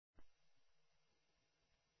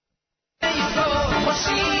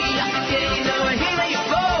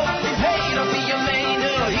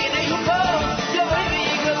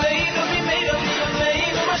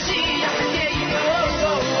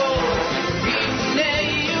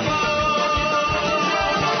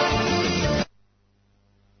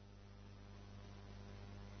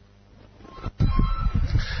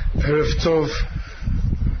ערב טוב.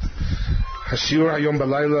 השיעור היום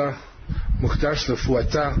בלילה מוקדש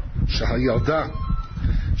לרפואתה של הילדה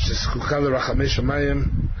שזקוקה לרחמי שמיים,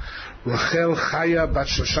 רחל חיה בת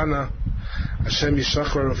שושנה, השם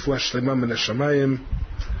ישלח לה רפואה שלמה מן השמיים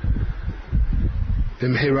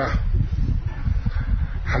במהרה.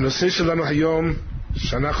 הנושא שלנו היום,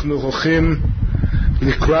 שאנחנו הולכים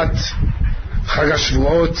לקראת חג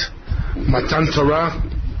השבועות, מתן תורה,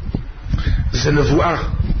 זה נבואה.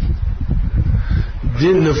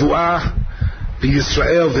 דין נבואה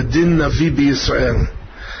בישראל ודין נביא בישראל.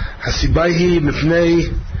 הסיבה היא מפני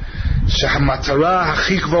שהמטרה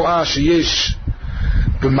הכי גבוהה שיש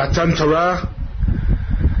במתן תורה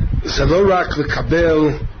זה לא רק לקבל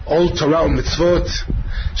עול תורה ומצוות,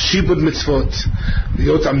 שיבוד מצוות,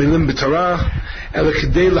 להיות עמלים בתורה, אלא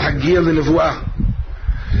כדי להגיע לנבואה.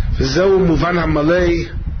 וזהו מובן המלא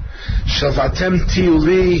של ואתם תהיו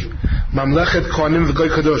לי ממלכת כהנים וגוי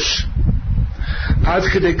קדוש. עד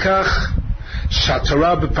כדי כך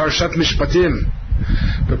שהתורה בפרשת משפטים,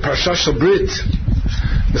 בפרשה של ברית,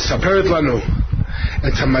 מספרת לנו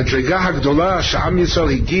את המדרגה הגדולה שעם ישראל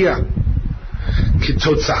הגיע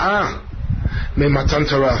כתוצאה ממתן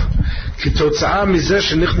תורה, כתוצאה מזה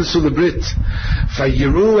שנכנסו לברית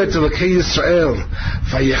ויראו את אלוקי ישראל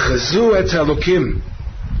ויחזו את האלוקים.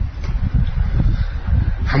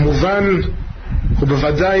 המובן הוא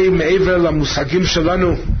בוודאי מעבר למושגים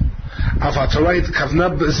שלנו, אבל התורה התכוונה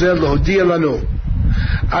בזה להודיע לנו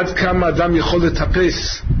עד כמה אדם יכול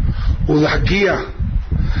לטפס ולהגיע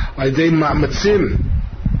על ידי מאמצים.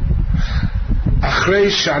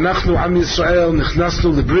 אחרי שאנחנו עם ישראל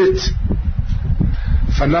נכנסנו לברית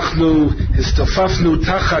ואנחנו הסתופפנו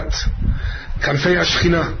תחת כנפי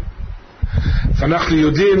השכינה, ואנחנו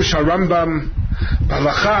יודעים שהרמב"ם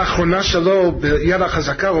בהלכה האחרונה שלו ביד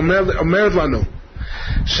החזקה אומר לנו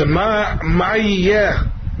שמה יהיה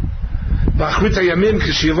באחרית הימים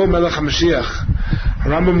כשיבוא מלך המשיח.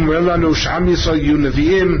 הרמב"ם אומר לנו שעם ישראל יהיו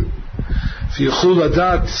נביאים ויוכלו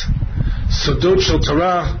לדעת סודות של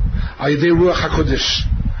תורה על ידי רוח הקודש.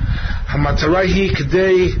 המטרה היא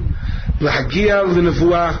כדי להגיע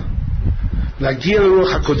לנבואה, להגיע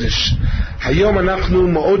לרוח הקודש. היום אנחנו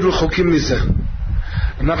מאוד רחוקים מזה.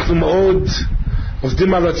 אנחנו מאוד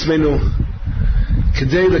עובדים על עצמנו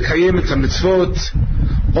כדי לקיים את המצוות,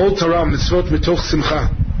 עול תורה ומצוות מתוך שמחה.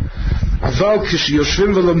 אבל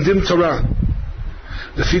כשיושבים ולומדים תורה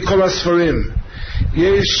לפי כל הספרים,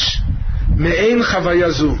 יש מעין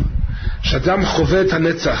חוויה זו שאדם חווה את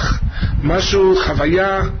הנצח, משהו,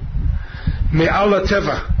 חוויה מעל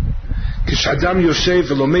הטבע, כשאדם יושב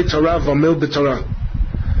ולומד תורה ועמל בתורה.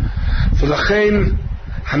 ולכן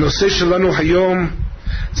הנושא שלנו היום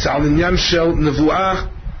זה על עניין של נבואה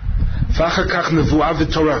ואחר כך נבואה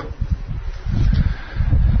ותורה.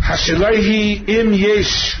 השאלה היא אם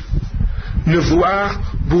יש נבואה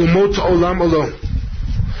באומות העולם או לא.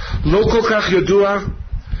 לא כל כך ידוע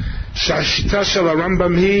שהשיטה של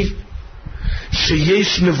הרמב"ם היא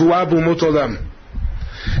שיש נבואה באומות העולם.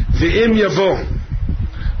 ואם יבוא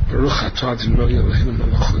ברוך אתה אדוני אלוהינו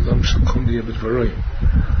מלך העולם שהכל נהיה בדברו,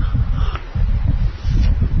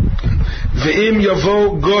 ואם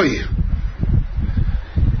יבוא גוי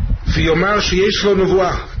ויאמר שיש לו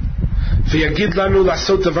נבואה ויגיד לנו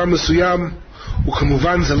לעשות דבר מסוים,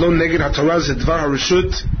 וכמובן זה לא נגד התורה, זה דבר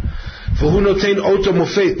הרשות, והוא נותן אותו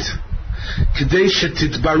מופת כדי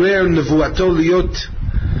שתתברר נבואתו להיות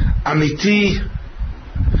אמיתי,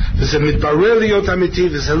 וזה מתברר להיות אמיתי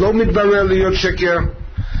וזה לא מתברר להיות שקר.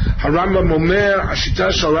 הרמב"ם אומר,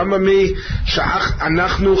 השיטה של הרמב"ם היא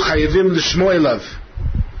שאנחנו חייבים לשמוע אליו,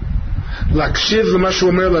 להקשיב למה שהוא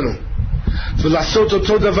אומר לנו ולעשות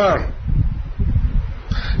אותו דבר,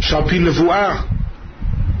 שעל פי נבואה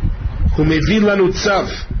הוא מביא לנו צו.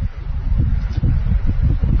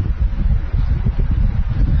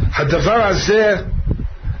 הדבר הזה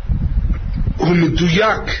הוא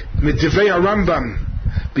מדויק מדברי הרמב"ם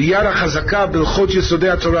ביד החזקה בהלכות יסודי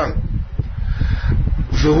התורה,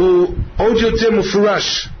 והוא עוד יותר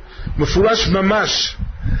מפורש ממש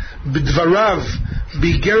בדבריו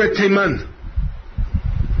באיגרת תימן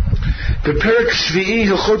בפרק שביעי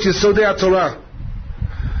הלכות יסודי התורה.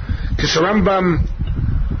 כשרמב"ם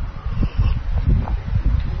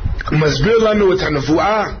מסביר לנו את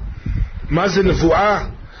הנבואה, מה זה נבואה,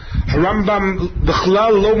 הרמב"ם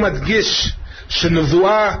בכלל לא מדגיש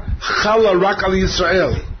שנבואה חלה רק על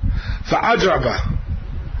ישראל. ואדרבה,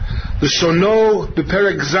 לשונו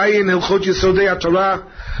בפרק זין הלכות יסודי התורה,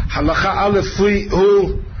 הלכה א'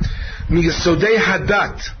 הוא מיסודי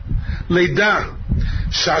הדת, לידע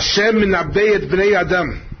שהשם מנבא את בני אדם,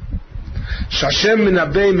 שהשם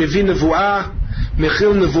מנבא, מביא נבואה,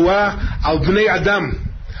 מכיל נבואה על בני אדם.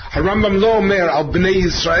 הרמב"ם לא אומר על בני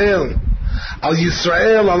ישראל, על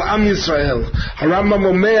ישראל, על עם ישראל. הרמב"ם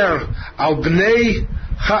אומר על בני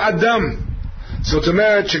האדם. זאת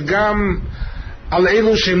אומרת שגם על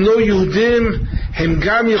אלו שהם לא יהודים, הם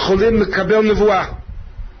גם יכולים לקבל נבואה.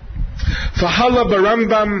 והלאה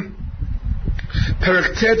ברמב"ם, פרק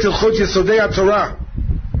ט' הלכות יסודי התורה,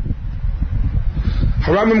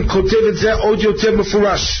 הרמב"ם כותב את זה עוד יותר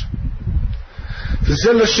מפורש,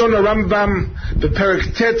 וזה לשון הרמב"ם בפרק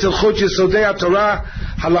ט' הלכות יסודי התורה,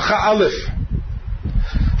 הלכה א'.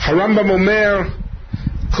 הרמב"ם אומר,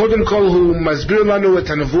 קודם כל הוא מסביר לנו את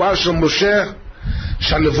הנבואה של משה,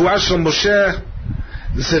 שהנבואה של משה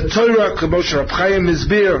זה תורה, כמו שרב חיים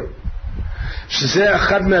מסביר, שזה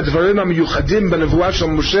אחד מהדברים המיוחדים בנבואה של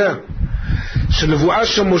משה, שנבואה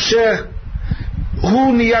של משה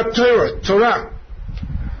הוא נהיה תורה,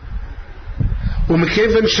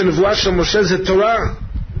 ומכיוון שנבואה של משה זה תורה,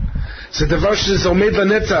 זה דבר שזה עומד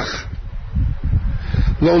לנצח,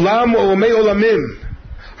 לעולם עולמי עולמים.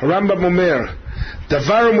 הרמב"ם אומר,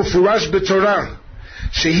 דבר מפורש בתורה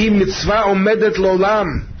שהיא מצווה עומדת לעולם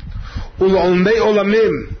ולעולמי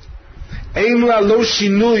עולמים, אין לה לא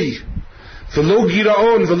שינוי ולא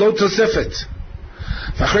גירעון ולא תוספת.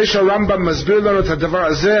 ואחרי שהרמב"ם מסביר לנו את הדבר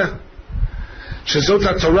הזה, שזאת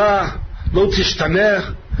התורה לא תשתנה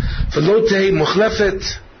ולא תהיה מוחלפת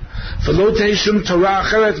ולא תהיה שום תורה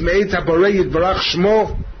אחרת מאת הבורא יתברך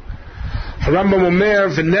שמו, הרמב"ם אומר,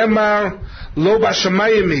 ונאמר לא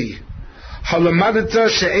בשמיים היא, הלמדת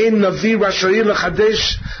שאין נביא רשאי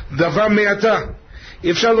לחדש דבר מעתה.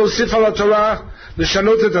 אי אפשר להוסיף על התורה,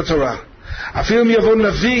 לשנות את התורה. אפילו אם יבוא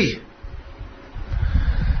נביא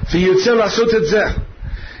וירצה לעשות את זה,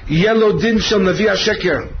 יהיה לו דין של נביא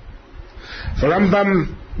השקר. והרמב"ם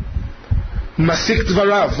מסיק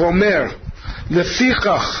דבריו ואומר,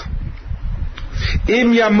 לפיכך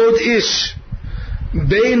אם יעמוד איש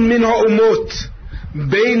בין מן האומות,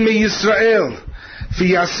 בין מישראל,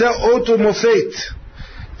 ויעשה אות ומופת,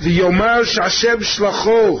 ויאמר שהשם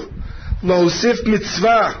שלחו להוסיף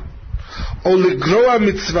מצווה או לגרוע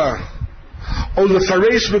מצווה או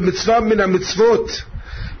לפרש במצווה מן המצוות,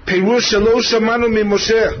 פירוש שלא שמענו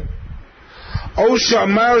ממשה, או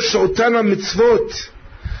שאמר שאותן המצוות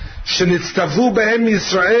שנצטוו בהם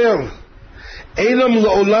ישראל אינם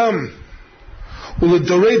לעולם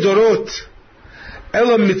ולדורי דורות,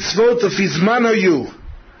 אלא מצוות לפי זמן היו,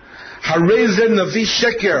 הרי זה נביא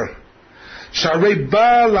שקר, שהרי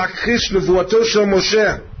בא להכחיש נבואתו של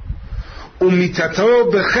משה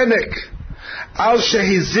ומיתתו בחנק, על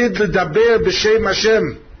שהזיד לדבר בשם השם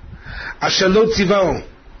אשר לא ציווהו.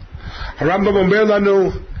 הרמב"ם אומר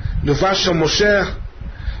לנו, נבואה של משה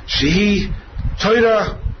שהיא תורה,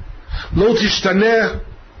 לא תשתנה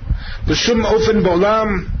בשום אופן בעולם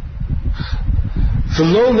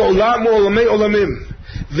ולא לעולם ועולמי עולמים.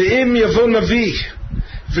 ואם יבוא נביא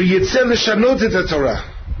ויצא לשנות את התורה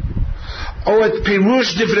או את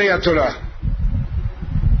פירוש דברי התורה,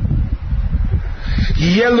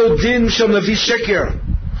 יהיה לו דין של נביא שקר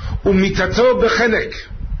ומיתתו בחנק.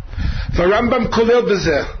 והרמב"ם כולל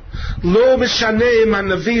בזה, לא משנה אם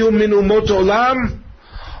הנביא הוא מן אומות העולם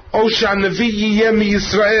או שהנביא יהיה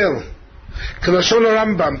מישראל, כלשון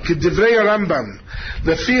הרמב"ם, כדברי הרמב"ם,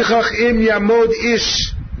 לפיכך אם יעמוד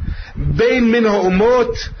איש בין מן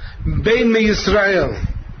האומות בין מישראל.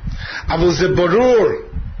 אבל זה ברור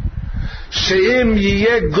שאם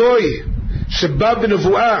יהיה גוי שבא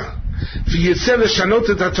בנבואה ויצא לשנות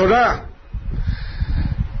את התורה,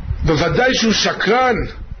 בוודאי שהוא שקרן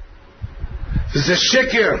וזה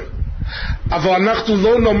שקר, אבל אנחנו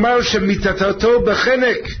לא נאמר שמיתתו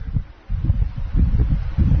בחנק.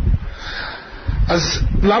 אז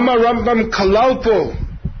למה הרמב"ם כלל פה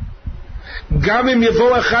גם אם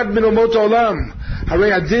יבוא אחד מן אומות העולם?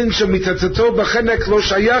 הרי הדין של מיתתו בחנק לא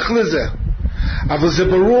שייך לזה. אבל זה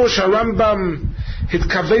ברור שהרמב"ם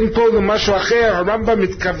התכוון פה למשהו אחר. הרמב"ם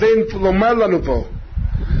התכוון לומר לנו פה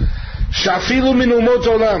שאפילו מן אומות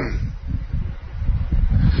העולם,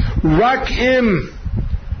 רק אם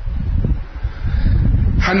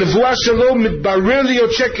הנבואה שלו מתברר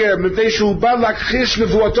להיות שקר מפני שהוא בא להכחיש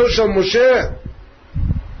נבואתו של משה,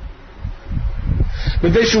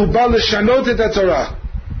 מפני שהוא בא לשנות את התורה,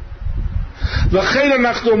 לכן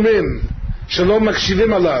אנחנו אומרים שלא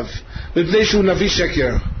מקשיבים עליו מפני שהוא נביא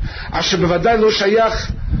שקר, אשר בוודאי לא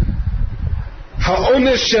שייך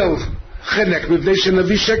העונש של חנק, מפני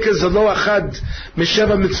שנביא שקר זה לא אחד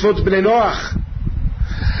משבע מצוות בני נוח.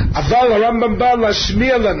 אבל הרמב"ם בא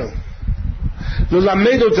להשמיע לנו,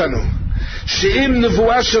 ללמד אותנו, שאם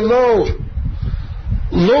נבואה שלו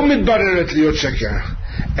לא מתבררת להיות שקר,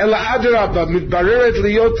 אלא אדרבה מתבררת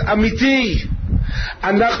להיות אמיתי,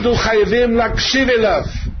 אנחנו חייבים להקשיב אליו,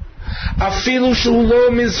 אפילו שהוא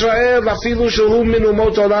לא מישראל, אפילו שהוא מן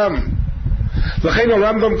אומות עולם. לכן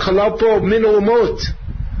הרמב"ם כלל פה מן אומות.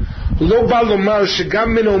 הוא לא בא לומר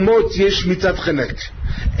שגם מן אומות יש מיתת חנק,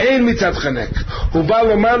 אין מיתת חנק. הוא בא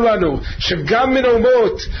לומר לנו שגם מן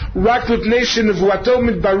אומות, רק מפני שנבואתו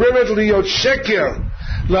מתבררת להיות שקר,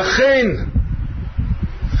 לכן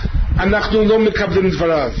אנחנו לא מקבלים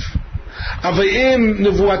דבריו. אבל אם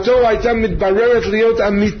נבואתו הייתה מתבררת להיות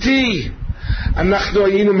אמיתי, אנחנו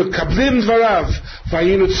היינו מקבלים דבריו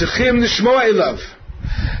והיינו צריכים לשמוע אליו.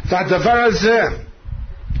 והדבר הזה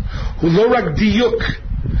הוא לא רק דיוק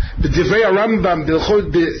בדברי הרמב"ם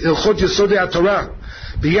בהלכות יסודי התורה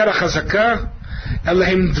ביד החזקה, אלא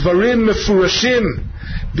הם דברים מפורשים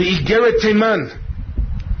באיגרת תימן.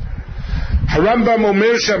 הרמב"ם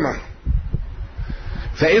אומר שמה,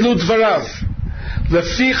 ואלו דבריו: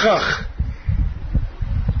 לפיכך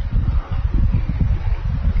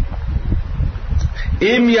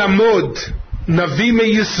אם יעמוד נביא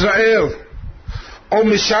מישראל או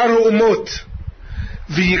משאר האומות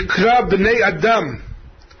ויקרא בני אדם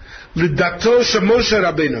לדתו של משה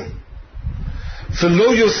רבנו,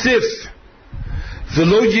 ולא יוסיף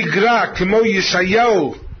ולא יגרע כמו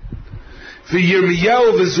ישעיהו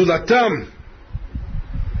וירמיהו וזולתם.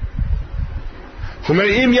 הוא אומר,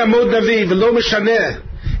 אם יעמוד נביא, ולא משנה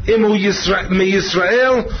אם הוא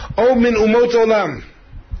מישראל או מן אומות עולם,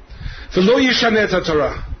 ולא ישנה את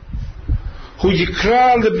התורה, הוא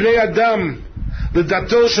יקרא לבני אדם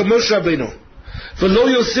לדתו של משה רבנו, ולא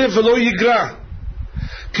יוסיף ולא יגרע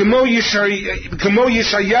כמו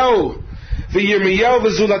ישעיהו וירמיהו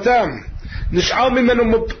וזולתם, נשאר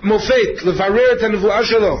ממנו מופת לברר את הנבואה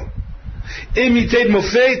שלו. אם ייתן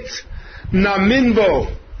מופת, נאמין בו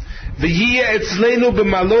ויהיה אצלנו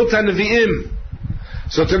במעלות הנביאים.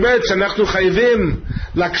 זאת אומרת שאנחנו חייבים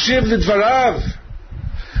להקשיב לדבריו,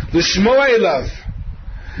 לשמוע אליו.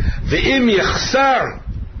 ואם יחסר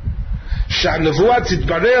שהנבואה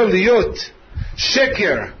תתברר להיות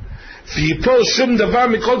שקר ויפול שום דבר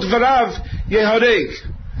מכל דבריו, יהרג.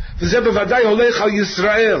 וזה בוודאי הולך על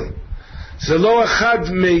ישראל. זה לא אחד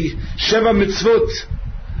משבע מצוות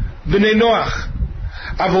בני נוח.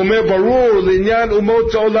 אבל אומר ברור לעניין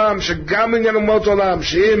אומות העולם, שגם לעניין אומות העולם,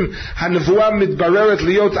 שאם הנבואה מתבררת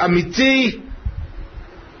להיות אמיתי,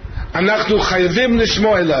 אנחנו חייבים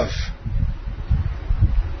לשמוע אליו.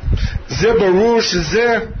 זה ברור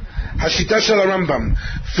שזה השיטה של הרמב"ם.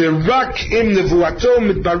 ורק אם נבואתו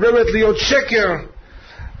מתבררת להיות שקר,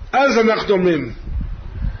 אז אנחנו אומרים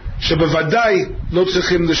שבוודאי לא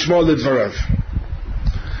צריכים לשמוע לדבריו.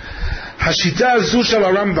 השיטה הזו של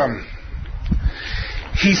הרמב"ם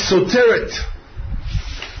היא סותרת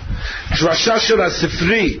דרשה של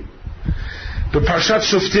הספרי בפרשת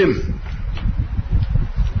שופטים.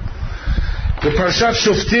 בפרשת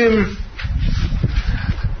שופטים,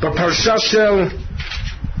 בפרשה של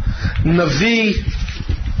נביא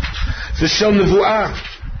ושל נבואה,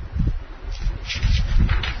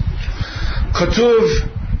 כתוב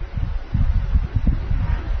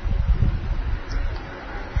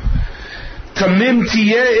תמים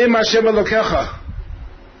תהיה עם השם אלוקיך,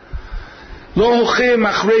 לא הולכים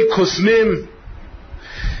אחרי קוסמים,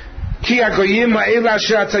 כי הגויים האלה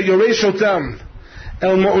אשר אתה יורש אותם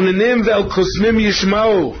אל מעוננים ואל קוסמים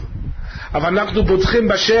ישמעו, אבל אנחנו בוטחים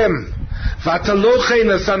בשם, ואתה לא כן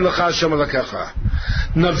נתן לך השם אלוקיך.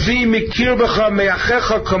 נביא מקרבך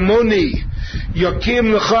מאחיך כמוני,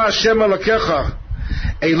 יקים לך השם אלוקיך,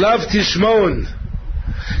 אליו תשמעון.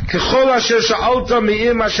 ככל אשר שאלת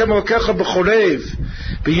מעם השם אלוקיך בחורב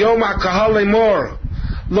ביום הקהל לאמור,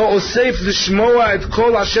 לא אוסף לשמוע את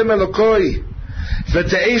כל השם אלוקי,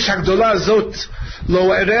 ואת האש הגדולה הזאת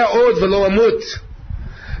לא אראה עוד ולא אמות.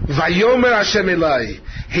 ויאמר השם אלי,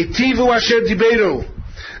 היטיבו אשר דיברו,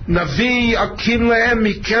 נביא אקים להם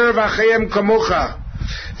מקרב אחיהם כמוך,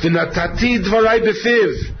 ונתתי דברי בפיו,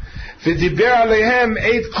 ודיבר עליהם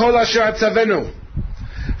את כל אשר אצוונו.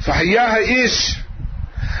 והיה האיש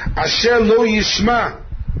אשר לא ישמע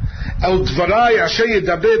אל דברי אשר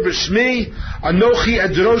ידבר בשמי, אנוכי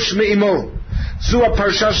אדרוש מעמו. זו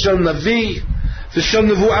הפרשה של נביא ושל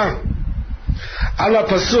נבואה. על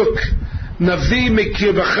הפסוק נביא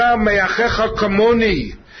מקרבך מאחיך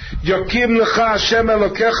כמוני, יקים לך השם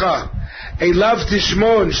אלוקיך, אליו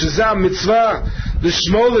תשמעון, שזה המצווה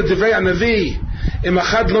לשמור לדברי הנביא. אם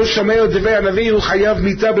אחד לא שומע לדברי הנביא הוא חייב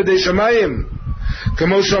מיתה בידי שמיים,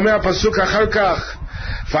 כמו שאומר הפסוק אחר כך,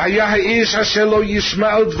 והיה האיש אשר לא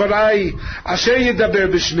ישמע על דבריי אשר ידבר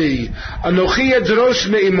בשמי אנוכי אדרוש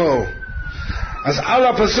מאמו. אז על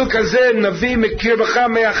הפסוק הזה, נביא מקרבך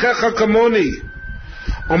מאחיך כמוני,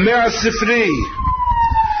 אומר הספרי,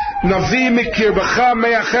 נביא מקרבך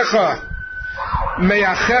מאחיך,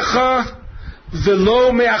 מאחיך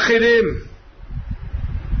ולא מאחרים.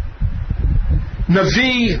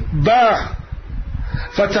 נביא בא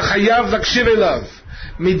ואתה חייב להקשיב אליו.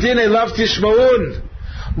 מדין אליו תשמעון,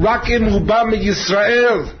 רק אם הוא בא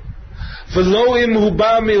מישראל ולא אם הוא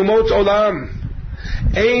בא מאומות עולם.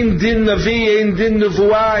 אין דין נביא, אין דין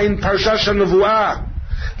נבואה, אין פרשה של נבואה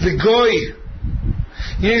לגוי.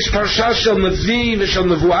 יש פרשה של נביא ושל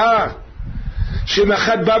נבואה, שאם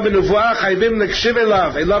אחד בא בנבואה חייבים להקשיב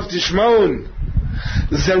אליו, אליו תשמעון.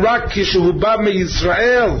 זה רק כשהוא בא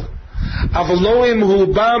מישראל, אבל לא אם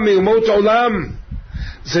הוא בא מאומות עולם.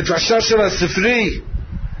 זה דרשה של הספרי,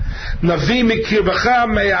 נביא מקרבך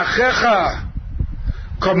מאחיך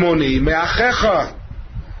כמוני, מאחיך,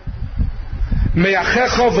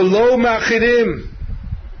 מאחיך ולא מאחרים.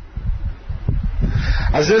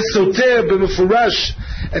 אז זה סותר במפורש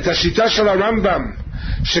את השיטה של הרמב"ם,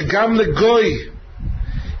 שגם לגוי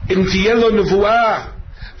אם תהיה לו נבואה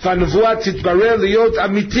והנבואה תתברר להיות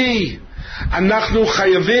אמיתי, אנחנו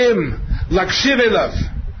חייבים להקשיב אליו.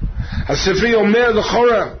 הספרי אומר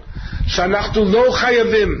לכאורה שאנחנו לא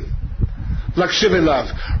חייבים להקשיב אליו,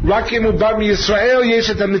 רק אם הוא בא מישראל יש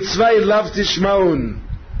את המצווה אליו תשמעון.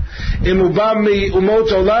 אם הוא בא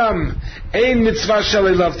מאומות עולם אין מצווה של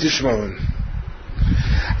אליו תשמעון.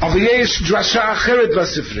 אבל יש דרשה אחרת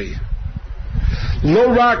בספרי,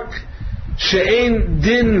 לא רק שאין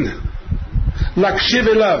דין להקשיב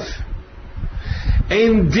אליו,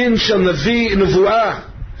 אין דין של נביא נבואה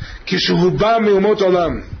כשהוא בא מאומות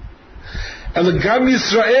עולם, אלא גם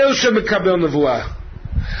ישראל שמקבל נבואה,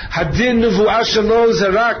 הדין נבואה שלו זה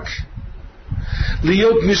רק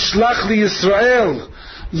להיות נשלח לישראל,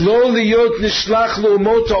 לא להיות נשלח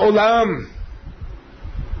לאומות העולם.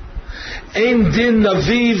 אין דין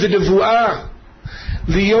נביא ונבואה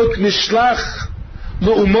להיות נשלח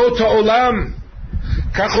לאומות העולם.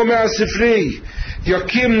 כך אומר הספרי,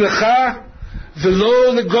 אקים לך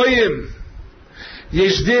ולא לגויים.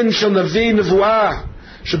 יש דין של נביא נבואה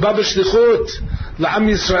שבא בשליחות לעם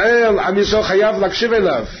ישראל, עם ישראל חייב להקשיב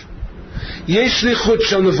אליו. יש שליחות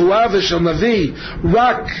של נבואה ושל נביא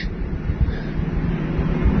רק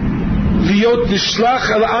להיות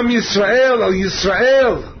נשלח אל עם ישראל, על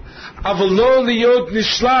ישראל, אבל לא להיות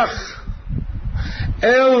נשלח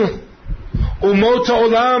אל אומות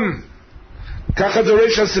העולם. ככה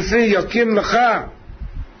דורש הספרי, אקים לך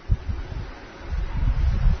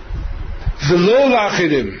ולא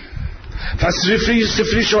לאחרים.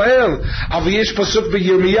 והספרי שואל, אבל יש פסוק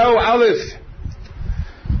בירמיהו א',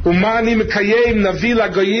 ומה אני מקיים נביא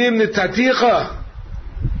לגויים נתתיך.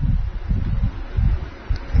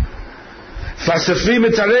 והספרי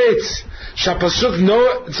מתרץ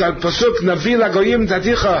שהפסוק נביא לגויים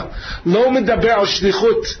נתתיך לא מדבר על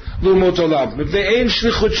שליחות לאומות עולם, ואין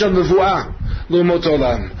שליחות של נבואה לאומות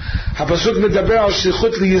עולם. הפסוק מדבר על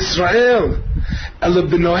שליחות לישראל, אלא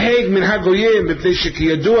בנוהג מן הגויים, מפני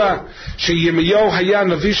שכידוע שירמיהו היה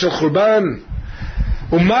נביא של חורבן.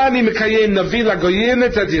 ומה אני מקיים נביא לגויים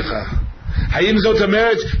נתתיך? האם זאת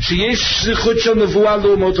אומרת שיש שליחות של נבואה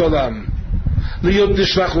לאומות עולם, להיות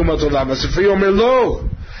נשלח לאומות עולם? הספרי אומר לא,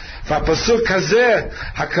 והפסוק הזה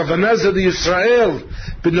הכוונה זה לישראל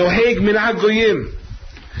בנוהג מן הגויים.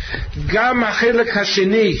 גם החלק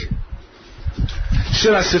השני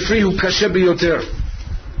של הספרי הוא קשה ביותר,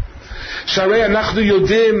 שהרי אנחנו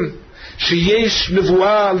יודעים שיש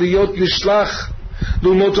נבואה להיות נשלח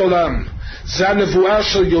לאומות עולם. זה הנבואה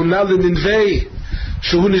של יונה לנינבי,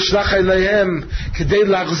 שהוא נשלח אליהם כדי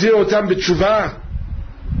להחזיר אותם בתשובה.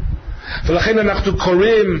 ולכן אנחנו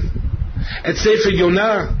קוראים את ספר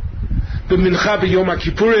יונה במנחה ביום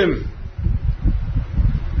הכיפורים.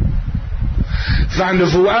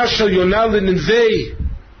 והנבואה של יונה לנינבי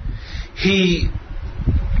היא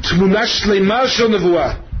תמונה שלמה של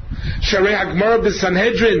נבואה, שהרי הגמרא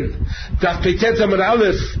בסנהדרין דף פ"ט עמוד א'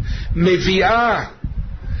 מביאה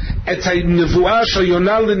את הנבואה של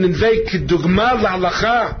יונה לנינבי כדוגמה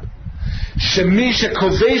להלכה, שמי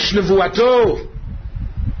שכובש נבואתו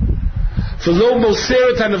ולא מוסר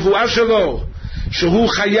את הנבואה שלו שהוא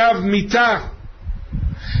חייב מיתה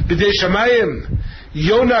בידי שמיים.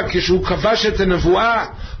 יונה כשהוא כבש את הנבואה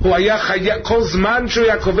הוא היה חייב, כל זמן שהוא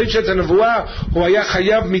היה כובש את הנבואה הוא היה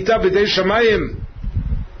חייב מיתה בידי שמיים.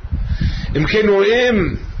 אם כן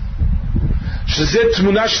רואים שזה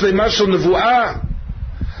תמונה שלמה של נבואה,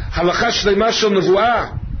 הלכה שלמה של נבואה.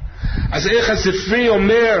 אז איך הספרי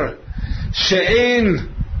אומר שאין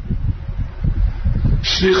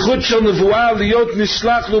שליחות של נבואה להיות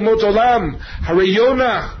נשלח לאומות העולם? הרי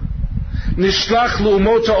יונה נשלח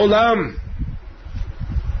לאומות העולם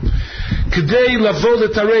כדי לבוא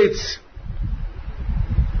לתרץ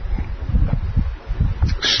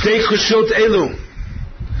שתי חושות אלו.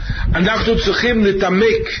 אנחנו צריכים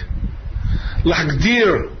להתעמק,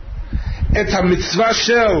 להגדיר את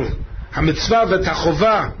המצווה ואת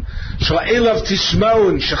החובה של אליו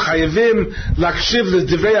תשמעון, שחייבים להקשיב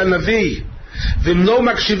לדברי הנביא, ואם לא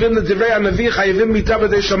מקשיבים לדברי הנביא חייבים מיתה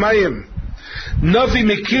בדי שמיים. נביא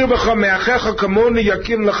מכיר בך מאחיך כמוני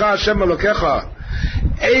יקים לך השם אלוקיך.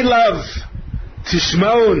 אליו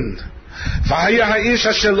תשמעון, והיה האיש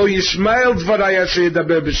אשר לא ישמע אל דברי אשר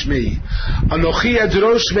ידבר בשמי, אנוכי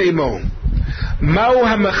אדרוש מעמו. מהו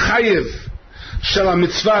המחייב של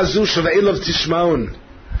המצווה הזו של אליו תשמעון?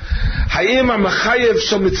 האם המחייב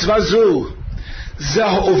של מצווה זו זה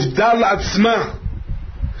העובדה לעצמה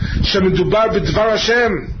שמדובר בדבר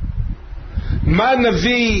השם? מה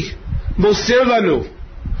הנביא מוסר לנו?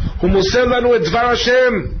 הוא מוסר לנו את דבר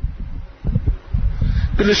השם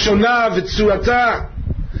בלשונה וצורתה.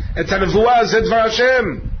 את הנבואה זה דבר השם.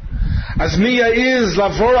 אז מי יעז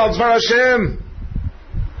לעבור על דבר השם?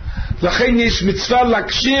 לכן יש מצווה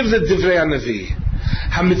להקשיב לדברי הנביא.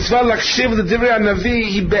 המצווה להקשיב לדברי הנביא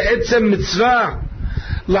היא בעצם מצווה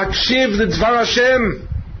להקשיב לדבר השם.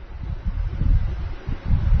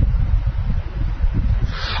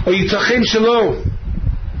 או ייתכן שלא,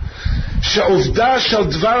 שעובדה של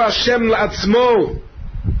דבר השם לעצמו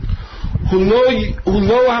הוא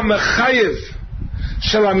לא המחייב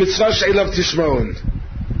של המצווה שאליו תשמעון,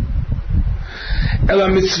 אלא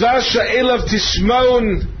המצווה שאליו תשמעון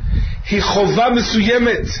היא חובה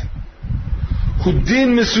מסוימת, הוא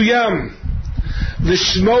דין מסוים,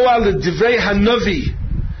 לשמוע לדברי הנביא.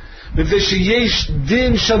 מפני שיש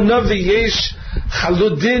דין של נביא, יש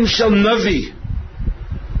חלות דין של נביא.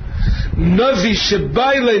 נביא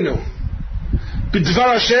שבא אלינו בדבר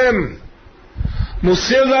השם,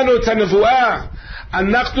 מוסר לנו את הנבואה,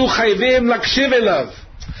 אנחנו חייבים להקשיב אליו.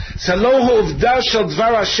 זה לא העובדה של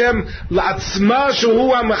דבר השם לעצמה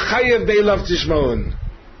שהוא המחייב באליו תשמעון,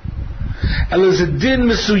 אלא זה דין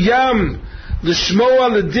מסוים לשמוע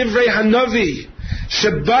לדברי הנביא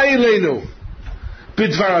שבא אלינו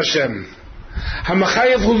בדבר השם.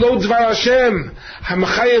 המחייב הוא לא דבר השם,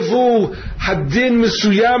 המחייב הוא הדין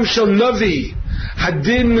מסוים של נביא.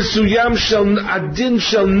 הדין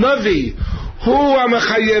של נביא הוא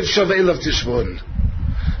המחייב של אליו תשמעון.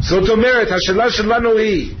 זאת אומרת, השאלה שלנו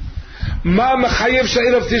היא, מה המחייב של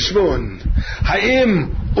אליו תשמעון? האם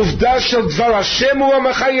עובדה של דבר השם הוא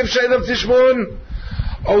המחייב של אליו תשמעון,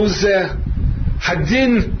 או זה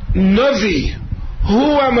הדין נביא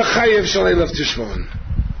הוא המחייב של אליו תשמעון?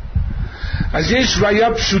 אז יש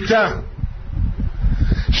ראיה פשוטה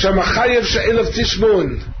שהמחייב של אליו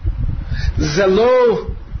תשמעון זה לא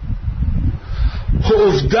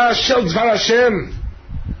העובדה של דבר השם,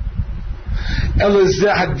 אלא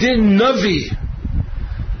זה הדין נביא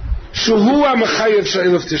שהוא המחייב של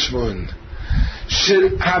אליו תשמעון.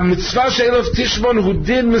 שהמצווה של אליו תשמעון הוא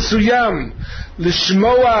דין מסוים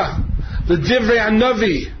לשמוע לדברי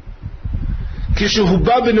הנביא כשהוא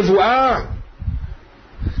בא בנבואה,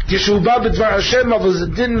 כשהוא בא בדבר השם, אבל זה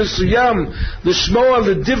דין מסוים לשמוע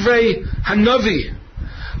לדברי הנביא.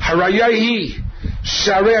 הראיה היא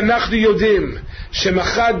שהרי אנחנו יודעים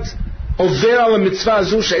שמחד עובר על המצווה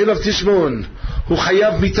הזו שאליו תשמעון הוא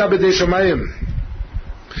חייב מיתה בדי שמיים,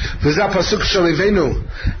 וזה הפסוק של הבאנו,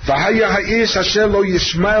 והיה האיש אשר לא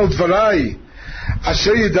ישמע אל דברי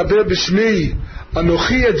אשר ידבר בשמי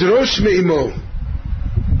אנוכי אדרוש מעמו.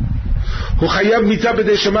 הוא חייב מיתה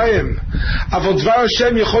בדי שמיים, אבל דבר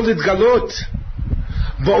השם יכול להתגלות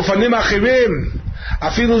באופנים אחרים,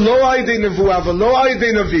 אפילו לא על ידי נבואה ולא על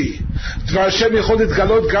ידי נביא. דבר השם יכול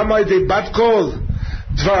להתגלות גם על ידי בת קול,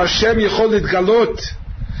 דבר השם יכול להתגלות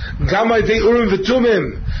גם על ידי אורים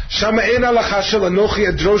ותומים. שם אין הלכה של אנוכי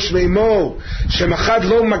אדרוש מעמו, שמחד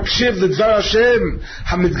לא מקשיב לדבר השם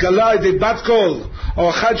המתגלה על ידי בת קול, או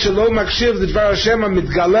אחד שלא מקשיב לדבר השם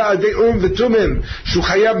המתגלה על ידי אורים ותומים, שהוא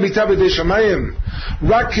חייב מיתה בדי שמיים.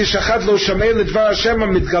 רק כשאחד לא שמע לדבר השם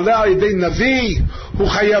המתגלה על ידי נביא, הוא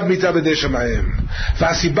חייב מיתה בדי שמיים.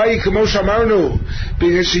 והסיבה היא כמו שאמרנו,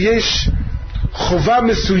 בגלל שיש חובה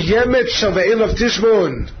מסוימת של אליו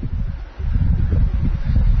תשמעון.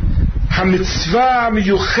 המצווה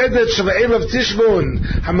המיוחדת של אליו תשמעון,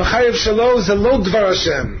 המחייב שלו זה לא דבר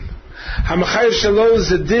השם, המחייב שלו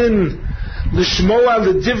זה דין לשמוע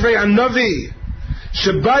לדברי הנביא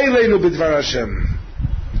שבא אלינו בדבר השם.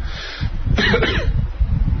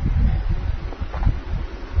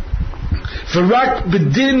 ורק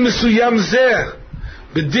בדין מסוים זה,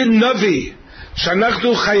 בדין נביא,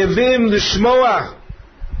 שאנחנו חייבים לשמוע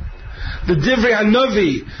לדברי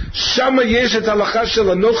הנביא, שם יש את ההלכה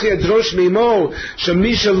של אנוכי אדרוש מאמו,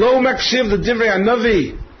 שמי שלא מקשיב לדברי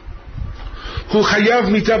הנביא הוא חייב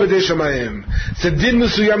מיתה בידי שמיים. זה דין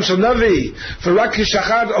מסוים של נביא, ורק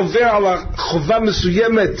כשאחד עובר על החובה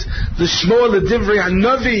מסוימת לשמוע לדברי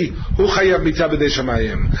הנביא הוא חייב מיתה בידי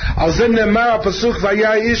שמיים. על זה נאמר הפסוק,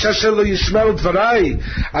 והיה האיש אשר לא ישמע לדבריי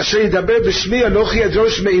אשר ידבר בשמי אנוכי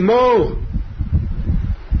אדרוש מאמו.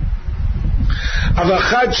 אבל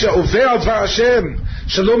אחד שעובר על דבר השם,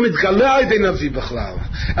 שלא מתגלה על ידי נביא בכלל,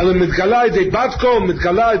 אלא מתגלה על ידי בת קול,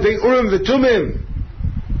 מתגלה על ידי אורים ותומים,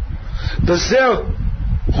 בזה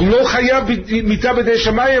הוא לא חייב מיתה בידי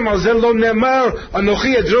שמיים. על זה לא נאמר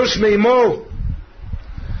אנוכי אדרוש מאמו.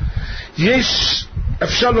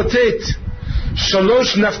 אפשר לתת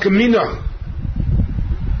 3 נפקמינה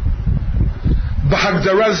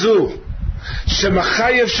בהגדרה זו,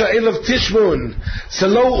 שמחייב של אליו תשמעון זה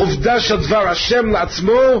לא עובדה של דבר השם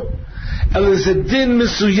לעצמו, אלא זה דין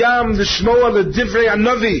מסוים לשמוע לדברי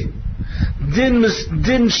הנביא.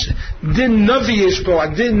 דין נביא יש פה,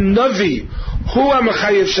 הדין נביא הוא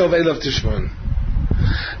המחייב של אליו תשמעון.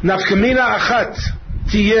 נפקמינה אחת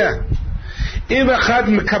תהיה, אם אחד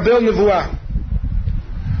מקבל נבואה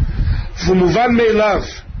ומובן מאליו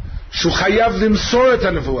שהוא חייב למסור את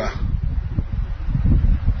הנבואה,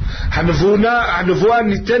 הנבואה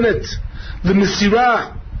ניתנת למסירה,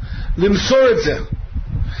 למסור את זה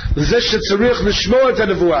לזה שצריך לשמוע את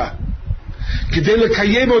הנבואה כדי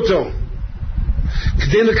לקיים אותו,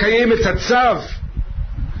 כדי לקיים את הצו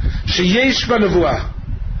שיש בנבואה.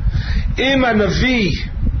 אם הנביא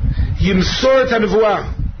ימסור את הנבואה,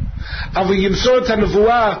 אבל ימסור את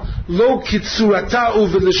הנבואה לא כצורתה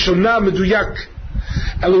ובלשונה מדויק,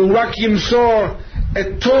 אלא הוא רק ימסור את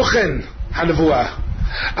תוכן הנבואה,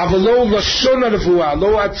 אבל לא לשון הנבואה,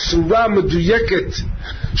 לא הצורה המדויקת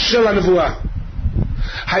של הנבואה,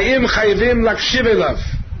 האם חייבים להקשיב אליו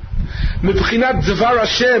מבחינת דבר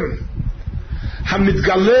השם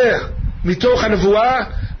המתגלה מתוך הנבואה?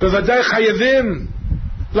 בוודאי חייבים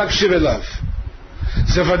להקשיב אליו.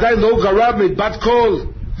 זה ודאי לא גרע מבת קול,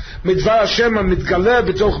 מדבר השם המתגלה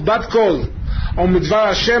בתוך בת קול, או מדבר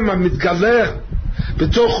השם המתגלה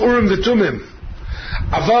בתוך אורים ותומים.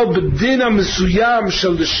 אבל בדין המסוים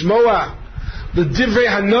של לשמוע לדברי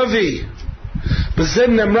הנביא, בזה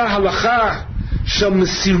נאמרה הלכה של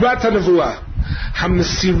מסירת הנבואה.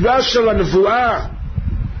 המסירה של הנבואה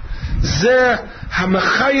זה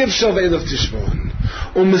המחייב של אליו תשמעון.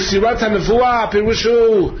 ומסירת הנבואה הפירוש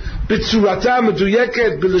הוא בצורתה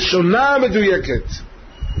המדויקת, בלשונה המדויקת.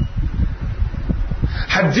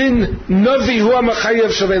 הדין נביא הוא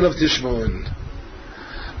המחייב של אליו תשמעון.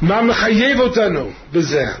 מה מחייב אותנו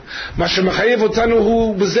בזה? מה שמחייב אותנו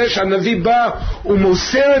הוא בזה שהנביא בא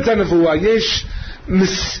ומוסר את הנבואה. יש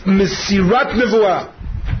מסירת נבואה,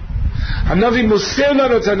 הנביא מוסר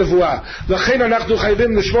לנו את הנבואה, לכן אנחנו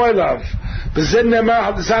חייבים לשמוע אליו. בזה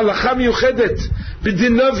נאמר, זה הלכה מיוחדת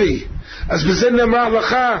בדין נביא. אז בזה נאמר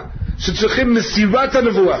הלכה שצריכים מסירת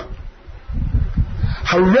הנבואה.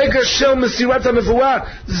 הרגע של מסירת הנבואה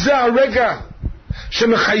זה הרגע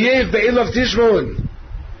שמחייב באליו תשמעון.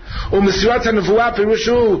 ומסירת הנבואה פירוש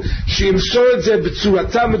הוא שימסור את זה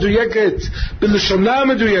בצורתה מדויקת, בלשונה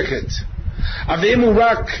מדויקת. אבל אם הוא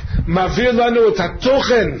רק מעביר לנו את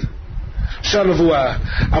התוכן של הנבואה,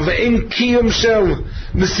 אבל אין קיום של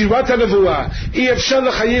מסירת הנבואה, אי אפשר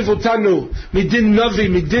לחייב אותנו מדין נביא,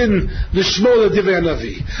 מדין לשמור לדברי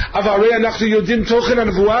הנביא. אבל הרי אנחנו יודעים תוכן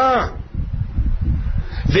הנבואה,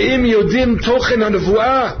 ואם יודעים תוכן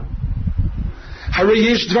הנבואה, הרי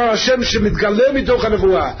יש דבר השם שמתגלה מתוך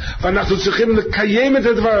הנבואה, ואנחנו צריכים לקיים את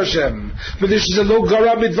הדבר השם, כדי שזה לא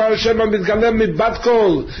גרע מדבר השם המתגלה מבת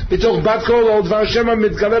קול, מתוך בת קול, או דבר השם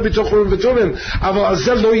המתגלה בתוך אורים ותומים. אבל על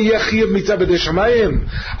זה לא יהיה חייב מיתה בידי שמיים,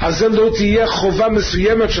 על זה לא תהיה חובה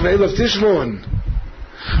מסוימת של אליו תשמעון.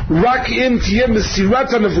 רק אם תהיה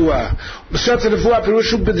מסירת הנבואה, מסירת הנבואה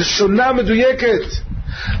פירוש הוא בלשונה מדויקת,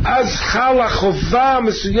 אז חלה חובה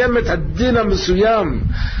מסוימת, הדין המסוים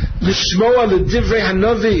לשמוע לדברי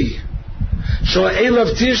הנביא של אליו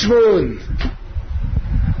תשמעון.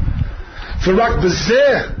 ורק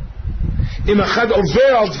בזה, אם אחד עובר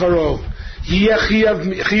על דברו, יהיה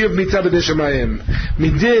חייב מיתה בידי שמיים.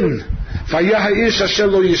 מדין והיה האיש אשר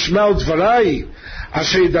לא ישמע דבריי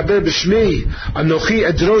אשר ידבר בשמי אנוכי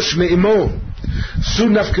אדרוש מאמו. זו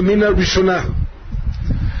נפקמינה ראשונה.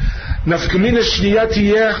 נפקמינה שנייה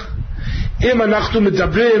תהיה, אם אנחנו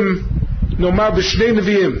מדברים נאמר בשני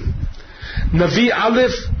נביאים, נביא א'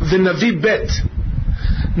 ונביא ב'.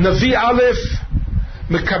 נביא א'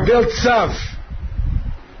 מקבל צו,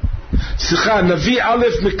 נביא א'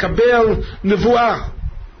 מקבל נבואה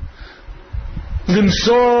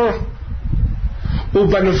למסור,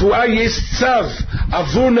 ובנבואה יש צו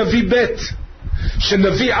עבור נביא ב',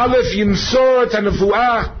 שנביא א' ימסור את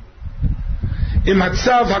הנבואה עם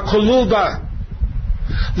הצו הכלול בה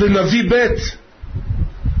לנביא ב'.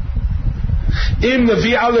 אם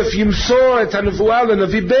נביא א' ימסור את הנבואה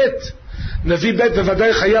לנביא ב', נביא ב'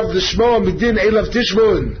 בוודאי חייב לשמוע מדין אליו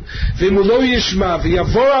תשמעון, ואם הוא לא ישמע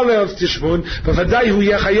ויעבור עליו תשמעון, בוודאי הוא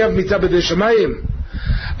יהיה חייב מיתה בידי שמיים.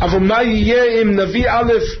 אבל מה יהיה אם נביא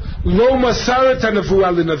א' לא מסר את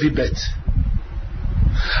הנבואה לנביא ב'?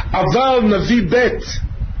 אבל נביא ב'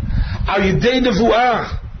 על ידי נבואה,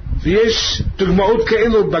 ויש דוגמאות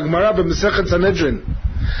כאלו בגמרא במסכת סנהדרין,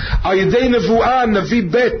 על ידי נבואה נביא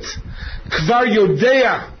ב' כבר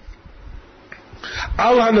יודע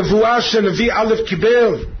על הנבואה שנביא א'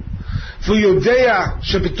 קיבל, והוא יודע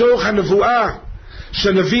שבתוך הנבואה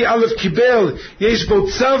שנביא א' קיבל יש בו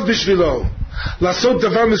צו בשבילו לעשות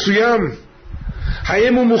דבר מסוים.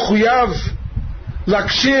 האם הוא מחויב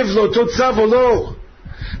להקשיב לאותו צו או לא?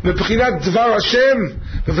 מבחינת דבר השם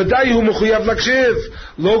בוודאי הוא מחויב להקשיב,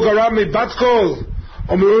 לא גרע מבת קול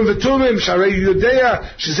או מרום ותומים, שהרי הוא יודע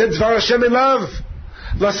שזה דבר השם אליו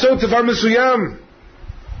לעשות דבר מסוים.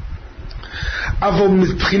 אבל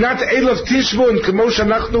מבחינת אליו תשמעון, כמו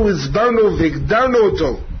שאנחנו הסברנו והגדרנו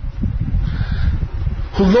אותו,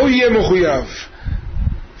 הוא לא יהיה מחויב,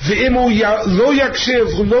 ואם הוא לא יקשיב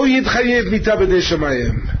הוא לא יתחייב מיתה בידי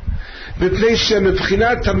שמיים, מפני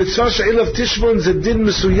שמבחינת המצווה של אליו תשמעון זה דין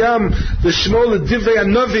מסוים לשמור לדברי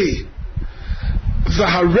הנביא,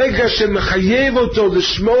 והרגע שמחייב אותו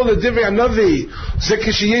לשמור לדברי הנביא זה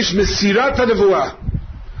כשיש מסירת הנבואה.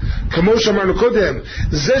 כמו שאמרנו קודם,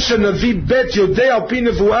 זה שנביא ב' יודע על פי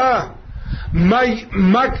נבואה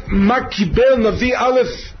מה קיבל נביא א'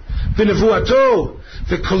 בנבואתו,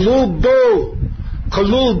 וכלול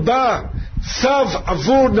בה צו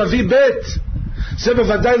עבור נביא ב', זה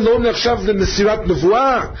בוודאי לא נחשב למסירת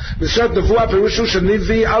נבואה. מסירת נבואה פירושו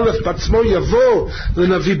שנביא א' בעצמו יבוא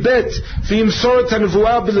לנביא ב' וימסור את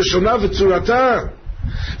הנבואה בלשונה וצורתה,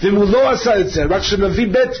 ואם הוא לא עשה את זה, רק שנביא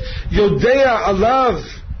ב' יודע עליו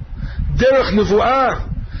דרך נבואה,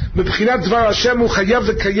 מבחינת דבר השם הוא חייב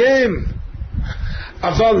לקיים,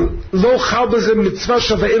 אבל לא חל בזה מצווה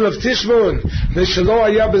שווה אליו תשמעון, ושלא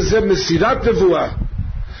היה בזה מסירת נבואה.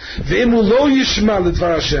 ואם הוא לא ישמע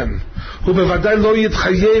לדבר השם, הוא בוודאי לא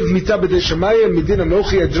יתחייב מיתה בידי שמיים, מדין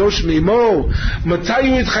אנוכי אדרוש מעמו. מתי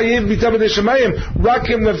הוא יתחייב מיתה בידי שמיים? רק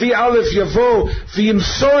אם נביא א' יבוא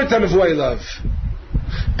וימסור את הנבואה אליו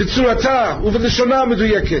בצורתה ובלשונה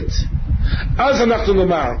מדויקת, אז אנחנו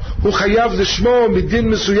נאמר הוא חייב לשמוע מדין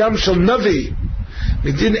מסוים של נביא,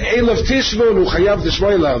 מדין אליו תשמעון הוא חייב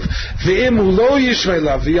לשמוע אליו. ואם הוא לא ישמע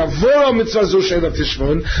אליו ויעבור המצווה זו של אליו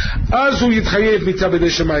תשמעון, אז הוא יתחייב מיתה בידי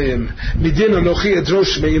שמיים, מדין אנוכי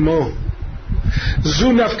אדרוש מעמו.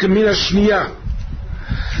 זו נפקא מינה שנייה.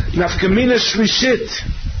 נפקא מינה שלישית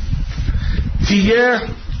תהיה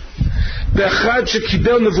באחד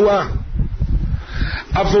שקיבל נבואה,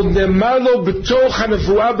 אבל נאמר לו בתוך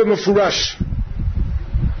הנבואה במפורש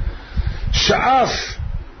שאף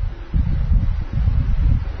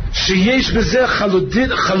שיש בזה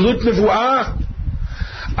חלות נבואה,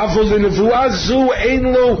 אבל לנבואה זו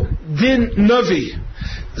אין לו דין נביא.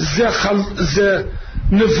 זה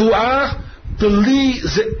נבואה בלי,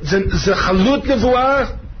 זה חלות נבואה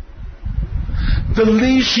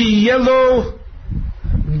בלי שיהיה לו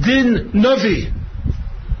דין נביא.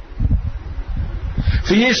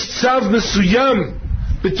 ויש צו מסוים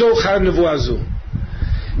בתוך הנבואה הזו.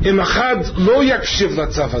 אם אחד לא יקשיב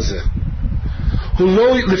לצו הזה, הוא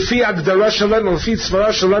לא, לפי הגדרה שלנו, לפי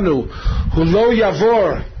סברה שלנו, הוא לא יעבור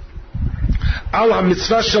על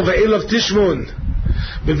המצווה של ואליו תשמעון,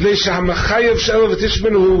 מפני שהמחייב של אליו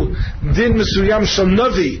תשמעון הוא דין מסוים של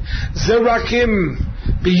נביא. זה רק אם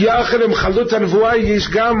ביחד עם חלות הנבואה יש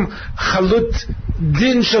גם חלות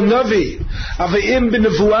דין של נביא. אבל אם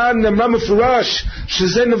בנבואה נאמר מפורש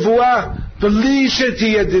שזה נבואה בלי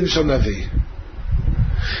שתהיה דין של נביא,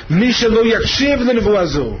 מי שלא יקשיב לנבואה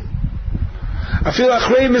זו אפילו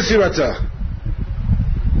אחרי מסירתה,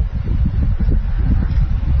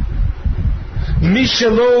 מי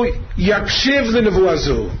שלא יקשיב לנבואה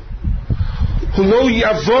זו, הוא לא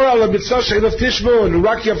יעבור על המצווה של אליו תשמעון, הוא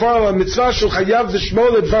רק יעבור על המצווה שהוא חייב לשמור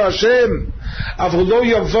לדבר השם, אבל הוא לא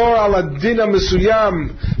יעבור על הדין המסוים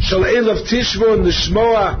של אליו תשמעון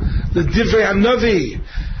לשמוע לדברי הנביא,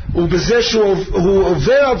 ובזה שהוא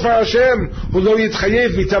עובר על דבר השם, הוא לא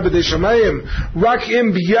יתחייב מיתה בדי שמיים. רק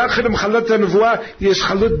אם ביחד עם חלות הנבואה יש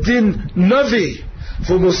חלות דין נביא,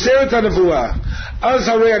 והוא מוסר את הנבואה, אז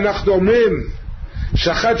הרי אנחנו אומרים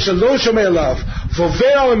שאחד שלא שומע אליו ועובר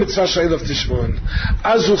על המצווה של אליו תשמעון,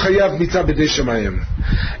 אז הוא חייב מיתה בדי שמיים.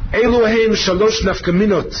 אלו הם 3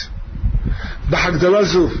 נפקמינות בהגדרה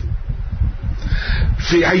זו,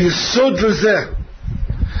 והיסוד לזה,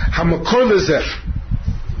 המקור לזה,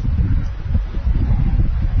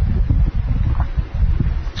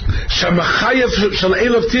 שהמחייב של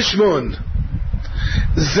אליו תשמעון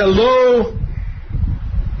זה לא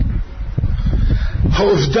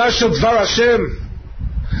העובדה של דבר השם,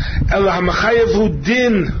 אלא המחייב הוא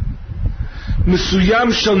דין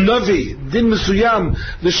מסוים של נביא, דין מסוים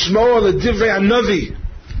לשמוע לדברי הנביא.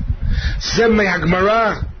 זה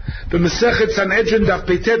מהגמרא במסכת סנהדרין דף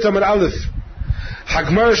פ"ט עמוד א'.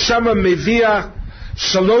 הגמרא שמה מביאה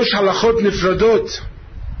 3 הלכות נפרדות.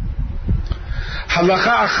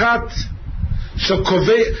 הלכה אחת של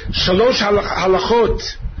קובע, 3 הלכות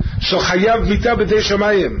של חייב מיתה בדי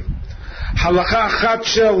שמיים. הלכה אחת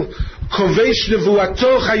של כובש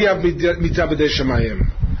נבואתו חייב מיתה בדי שמיים.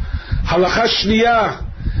 הלכה שנייה,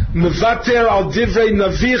 מבטל על דברי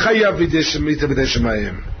נביא חייב מיתה בדי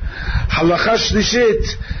שמיים. הלכה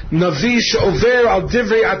שלישית, נביא שעובר על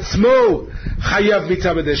דברי עצמו חייב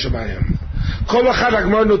מיתה בדי שמיים. כל אחד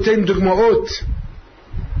הגמרא נותן דוגמאות.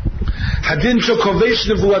 הדין של כובש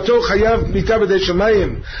נבואתו חייב מיתה בדי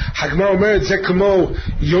שמיים, הגמרא אומרת זה כמו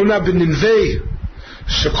יונה בן ננבי,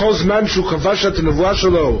 שכל זמן שהוא כבש את הנבואה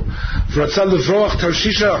שלו ורצה לברוח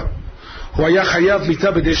תרשישה, הוא היה חייב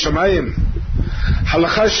מיתה בדי שמיים.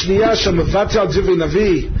 הלכה שנייה שמבטל על דברי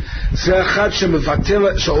נביא, זה אחד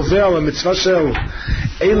שעובר על המצווה של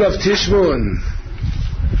אליו תשמעון.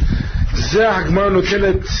 זה הגמרא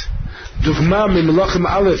נותנת דוגמה ממלכים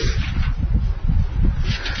א'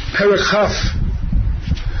 פרק כ',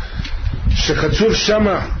 שכתוב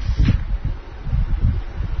שמה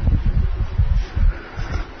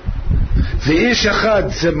ואיש אחד,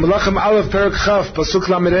 זה מלכים א' פרק כ' פסוק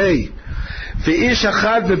ל"ה, ואיש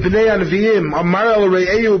אחד מבני הנביאים אמר על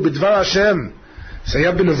רעהו בדבר השם, זה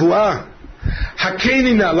היה בנבואה,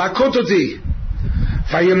 הכני נא להכות אותי,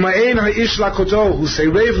 וימאן האיש להכותו, הוא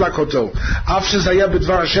סירב להכותו, אף שזה היה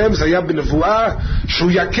בדבר השם, זה היה בנבואה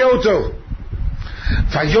שהוא יכה אותו.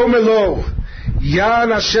 ויאמר לו,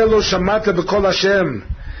 יען אשר לא שמעת בקול השם,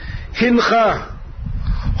 הנך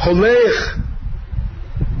הולך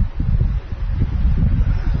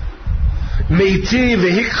מאיתי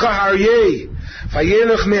והיכך האריה,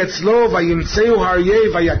 וילך מאצלו וימצאו האריה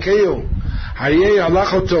ויכהו. האריה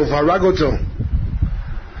הלך אותו והרג אותו,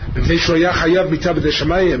 מפני שהוא היה חייב מיתה בדי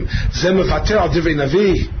שמיים. זה מבטל על דברי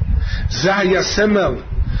נביא. זה היה סמל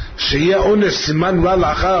שיהיה עונש סימן רע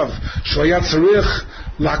לאחיו, שהוא היה צריך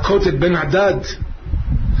להכות את בן הדד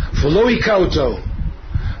והוא לא היכה אותו,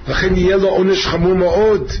 לכן יהיה לו עונש חמור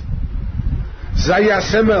מאוד. זה היה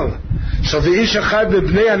הסמל של ואיש אחד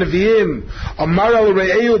מבני הנביאים אמר על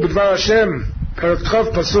רעהו בדבר השם, פרק כ'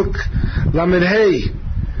 פסוק ל"ה,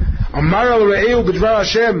 אמר על רעהו בדבר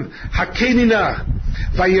השם, הכני נא,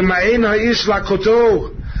 וימאן האיש להכותו,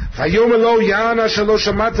 ויאמר לו, יען אשר לא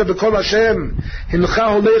שמעת בקול השם, הנך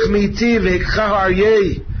הולך מאיתי והיכך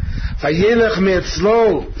האריה, וילך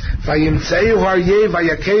מאצלו וימצאו האריה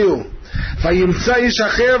ויכהו. וימצא איש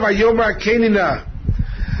אחר ויאמר הכני נא,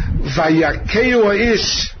 ויכהו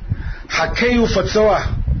האיש, הכהו פצוע.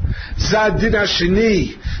 זה הדין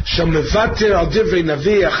השני שמבטל על דברי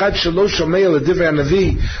נביא, אחד שלא שומע לדברי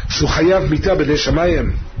הנביא שהוא חייב מיתה בדי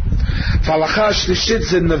שמיים. וההלכה השלישית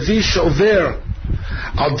זה נביא שעובר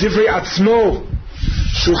על דברי עצמו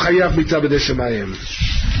שהוא חייב מיתה בדי שמיים.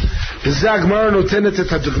 וזה הגמרא נותנת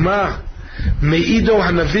את הדוגמה מעידו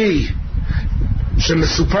הנביא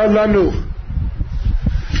שמסופר לנו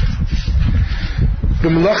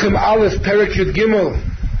במלכים א' פרק י"ג.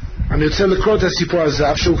 אני רוצה לקרוא את הסיפור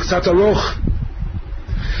הזה אף שהוא קצת ארוך.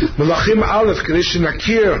 מלכים א', כדי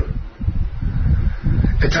שנכיר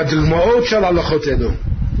את הדוגמאות של ההלכות אלו.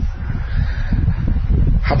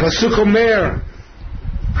 הפסוק אומר,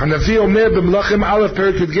 הנביא אומר במלכים א'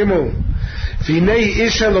 פרק י"ג, והנה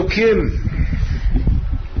איש אלוקים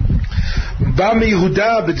בא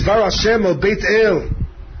מיהודה בדבר השם אל בית אל,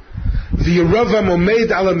 וירבעם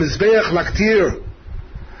עומד על המזבח להקטיר.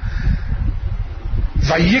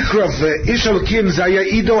 ויקרא, ואיש אלוקים זה היה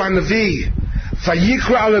עידו הנביא,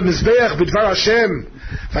 ויקרא על המזבח בדבר השם,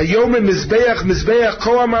 ויאמר מזבח מזבח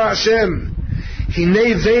כה אמר השם, הנה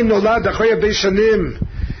בן נולד אחרי הרבה שנים,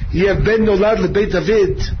 יהיה בן נולד לבית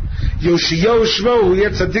דוד, יאשיהו שמו, הוא יהיה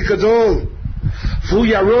צדיק גדול, והוא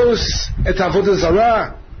ירוס את העבודה זרה,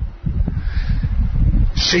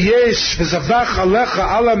 שיש וזבח עליך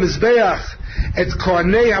על המזבח את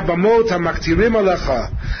כהני הבמות המקטירים עליך,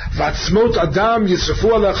 ועצמות אדם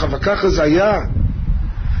ישרפו עליך, וככה זה היה.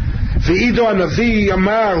 ועידו הנביא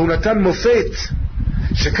אמר, הוא נתן מופת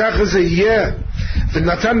שככה זה יהיה,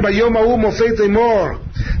 ונתן ביום ההוא מופת לאמור,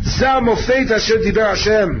 זה המופת אשר דיבר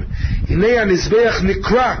השם, הנה המזבח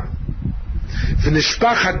נקרע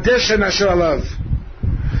ונשפך הדשן אשר עליו,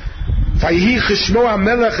 ויהי כשמו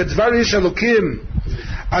המלך את דבר איש אלוקים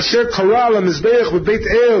אשר קרא על המזבח בבית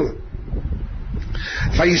אל,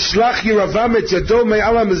 וישלח ירבעם את ידו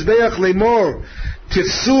מעל המזבח לאמור,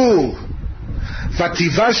 תפסו,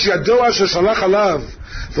 ותיבש ידו אשר שלח עליו,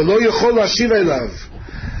 ולא יכול להשיב אליו.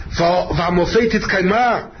 והמופת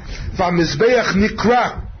התקיימה, והמזבח נקרע,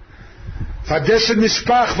 והדשן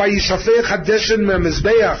נשפך, וישפך הדשן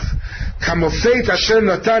מהמזבח כמופת אשר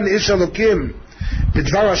נתן איש אלוקים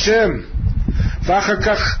בדבר השם. ואחר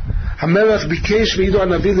כך המלך ביקש מעידו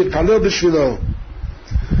הנביא להתפלל בשבילו,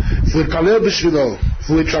 והוא התפלל בשבילו,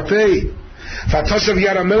 והוא התרפא, ותשב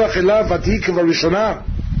יד המלך אליו ותהי כבראשונה.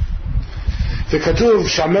 וכתוב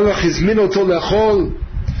שהמלך הזמין אותו לאכול,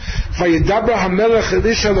 וידבר המלך אל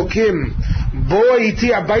איש אלוקים, בוא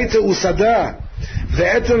איתי הביתה וסדה,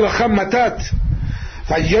 ואתן לך מתת.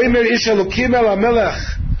 ויאמר איש אלוקים אל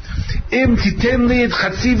המלך, אם תיתן לי את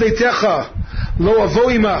חצי ביתך, לא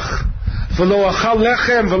אבוא עמך, ולא אכל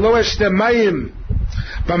לחם ולא אשתה מים.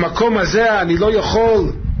 במקום הזה אני לא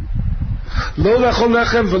יכול לא לאכול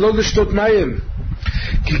לחם ולא לשתות מים,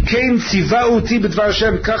 כי כן ציווה אותי בדבר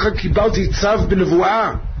השם, ככה קיבלתי צו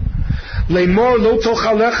בנבואה, לאמור לא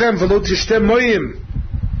תאכל לחם ולא תשתה מים,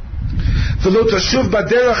 ולא תשוב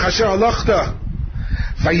בדרך אשר הלכת,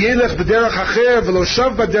 וילך בדרך אחר ולא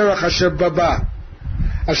שוב בדרך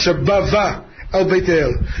אשר בא אל בית אל.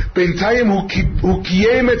 בינתיים הוא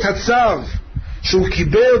קיים את הצו שהוא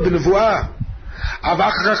קיבל בנבואה. אבל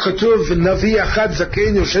אחר כך כתוב, ונביא אחד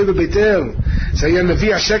זקן יושב בבית אל, זה היה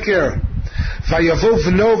נביא השקר, ויבוא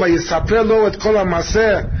בנו ויספר לו את כל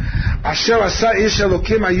המעשה אשר עשה איש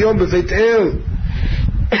אלוקים היום בבית אל,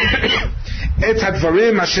 את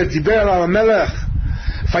הדברים אשר דיבר על המלך,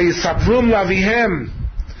 ויספרום לאביהם,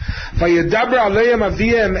 וידבר עליהם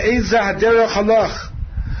אביהם איזה הדרך הלך,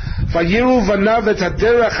 ויראו בניו את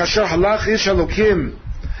הדרך אשר הלך איש אלוקים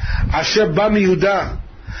אשר בא מיהודה,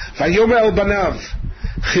 ויאמר אל בניו,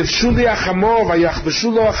 חבשו לי החמור,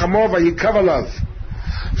 ויחבשו לו החמור ויקב עליו.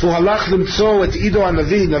 והוא הלך למצוא את עידו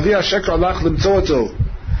הנביא, נביא השקר הלך למצוא אותו,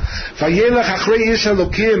 וילך אחרי איש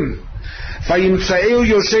אלוקים, וימצאהו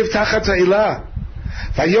יושב תחת העילה,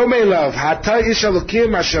 ויאמר אליו, אתה איש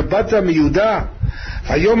אלוקים אשר באת מיהודה?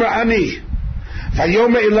 ויאמר אני.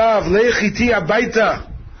 ויאמר אליו, לך איתי הביתה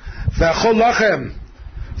ואכול לחם.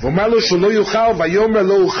 ואומר לו שלא יוכל, ויאמר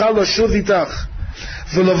לא אוכל לשוב איתך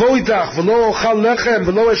ולבוא איתך, ולא אוכל לחם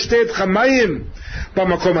ולא אשתה איתך מים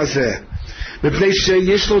במקום הזה, מפני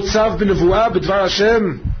שיש לו צו בנבואה בדבר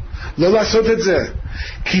השם לא לעשות את זה.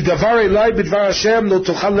 כי דבר אליי בדבר השם, לא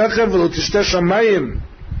תאכל לחם ולא תשתה שם מים,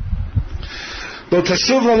 לא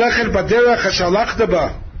תשוב ללכת בדרך אשר הלכת בה.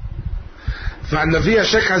 והנביא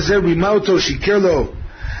השקר הזה רימה אותו, שיקר לו,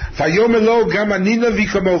 ויאמר לו, גם אני נביא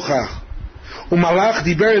כמוך. ומלאך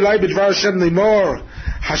דיבר אליי בדבר השם לאמור,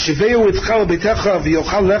 השבהו איתך לביתך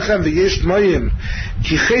ויאכל לחם ויש מים,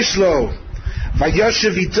 כי חש לו,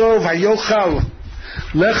 וישב איתו ויאכל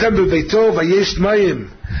לחם בביתו ויש מים,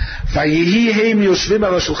 ויהי הם יושבים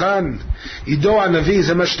על השולחן. עידו הנביא,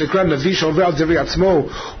 זה מה שנקרא נביא שעובר על דברי עצמו,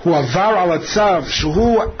 הוא עבר על הצו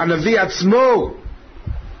שהוא הנביא עצמו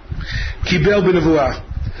קיבל בנבואה.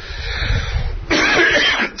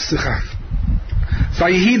 סליחה.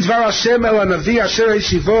 ויהי דבר השם אל הנביא אשר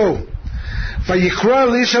השיבו, ויקרא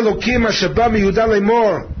לאיש אלוקים אשר בא מיהודה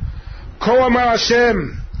לאמור, כה אמר השם,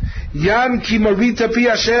 יען כי מרית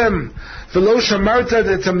פי השם, ולא שמרת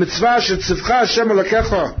את המצווה אשר ציווך השם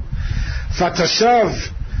אלוקיך, ותשב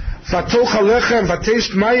ותאכל לחם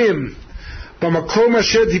ותשת מים במקום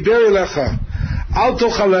אשר דיבר אליך, אל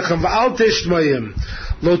תאכל לחם ואל תשת מים,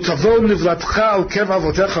 לא תבוא נבלתך על קבר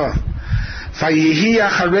אבותיך. ויהי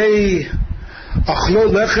אחרי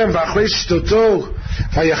אכלו לחם ואחרי שתותו,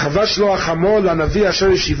 ויחבש לו החמור לנביא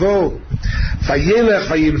אשר השיבו,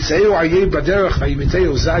 וילך וימצאהו עיי בדרך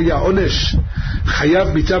וימיתהו. זה היה עונש, חייב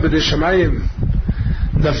מיתה בידי שמיים,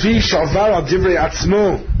 נביא שעבר על דברי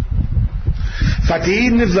עצמו. ותהי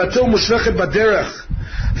נבלתו מושלכת בדרך,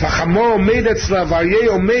 והחמור עומד אצלה והאריה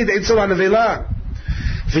עומד אצל הנבלה,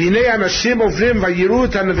 והנה אנשים עוברים ויראו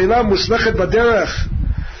את הנבלה מושלכת בדרך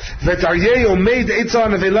ואת האריה עומד אצל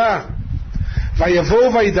הנבלה,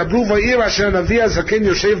 ויבואו וידברו בעיר אשר הנביא הזקן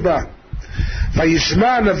יושב בה,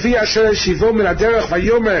 וישמע הנביא אשר השיבו מן הדרך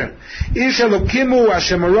ויאמר איש אלוקים הוא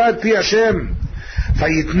אשר מרא את פי השם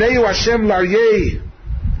ויתנהו השם לאריה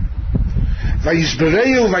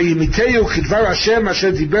וישברהו וימיתהו כדבר השם אשר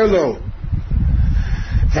דיבר לו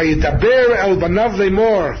וידבר אל בניו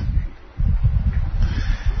לאמור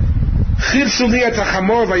חיפשו לי את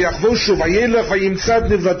החמור ויחבושו וילך וימצא את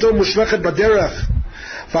נבלתו מושלכת בדרך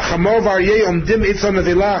והחמור והאריה עומדים אצל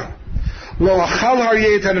נבלה לא אכל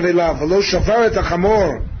האריה את הנבלה ולא שבר את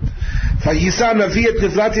החמור ויישא הנביא את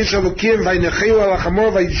נבלת איש אלוקים וינחהו על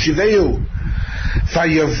החמור וישיבהו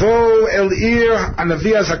ויבוא אל עיר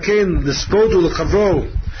הנביא הזקן לספוד ולקברו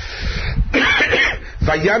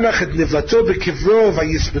וינח את נבלתו בקברו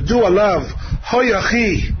ויספדו עליו הוי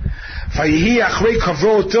אחי ויהי אחרי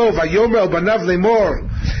קברו אותו ויאמר אל בניו לאמור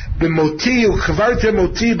במותי וקברתם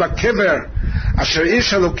אותי בקבר אשר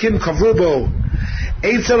איש אלוקים קברו בו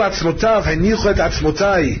אצל עצמותיו הניחו את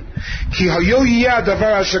עצמותיי כי היו יהיה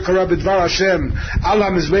הדבר אשר קרה בדבר השם על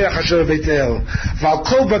המזבח אשר בבית אל ועל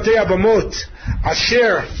כל בתי הבמות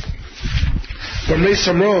אשר ברמי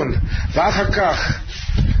שומרון. ואחר כך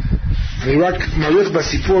אני רק מעריך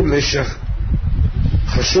בסיפור משך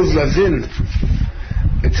חשוב להבין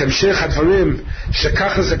את המשך הדברים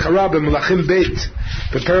שככה זה קרה במלאכים בית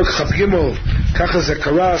בפרק כ"ג. ככה זה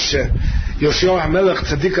קרה שיהושע המלך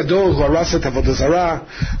צדיק גדול הוא הרס את עבודה זרה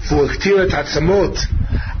והוא הקטיר את העצמות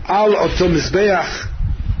על אותו מזבח.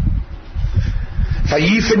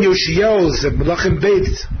 ויפן יאשיהו זה מלאכים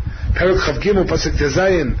בית פרק כ"ג פסוק ט"ז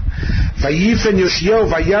ויפן יאשיהו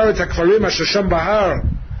וירא את הקברים אשר שם בהר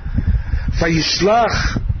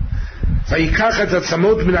וישלח ויקח את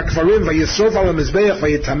העצמות מן הקברים וישרוף על המזבח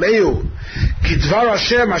ויטמאו כדבר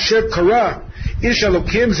השם אשר קרא איש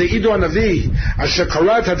אלוקים זה עידו הנביא אשר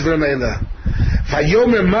קרא את הדברים האלה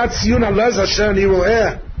ויאמר מה ציון הלז אשר אני רואה.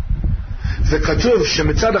 וכתוב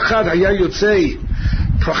שמצד אחד היה יוצא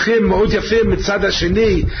פרחים מאוד יפים, מצד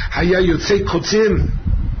השני היה יוצא קוצים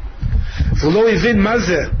והוא לא הבין מה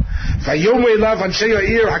זה. ויאמרו אליו אנשי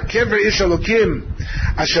העיר הקבר איש אלוקים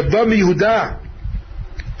אשר בא מיהודה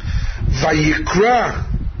ויקרא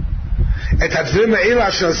את הדברים האלה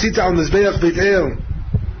אשר עשית על מזבח בית אל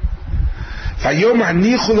ויאמר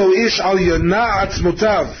הניחו לו איש על יונה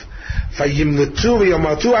עצמותיו וימלטו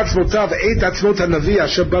וימרטו עצמותיו את עצמות הנביא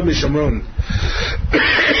אשר בא משומרון.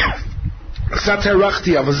 קצת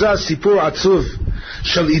הרחתי אבל זה הסיפור העצוב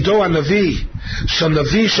של עידו הנביא, של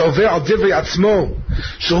נביא שעובר על דברי עצמו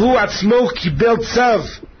שהוא עצמו קיבל צו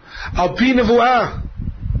על פי נבואה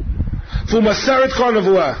והוא מסר את כל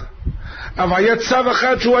הנבואה אבל היה צו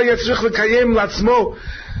אחד שהוא היה צריך לקיים לעצמו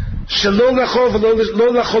שלא לאכול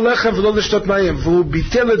ולא לאכול לחם ולא לשתות מים והוא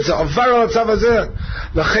ביטל את זה, עבר על הצו הזה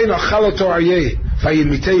לכן אכל אותו אריה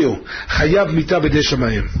וימיתהו חייב מיתה בידי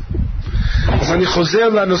שמיים. אז אני חוזר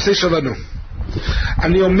לנושא שלנו.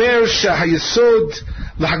 אני אומר שהיסוד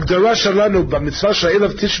להגדרה שלנו במצווה של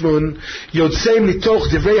אליו תשמעון יוצא מתוך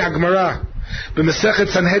דברי הגמרא במסכת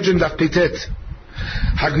סנהדרין דף פ"ט.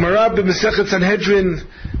 הגמרא במסכת סנהדרין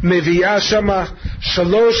מביאה שמה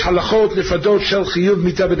 3 הלכות נפרדות של חיוב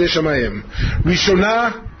מיתה בידי שמיים. ראשונה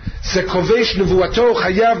זה כובש נבואתו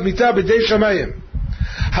חייב מיתה בידי שמיים.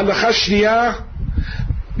 הלכה שנייה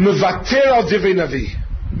מוותר על דברי נביא,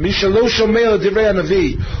 מי שלא שומע על דברי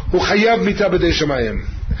הנביא הוא חייב מיתה בידי שמיים.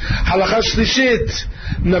 הלכה שלישית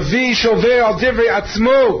נביא שעובר על דברי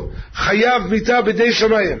עצמו חייב מיתה בידי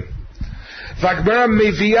שמיים. והגמרא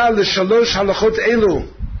מביאה ל3 הלכות אלו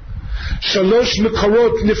 3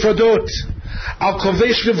 מקורות נפרדות על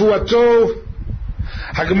כובש נבואתו.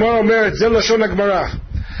 הגמרא אומרת, זה לשון הגמרא,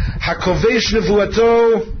 הכובש נבואתו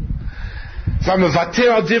והמוותר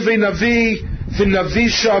על דברי נביא ונביא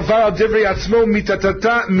שעבר על דברי עצמו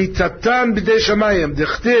מיתתן בידי שמיים.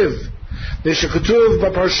 דכתיב שכתוב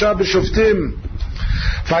בפרשה בשופטים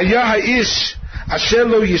והיה האיש אשר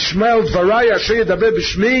לא ישמע על דברי אשר ידבר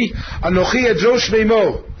בשמי אנוכי אדרוש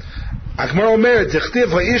מעמו. הגמרא אומרת,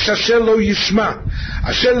 תכתיב האיש אשר לא ישמע.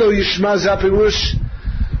 אשר לא ישמע זה הפירוש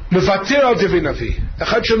מוותר על דברי נביא,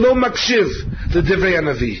 אחד שלא מקשיב לדברי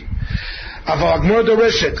הנביא. אבל הגמרא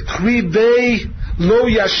דורשת קרי בי לא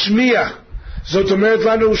ישמיע, זאת אומרת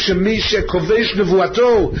לנו שמי שכובש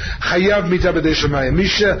נבואתו חייב מיתה בידי שמיים. מי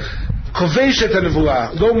שכובש את הנבואה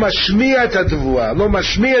לא משמיע את הנבואה, לא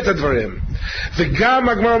משמיע את הדברים. וגם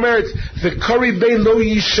הגמרא אומרת וקרי בי לא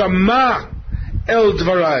ישמע אל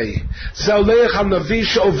דבריי, זה הולך על נביא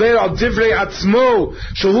שעובר על דברי עצמו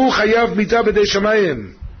שהוא חייב מיתה בידי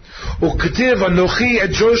שמיים. וכתיב אנוכי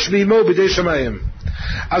אדרוש מעמו בידי שמיים.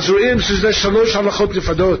 אז רואים שזה 3 הלכות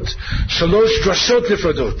נפרדות, 3 דרשות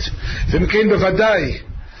נפרדות. ומכן בוודאי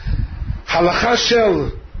הלכה של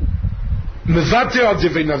מוותר על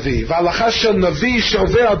דברי נביא, וההלכה של נביא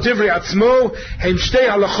שעובר על דברי עצמו הם שתי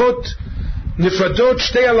הלכות נפרדות,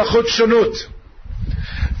 שתי הלכות שונות.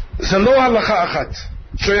 זה לא הלכה אחת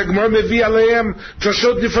שהגמרא מביא עליהם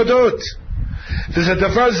דרשות נפרדות, וזה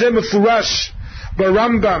דבר זה מפורש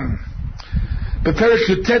ברמב"ם בפרק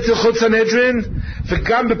י"ט הלכות סנהדרין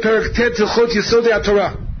וגם בפרק ט' הלכות יסודי התורה,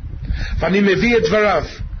 ואני מביא את דבריו.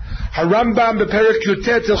 הרמב"ם בפרק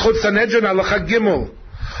י"ט הלכות סנהדרין הלכה ג'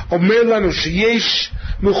 אומר לנו שיש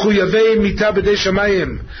מחויבי מיתה בידי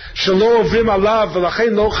שמיים שלא עוברים עליו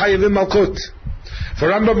ולכן לא חייבים מלכות.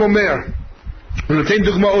 והרמב"ם אומר, הוא נותן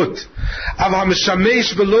דוגמאות, אבל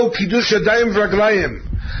המשמש בלא קידוש ידיים ורגליים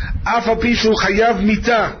אף על פי שהוא חייב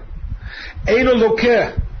מיתה אינו לוקה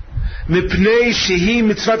מפני שהיא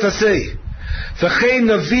מצוות עשה, וכן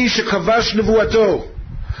נביא שכבש נבואתו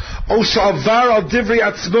או שעבר על דברי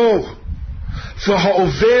עצמו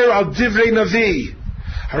והעובר על דברי נביא.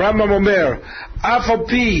 הרמב"ם אומר אף על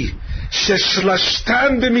פי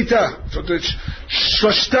ששלשתן במיתה,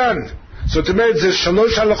 שלשתן, זאת אומרת זה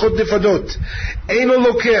שלוש הלכות נפרדות, אינו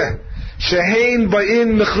לוקה שהן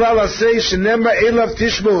באים מכלל עשה שנאמר אליו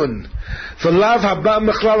תשמעון, ולאו הבא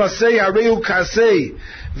מכלל עשה הרי הוא כעשה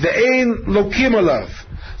ואין לוקים עליו.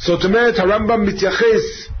 זאת אומרת הרמב"ם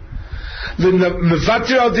מתייחס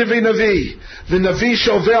ומוותר על דברי נביא ונביא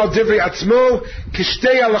שעובר על דברי עצמו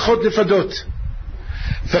כשתי הלכות נפרדות.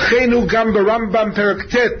 וכן הוא גם ברמב"ם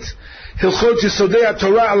פרק ט' הלכות יסודי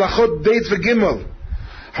התורה הלכות ב' וג'.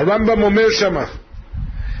 הרמב"ם אומר שמה,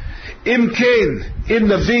 אם כן, אם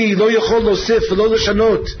נביא לא יכול להוסיף ולא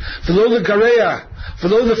לשנות ולא לגרע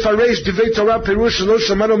ולא לפרש דברי תורה פירוש שלא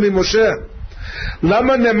שמענו ממשה,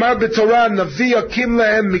 למה נאמר בתורה נביא אקים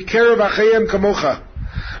להם מקרב אחיהם כמוך?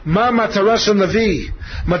 מה המטרה של נביא?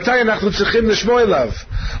 מתי אנחנו צריכים לשמוע אליו?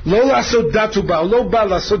 לא לעשות דת הוא בא, הוא לא בא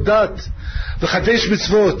לעשות דת, לחדש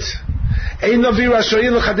מצוות. אין נביא רשאי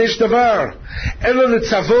לחדש דבר, אלא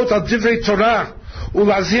לצוות על דברי תורה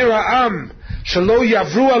ולהזהיר העם שלא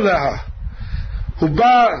יעברו עליה. הוא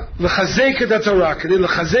בא לחזק את התורה, כדי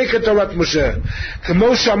לחזק את תורת משה,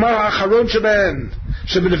 כמו שאמר האחרון שבהם,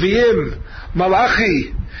 שבנביאים,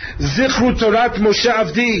 מלאכי, זכרו תורת משה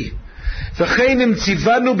עבדי, וכן אם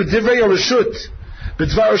ציוונו בדברי הרשות,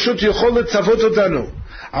 בדבר הרשות יכול לצוות אותנו,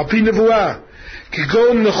 על פי נבואה,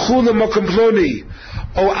 כגון לכו למקום פלוני,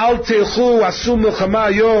 או אל תלכו, עשו מלחמה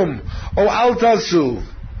היום, או אל תעשו,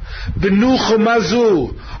 בנו חומה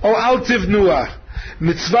זו, או אל תבנוה,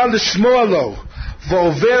 מצווה לשמוע לו,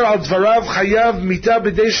 ועובר על דבריו חייב מיתה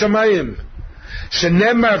בידי שמיים,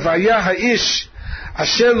 שנאמר והיה האיש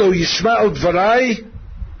אשר לא ישמע על דבריי,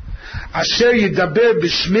 אשר ידבר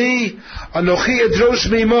בשמי, אנוכי אדרוש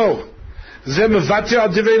מעמו. זה מוותר על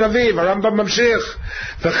דברי נביא. והרמב"ם ממשיך,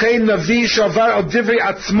 וכן נביא שעבר על דברי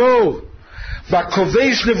עצמו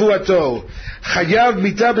והכובש נבואתו חייב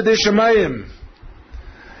מיתה בידי שמיים.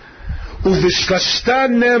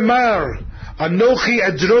 ובשלשתן נאמר אנוכי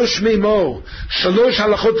אדרוש מעמו. שלוש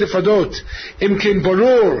הלכות נפרדות. אם כן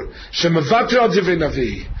ברור שמוותר על דברי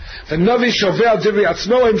נביא ונביא שעובר על דברי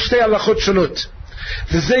עצמו הם שתי הלכות שונות,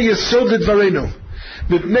 וזה יסוד לדברנו.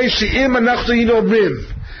 מפני שאם אנחנו היינו אומרים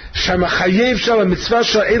שהמחייב של המצווה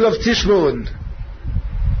של אליו תשמעון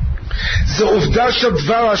זה עובדה של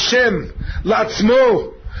דבר השם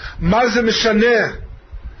לעצמו, מה זה משנה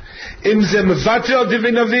אם זה מוותר על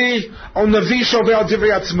דברי נביא או נביא שעובר על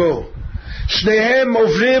דברי עצמו? שניהם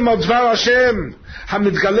עוברים על דבר השם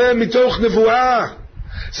המתגלה מתוך נבואה.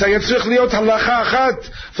 זה היה צריך להיות הלכה אחת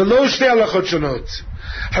ולא שתי הלכות שונות.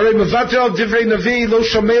 הרי מוותר על דברי נביא לא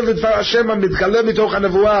שומע לדבר השם המתגלה מתוך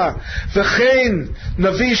הנבואה, וכן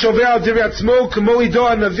נביא שעובר על דברי עצמו כמו עידו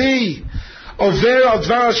הנביא עובר על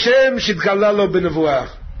דבר השם שהתגלה לו בנבואה.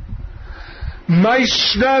 מה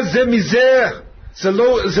ישנה זה מזה?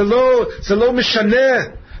 זה לא משנה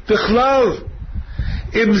בכלל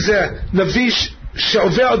אם זה נביא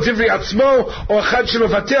שעובר על דברי עצמו או אחד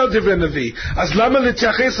שמוותר על דברי נביא. אז למה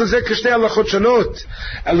להתייחס לזה כשתי הלכות שונות?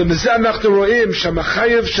 אלא מזה אנחנו רואים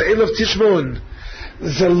שהמחייב של אליו תשמעון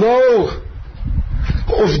זה לא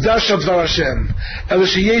עובדה של דבר השם, אלא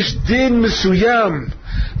שיש דין מסוים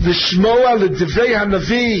לשמוע לדברי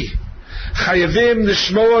הנביא. חייבים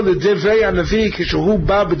לשמוע לדברי הנביא כשהוא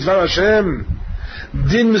בא בדבר השם,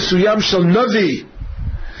 דין מסוים של נביא.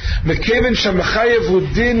 מכיוון שהמחייב הוא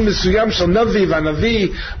דין מסוים של נביא והנביא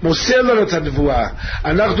מוסר לנו את הנבואה,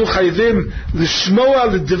 אנחנו חייבים לשמוע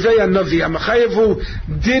לדברי הנביא. המחייב הוא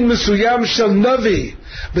דין מסוים של נביא,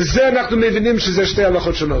 בזה אנחנו מבינים שזה שתי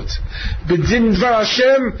הלכות שונות. בדין דבר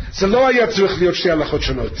השם זה לא היה צריך להיות שתי הלכות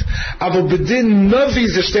שונות, אבל בדין נביא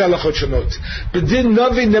זה שתי הלכות שונות. בדין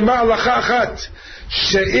נביא נאמר הלכה אחת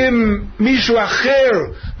שאם מישהו אחר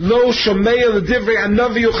לא שומע לדברי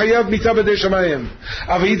הנביא הוא חייב מיתה בידי שמיים.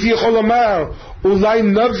 אבל הייתי יכול לומר, אולי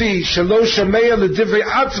נביא שלא שומע לדברי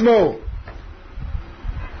עצמו,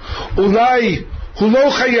 אולי הוא לא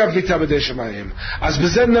חייב מיתה בידי שמיים. אז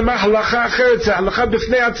בזה נאמר הלכה אחרת, זה הלכה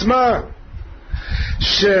בפני עצמה,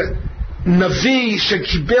 שנביא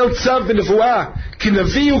שקיבל צו בנבואה, כי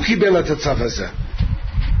נביא הוא קיבל את הצו הזה,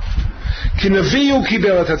 כי נביא הוא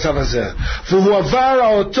קיבל את הצו הזה, והוא עבר על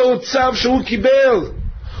אותו צו שהוא קיבל,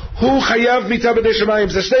 הוא חייב מיתה בידי שמיים.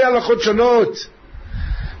 זה שתי הלכות שונות,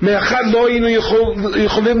 מאחד לא היינו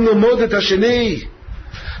יכולים ללמוד את השני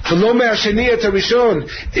ולא מהשני את הראשון.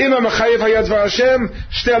 אם המחייב היה דבר השם,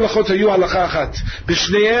 שתי הלכות היו הלכה אחת,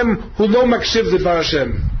 בשניהם הוא לא מקשיב לדבר השם,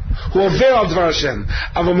 הוא עובר על דבר השם.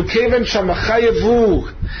 אבל מכיוון שהמחייב הוא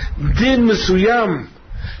דין מסוים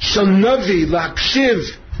של נביא, להקשיב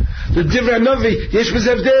לדברי הנביא, יש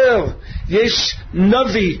בזה הבדל. יש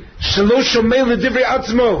נביא שלא שומע לדברי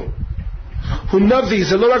עצמו, הוא נביא,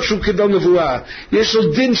 זה לא רק שהוא קיבל נבואה, יש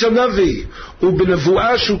לו דין של נביא,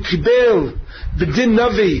 ובנבואה שהוא קיבל בדין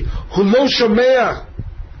נביא הוא לא שומע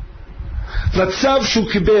לצו שהוא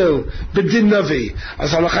קיבל בדין נביא,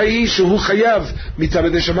 אז ההלכה היא שהוא חייב מיתה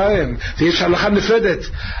בידי שמיים. ויש הלכה נפרדת,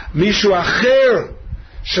 מישהו אחר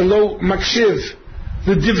שלא מקשיב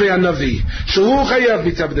לדברי הנביא, שהוא חייב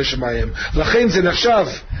מיתה בידי שמיים. לכן זה נחשב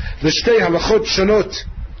לשתי הלכות שונות.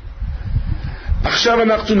 עכשיו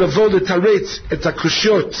אנחנו נבוא לתרץ את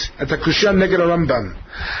הקושיות, את הקושיה נגד הרמב"ם,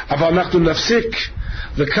 אבל אנחנו נפסיק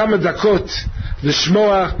לכמה דקות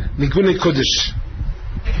לשמוע ניגוני קודש.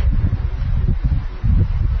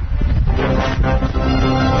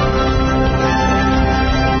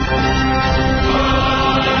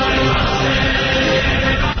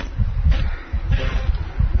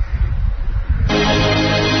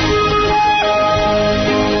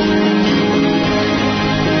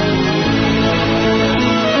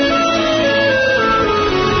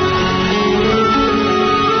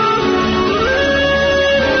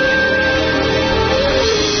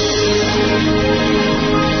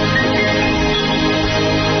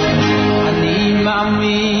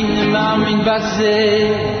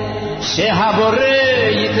 שהבורא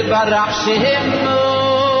יתברך שמו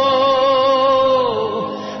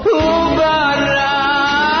הוא ברא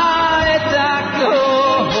את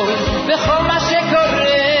הכל, וכל מה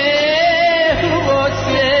שקורה הוא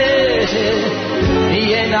רוצה,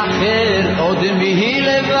 אין אחר עוד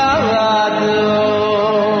מלבדו.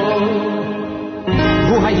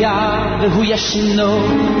 הוא היה והוא ישנו,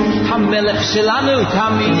 המלך שלנו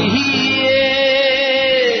תמיד יהיה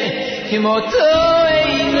כמותו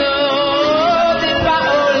אינו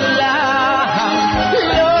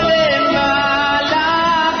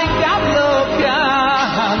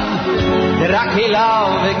רק אליו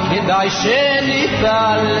וכדאי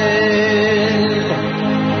שנתפלל.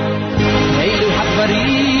 אלו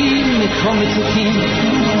הדברים כה מתוקים,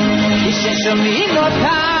 כששומעים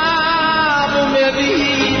אותם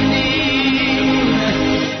ומבינים,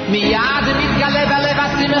 מיד מתגלה בלב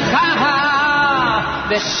השמחה,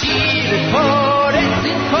 בשיר פורץ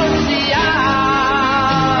עם כל צייה,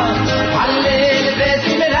 הלל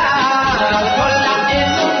וזמרה על כל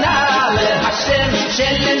האמונה להשם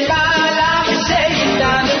שלמעלה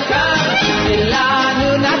שאיתנו כאן, ולנו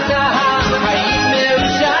נתן חיים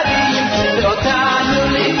מאושרים, ואותנו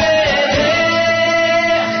לימד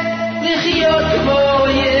לחיות כמו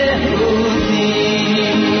יהודים.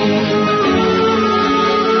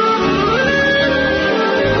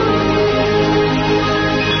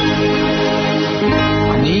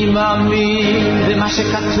 אני מאמין במה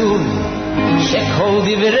שכתוב, שכל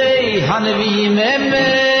דברי הנביאים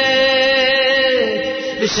אמת,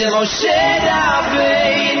 ושמשה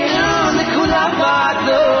רבינו לכולם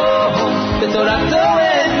אדום, בתורתו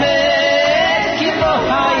אמת כמו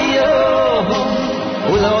היום,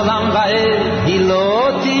 ולעולם ועד היא לא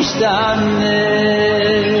תשתנה.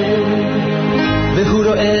 והוא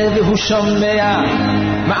רואה והוא שומע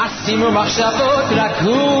מעשים ומחשבות, רק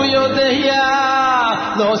הוא יודע,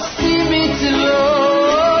 לא עושים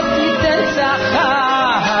מצוות ייתן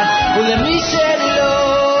שכר, ולמי שלא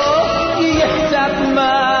יהיה קצת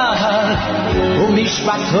מר,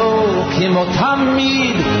 ומשפטו כמו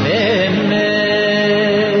תמיד אמת.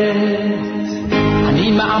 אני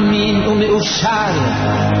מאמין ומאושר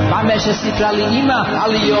במה שסיפרה לי אמא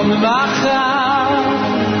על יום מחר,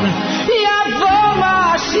 יבוא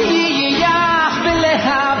משיח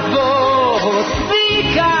בלהבות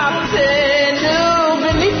ויקבצנו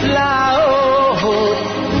בנפלאות,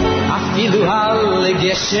 אפילו על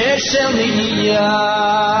גשר של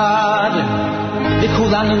מיד,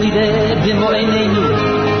 וכולנו נראה במו עינינו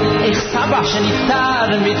איך אבא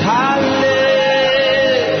שנפטר מתהלך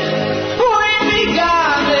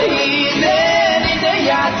וגם הנה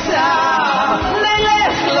יצא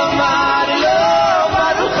נלך לומר לו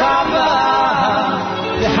ברוך הבא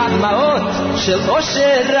והדמעות של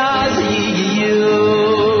אושר אז יהיו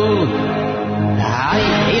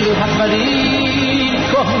אילו הדברים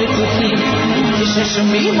כה מתוקים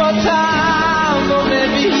כששומעים אותם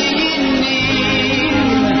ומבינים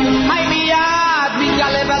היי מיד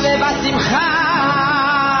מתגלה בלב השמחה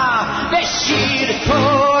ושיר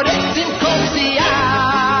פורץ עם כל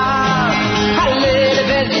צייה הלל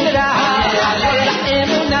ונדרה הלל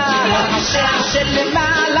האמונה השם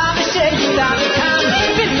שלמעלה ושאיתנו כאן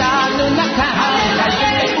ולנו נתן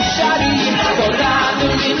הלל ושרים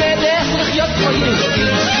תורנו לימדך לחיות כמו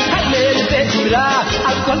יהודים הלל ונדרה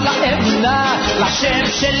על כל האמונה לשם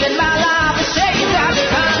שלמעלה ושאיתנו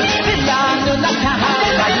כאן ולנו נתן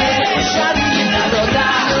הלל ושרים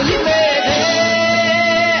תורנו לימדך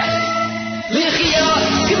לחיות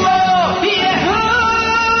כמו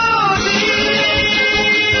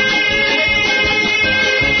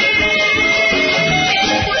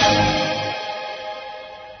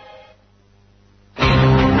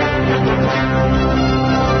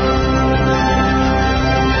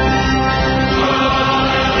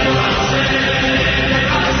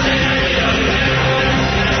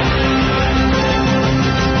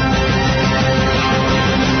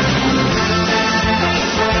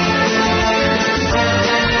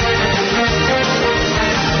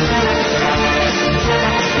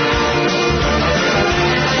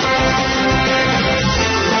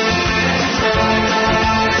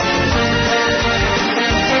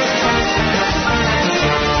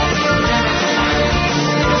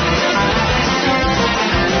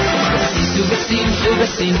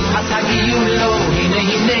בשמחת הגיעו לו,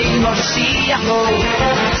 הנה מושיע בו.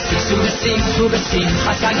 שישו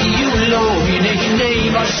בשמחת הגיעו לו, הנה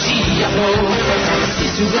מושיע בו.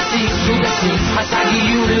 שישו בשמחת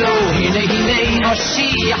הגיעו לו, הנה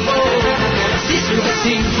מושיע בו. שישו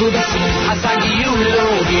בשמחת הגיעו לו,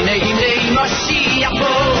 הנה מושיע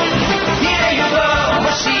בו. הנה יבוא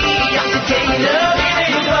מושיע תקנו, הנה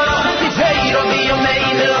יבוא תפארו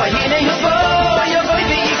ביומנו, הנה יבוא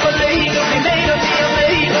ויקולנו ממנו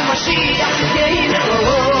ביומנו מושיע תקנו.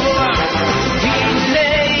 הנה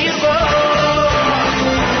יבוא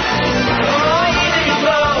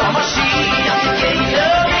מושיע תקנו,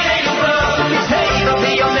 הנה יבוא תפארו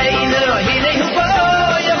ביומנו, הנה יבוא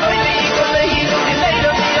ויקולנו ממנו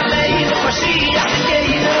ביומנו מושיע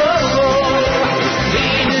תקנו.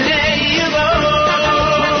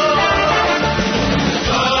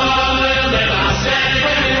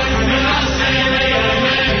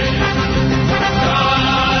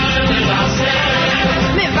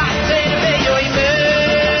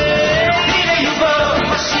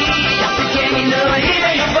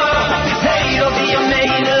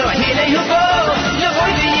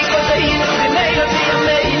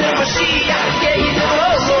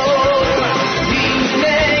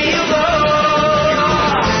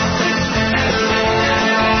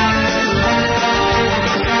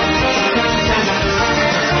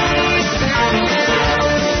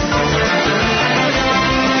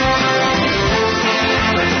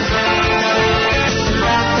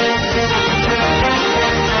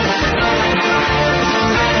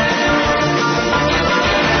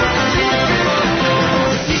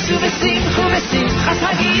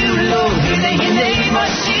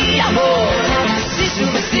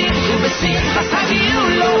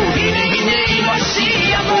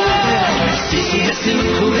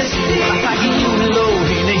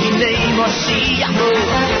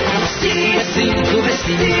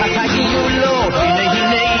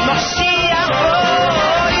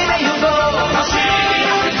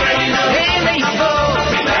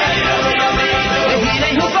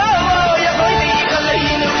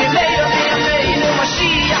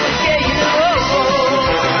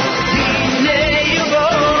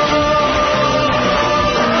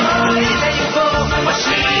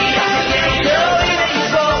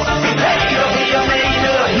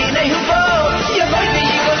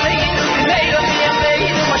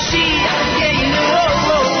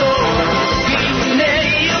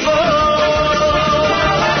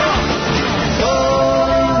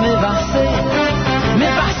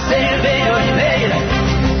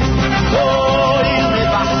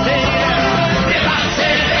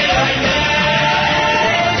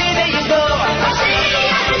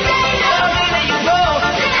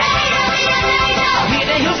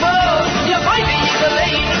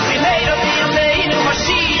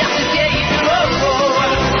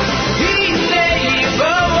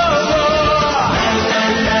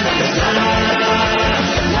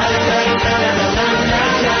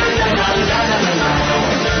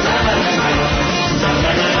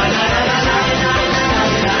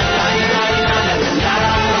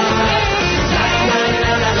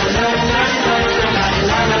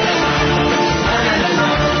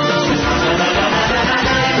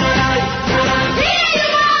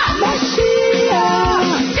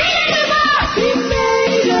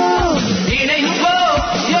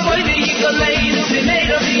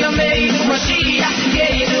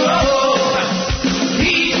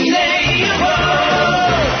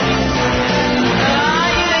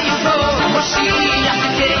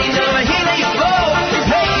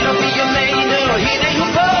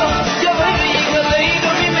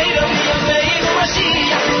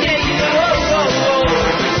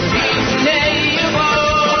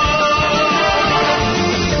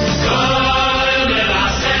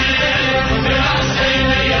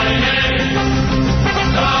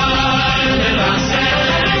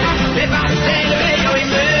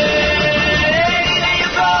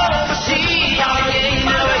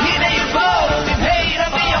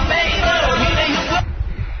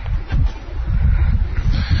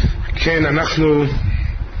 לכן אנחנו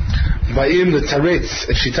באים לתרץ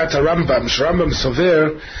את שיטת הרמב"ם, שהרמב"ם סובר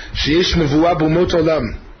שיש נבואה באומות העולם.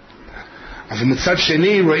 אבל מצד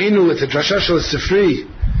שני ראינו את הדרשה של הספרי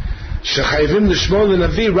שחייבים לשמור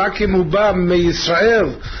לנביא רק אם הוא בא מישראל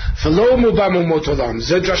ולא אם הוא בא מאומות עולם.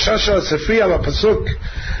 זה דרשה של הספרי על הפסוק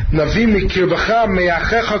נביא מקרבך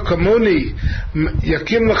מאחיך כמוני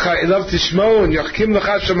יקים לך אליו תשמעון, יקים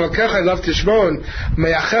לך שמלכך אליו תשמעון,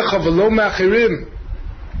 מאחיך ולא מאחרים.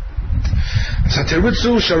 אז התירוץ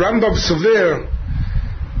הוא שהרמב"ם סובר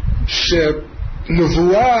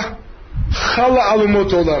שנבואה חלה על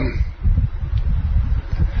אומות עולם,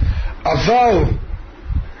 אבל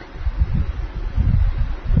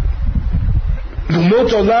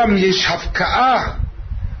באומות עולם יש הפקעה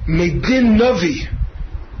מדין נביא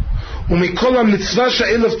ומכל המצווה של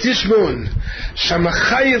אליו תשמעון,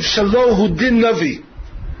 שהמחייב שלו הוא דין נביא.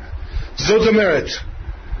 זאת אומרת,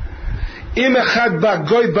 אם אחד בא,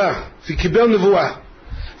 גוי בא וקיבל נבואה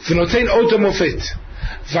ונותן אות המופת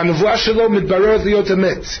והנבואה שלו מתבררת להיות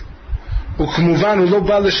אמת, וכמובן הוא לא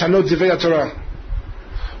בא לשנות דברי התורה,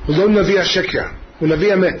 הוא לא נביא השקר, הוא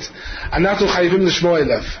נביא אמת, אנחנו חייבים לשמוע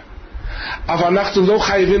אליו. אבל אנחנו לא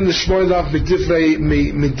חייבים לשמוע אליו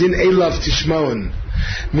מדין אליו תשמעון.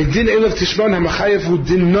 מדין אליו תשמעון המחייב הוא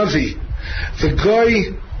דין נביא,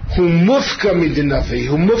 וגוי הוא מופקע מדין נביא,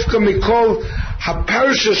 הוא מופקע מכל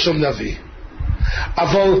הפרשה של נביא,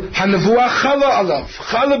 אבל הנבואה חלה עליו,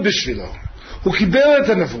 חלה בשבילו, הוא קיבל את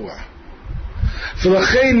הנבואה.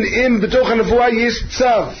 ולכן אם בתוך הנבואה יש צו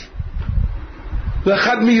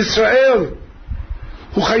לאחד מישראל,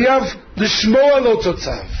 הוא חייב לשמוע על אותו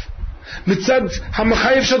צו מצד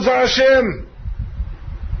המחייב של דבר השם,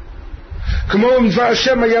 כמו אם דבר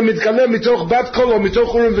השם היה מתגלה מתוך בת קול או מתוך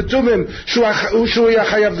אורים ותומים שהוא היה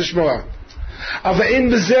חייב לשמוע. אבל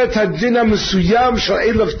אין בזה את הדין המסוים של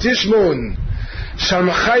אליו תשמעון,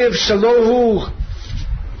 שהמחייב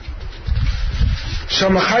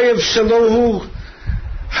שלו הוא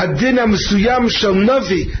הדין המסוים של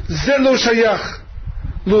נביא. זה לא שייך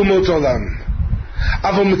לאומות העולם,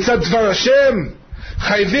 אבל מצד דבר השם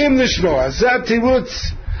חייבים לשמוע. זה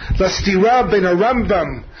התירוץ לסתירה בין הרמב"ם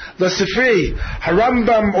לספרי.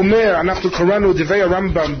 הרמב"ם אומר, אנחנו קראנו דברי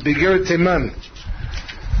הרמב"ם באיגרת תימן,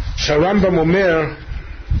 שהרמב"ם אומר,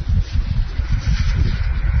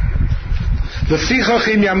 לפיכך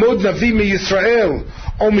אם יעמוד נביא מישראל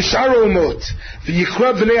או משאר האומות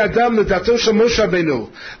ויקרא בני אדם לדעתו של משה רבנו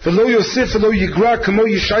ולא יוסיף ולא יגרע כמו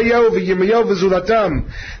ישעיהו וירמיהו וזולתם,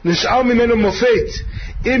 נשאר ממנו מופת.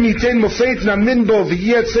 אם ייתן מופת נאמין בו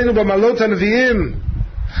ויהיה אצלנו במעלות הנביאים.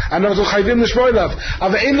 אנחנו חייבים לשמוע אליו,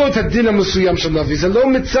 אבל אין לו את הדין המסוים של נביא. זה לא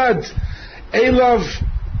מצד אליו,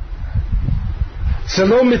 זה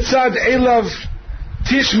לא מצד אליו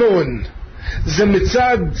תשמעון, זה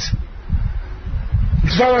מצד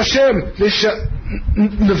דבר השם.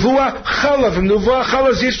 נבואה חלה, ונבואה חלה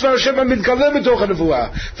אז יש דבר השם המתגלה בתוך הנבואה.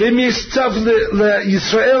 ואם יש צו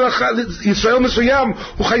לישראל מסוים,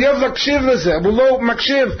 הוא חייב להקשיב לזה, אבל הוא לא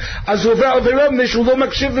מקשיב, אז הוא עובר עבירה שהוא לא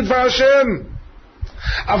מקשיב לדבר השם.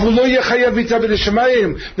 אבל הוא לא יהיה חייב מתאבד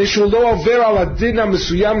לשמיים, שהוא לא עובר על הדין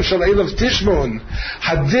המסוים של אליו תשמעון.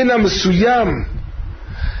 הדין המסוים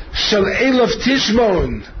של אליו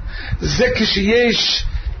תשמעון זה כשיש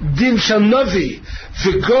דין של נביא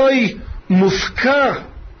וגוי מופקע,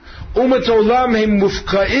 אומות העולם הם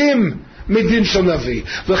מופקעים מדין של נביא,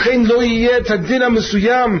 לכן לא יהיה את הדין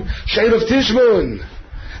המסוים של אליו תשמעון,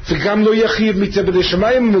 וגם לא יהיה חייב מתאבד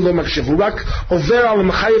לשמיים אם הוא לא מקשיב. הוא רק עובר על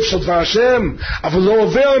המחייב של דבר השם, אבל לא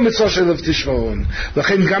עובר על מצווה של אליו תשמעון.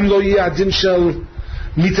 לכן גם לא יהיה הדין של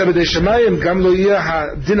מתאבד לשמיים, גם לא יהיה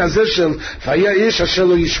הדין הזה של והיה איש אשר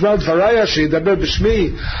לא ישמע דבריי שידבר בשמי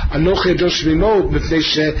אנוכי ידוע שמי מאוד, מפני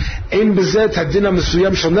שאין בזה את הדין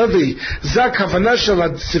המסוים של נביא. זה הכוונה של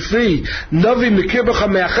הספרי, נביא מקרבך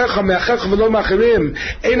מאחריך ולא מאחרים.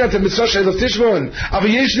 אין את המצווה של אליו תשמעון, אבל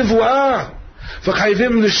יש נבואה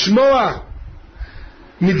וחייבים לשמוע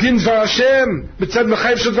מדין דבר השם, מצד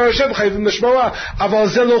מחייב של דבר השם חייבים לשמוע, אבל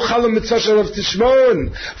זה לא חל המצווה של אליו תשמעון,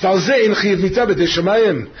 ועל זה אין חייב מתאבד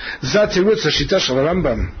לשמיים. זה התירוץ השיטה של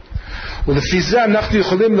הרמב"ם, ולפי זה אנחנו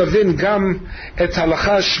יכולים להבין גם את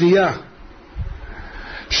ההלכה השנייה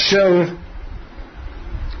של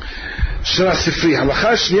הספרי. ההלכה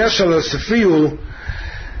השנייה של הספרי הוא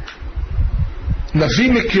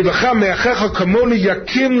נביא מקרבך מאחיך כמוני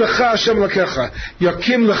יקים לך השם אלוקיך,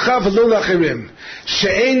 יקים לך ולא לאחרים.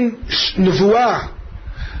 שאין נבואה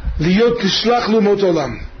להיות נשלח לאומות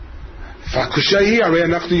עולם. והקושיה היא, הרי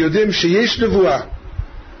אנחנו יודעים שיש נבואה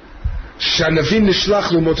שהנביא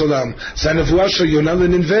נשלח לאומות עולם. זה הנבואה של יונה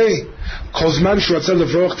לנינווה, כל זמן שהוא רצה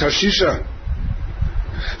לברוח תרשישה.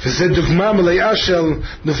 וזה דוגמה מלאה של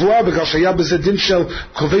נבואה, בגלל שהיה בזה דין של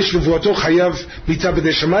כובש נבואתו חייב מיתה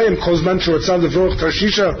בידי שמיים. כל זמן שהוא רצה לברוח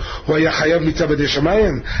תרשישה הוא היה חייב מיתה בידי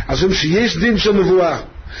שמיים. אז אומרים שיש דין של נבואה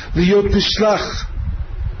להיות נשלח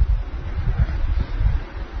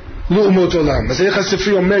לאומות עולם. אז איך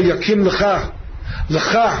הספרי אומר יקים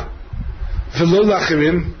לך ולא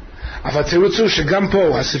לאחרים. אבל תרצו שגם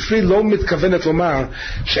פה הספרי לא מתכוונת לומר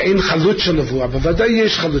שאין חלוץ של נבואה. בוודאי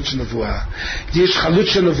יש חלוץ של נבואה. יש חלוץ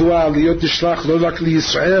של נבואה להיות נשלח לא רק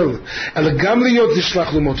לישראל אלא גם להיות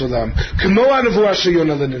נשלח לאומות עולם, כמו הנבואה של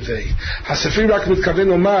יונה לנביא. הספרי רק מתכוון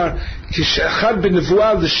לומר כשאחד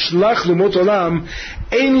בנבואה לשלח לאומות עולם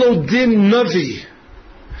אין לו דין נביא,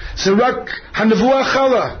 זה רק הנבואה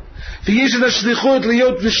חלה, ויש את השליחות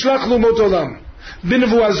להיות נשלח לאומות עולם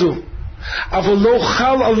בנבואה זו, אבל לא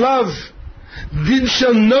חל עליו דין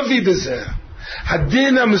של נביא בזה.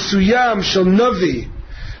 הדין המסוים של נביא,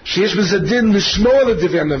 שיש בזה דין לשמוע על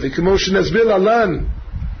דברי הנביא, כמו שנסביר להלן,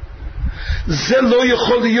 זה לא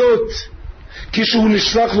יכול להיות כשהוא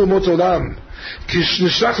נשלח לאומות עולם.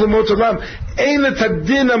 כשנשלח לאומות עולם אין את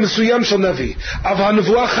הדין המסוים של נביא, אבל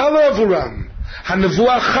הנבואה חלה עבורם.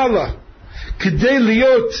 הנבואה חלה כדי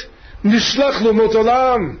להיות נשלח לאומות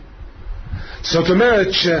עולם. זאת אומרת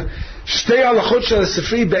ששתי ההלכות של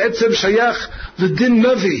הספרי בעצם שייך לדין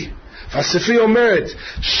נביא, והספרי אומרת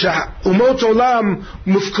שאומות עולם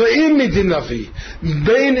מופקעים מדין נביא,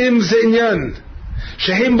 בין אם זה עניין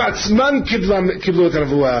שהם בעצמם קיבלו את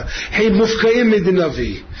הנבואה, הם מופקעים מדין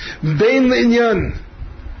נביא, בין לעניין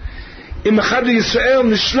אם אחד לישראל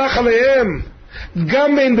נשלח עליהם,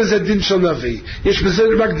 גם אין בזה דין של נביא, יש בזה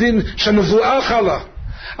רק דין שהנבואה חלה,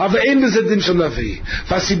 אבל אין בזה דין של נביא.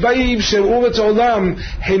 והסיבה היא שאומות העולם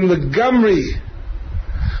הם לגמרי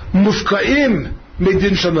מופקעים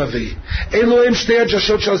מדין של נביא. אלו הם שתי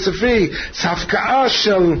הדרשות של הספרי, זה הפקעה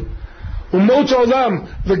של אומות העולם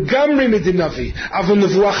לגמרי מדין נביא, אבל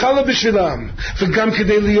נבואה חלה בשבילם, וגם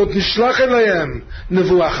כדי להיות נשלח אליהם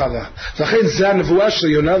נבואה חלה. לכן זה הנבואה של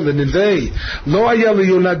יונה לנביא. לא היה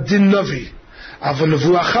ליונה דין נביא, אבל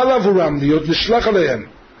נבואה חלה עבורם להיות נשלח אליהם.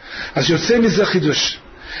 אז יוצא מזה חידוש,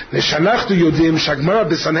 ושאנחנו יודעים שהגמרא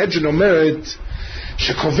בסנהדרין אומרת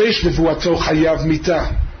שכובש נבואתו חייב מיתה.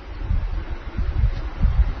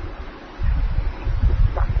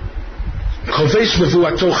 כובש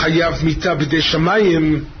נבואתו חייב מיתה בידי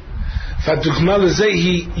שמיים, והדוגמה לזה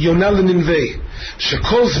היא יונה לנביא,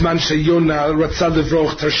 שכל זמן שיונה רצה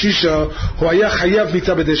לברוח תרשישה הוא היה חייב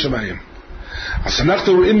מיתה בידי שמיים. אז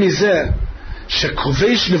אנחנו רואים מזה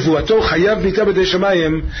שכובש נבואתו חייב מיתה בידי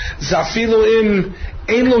שמיים, זה אפילו אם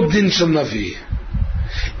אין לו דין של נביא.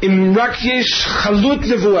 אם רק יש חלות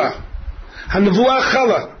נבואה, הנבואה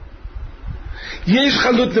חלה, יש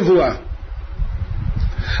חלות נבואה,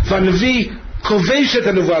 והנביא כובש את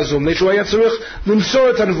הנבואה הזו, שהוא היה צריך למסור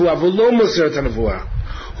את הנבואה והוא לא מוסר את הנבואה,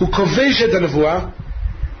 הוא כובש את הנבואה,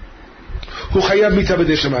 הוא חייב מיתה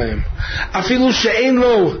בידי שמיים, אפילו שאין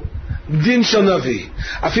לו דין של נביא,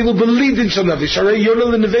 אפילו בלי דין של נביא. שהרי יונה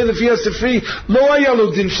לנביא לפי הספרי לא היה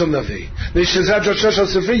לו דין של נביא, ושזה הדרשה של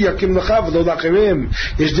הספרי יקים לך ולא לאחרים.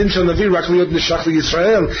 יש דין של נביא רק להיות נשלח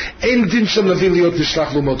לישראל, אין דין של נביא להיות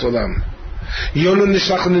נשלח לאומות עולם. יונה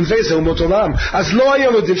נשלח לנביא זה אומות עולם, אז לא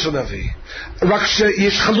היה לו דין של נביא, רק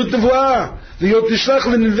שיש חלות נבואה להיות נשלח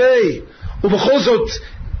לנביא. ובכל זאת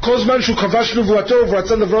כל זמן שהוא כבש נבואתו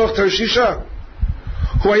ורצה לברוח תרשישה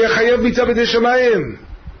הוא היה חייב מיתה בידי שמיים.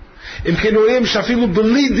 אם כן רואים שאפילו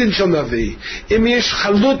בלי דין של נביא, אם יש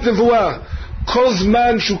חלות נבואה, כל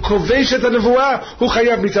זמן שהוא כובש את הנבואה הוא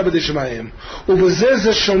חייב מיתה בידי שמיים. ובזה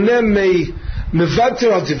זה שונה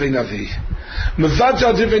מוותר על דברי נביא. מוותר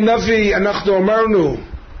על דברי נביא אנחנו אמרנו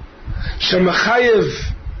שהמחייב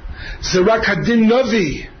זה רק הדין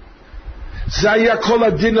נביא, זה היה כל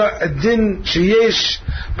הדין שיש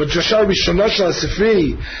בדרשה הראשונה של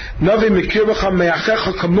הספרי, נביא מקרבך מאחיך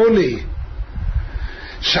כמוני,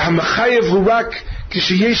 שהמחייב הוא רק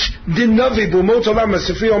כשיש דין נביא באומות העולם.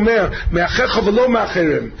 הספרי אומר מאחריך ולא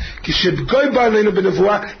מאחרים, כשגוי בא עלינו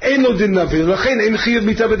בנבואה אין לו דין נביא, ולכן אין חייב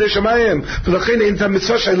מיתה בידי שמיים, ולכן אין את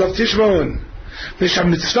המצווה של אליו תשמעון.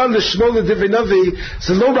 ושהמצווה לשמור לדברי נביא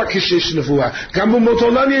זה לא רק כשיש נבואה, גם באומות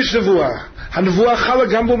העולם יש נבואה, הנבואה חלה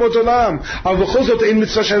גם באומות העולם, אבל בכל זאת אין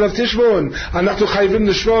מצווה של אליו תשמעון. אנחנו חייבים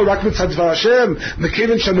לשמור רק מצד דבר השם,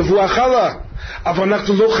 מכיוון שהנבואה חלה, אבל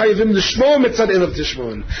אנחנו לא חייבים לשמור מצד אליו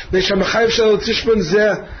תשמעון, ושהמחייב של אליו תשמעון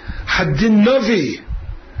זה הדין נביא,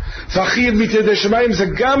 והחייב מיתה שמיים זה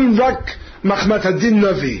גם רק מחמת הדין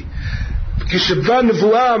נביא. כשבא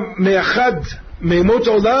נבואה מאחד מאומות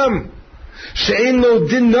העולם שאין לו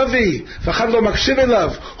דין נביא ואחד לא מקשיב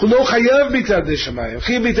אליו, הוא לא חייב ביתה די שמיים.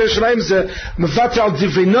 חייב ביתה שמיים זה מבטא על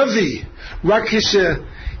דברי נביא, רק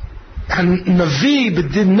כשהנביא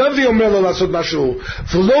בדין נביא אומר לו לעשות משהו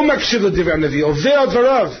והוא לא מקשיב לדברי הנביא, עובר על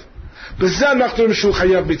דבריו, בזה אנחנו רואים שהוא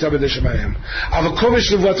חייב ביתה די שמיים. אבל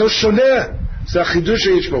כובש נבואתו שונה, זה החידוש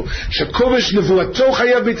שיש בו, שכובש נבואתו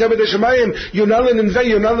חייב ביתה די שמיים. יונה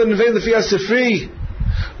לנביא לפי הספרי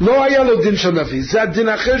לא היה לו דין של נביא, זה הדין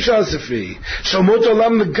אחר של הספרי, שאומות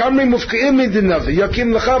העולם לגמרי מופקעים מדין נביא,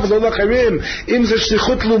 אקים לך ולא לאחרים. אם זה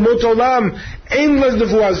שליחות לאומות העולם, אין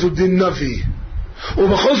לנבואה הזו דין נביא,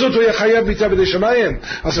 ובכל זאת הוא יחייב ביתה די שמיים.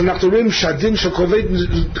 אז אנחנו רואים שהדין של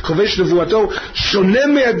כובש נבואתו שונה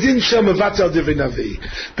מהדין של מבטא על דברי נביא.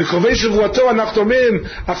 בכובש נבואתו אנחנו אומרים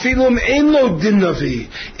אפילו אם אין לו דין נביא,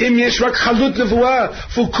 אם יש רק חלות נבואה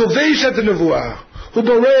והוא כובש את הנבואה, הוא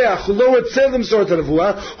בורח, הוא לא רוצה למסור את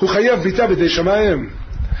הנבואה, הוא חייב ביתה די שמיים.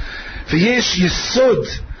 ויש יסוד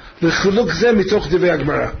לחילוק זה מתוך דברי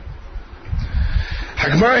הגמרא.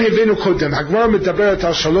 הגמרא הבאנו קודם, הגמרא מדברת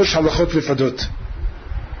על 3 הלכות נפרדות.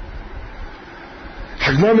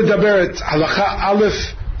 הגמרא מדברת, הלכה א',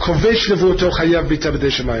 כובש נבואתו חייב ביתה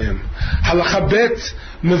די שמיים. הלכה ב',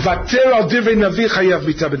 מוותר על דברי נביא חייב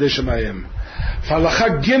ביתה די שמיים. והלכה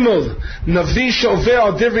ג', נביא שעובר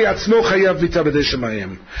על דברי עצמו חייב ביתה די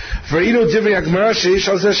שמיים. וראינו דברי הגמרא שיש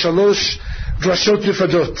על זה 3 דרשות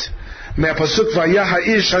נפרדות. מהפסוק והיה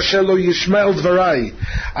האיש אשר לא ישמע על דבריי,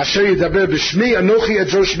 אשר ידבר בשמי אנוכי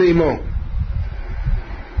אדרוש מעמו.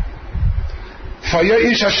 והיה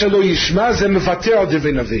איש אשר לא ישמע, זה מוותר על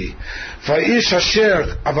דברי נביא. והאיש אשר,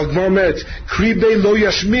 אבל גמרא אומרת, קריבי לא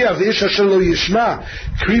ישמיע, ואיש אשר לא ישמע,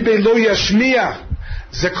 קריבי לא ישמיע,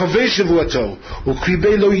 זה כובש נבואתו.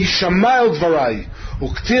 וקריבי לא ישמע על דבריי,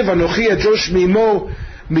 וכתיב אנוכי אדרוש מעמו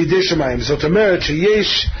מידי שמיים. זאת אומרת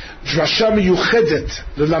שיש דרשה מיוחדת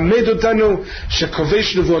ללמד אותנו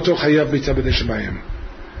שכובש נבואתו חייב ביתה די שמיים.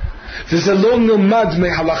 וזה לא נלמד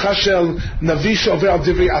מהלכה של נביא שעובר על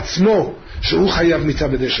דברי עצמו שהוא חייב ביתה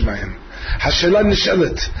די שמיים. השאלה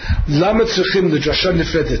נשאלת, למה צריכים לדרשה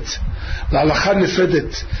נפרדת, להלכה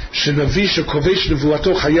נפרדת, שנביא שכובש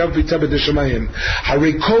נבואתו חייב ביתה די שמיים?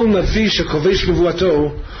 הרי כל נביא שכובש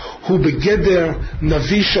נבואתו הוא בגדר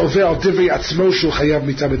נביא שעובר על דברי עצמו שהוא חייב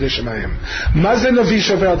ביתה די שמיים. מה זה נביא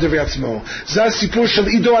שעובר על דברי עצמו? זה הסיפור של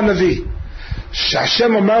עידו הנביא,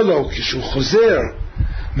 שהשם אמר לו כשהוא חוזר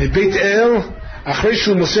מבית אל, אחרי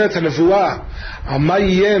שהוא מוסר את הנבואה על מה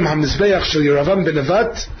יהיה עם המזבח של ירבעם בן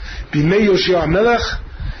נבט בימי יהושע המלך,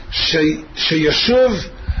 שישוב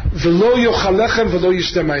ולא יאכל לחם ולא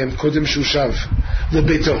ישתה מים קודם שהוא שב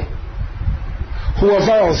לביתו. הוא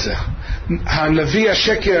עבר על זה. הנביא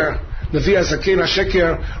השקר, נביא הזקן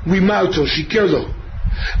השקר, רימה אותו, שיקר לו,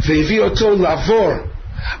 והביא אותו לעבור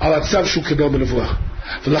על הצו שהוא קיבל בנבואה,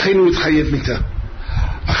 ולכן הוא התחייב מיתה,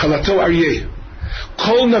 אכלתו אריה.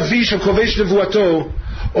 כל נביא שכובש נבואתו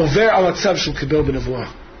עובר על הצו שהוא קיבל בנבואה.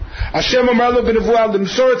 השם אמר לו בנבואה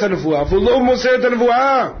למסור את הנבואה, והוא לא מוסר את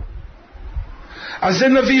הנבואה. אז זה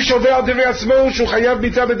נביא שעובר על דברי עצמו שהוא חייב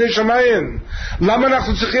ביתה די שמיים. למה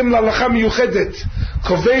אנחנו צריכים להלכה מיוחדת?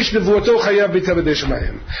 כובש נבואתו חייב ביתה די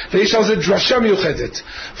שמיים. ויש על זה דרשה מיוחדת.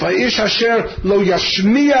 והאיש אשר לא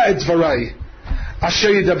ישמיע את דבריי, אשר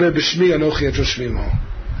ידבר בשמי אנוכי אדרוש מעמו.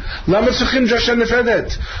 למה צריכים דרשה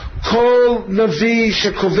נפרדת? כל נביא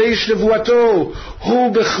שכובש נבואתו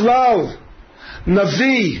הוא בכלל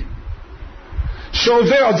נביא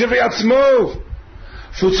שעובר על דברי עצמו,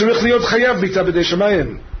 והוא צריך להיות חייב ביתה די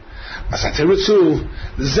שמיים. אז אתם רצו,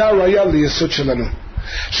 זה הראיה ליסוד שלנו,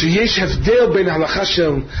 שיש הבדל בין ההלכה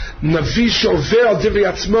של נביא שעובר על דברי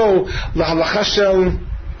עצמו להלכה של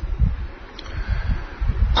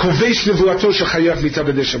כובש נבואתו שחייב מיתה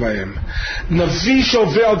די שמיים. נביא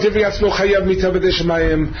שעובר על דברי עצמו חייב מיתה די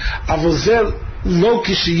שמיים, אבל זה לא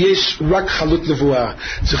כשיש רק חלות נבואה.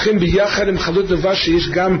 צריכים ביחד עם חלות נבואה שיש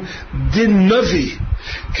גם דין נביא.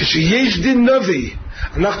 כשיש דין נביא,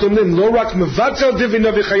 אנחנו אומרים לא רק מבטא על דברי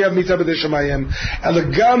נביא חייב מיתה די שמיים, אלא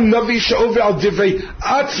גם נביא שעובר על דברי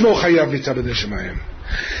עצמו חייב מיתה די שמיים.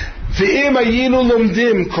 ואם היינו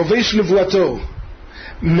לומדים כובש נבואתו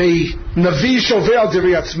מנביא שעובר על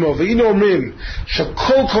דברי עצמו, והיינו אומרים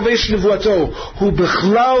שכל כובש נבואתו הוא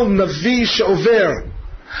בכלל נביא שעובר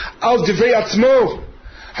על דברי עצמו,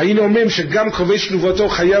 היינו אומרים שגם כובש נבואתו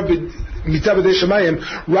חייב מיתה די שמיים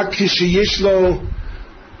רק כשיש לו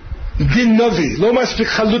דין נביא. לא מספיק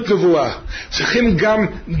חלות נבואה, צריכים גם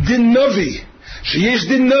דין נביא. שיש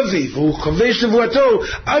דין נביא והוא כובש נבואתו,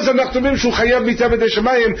 אז אנחנו אומרים שהוא חייב מיתה די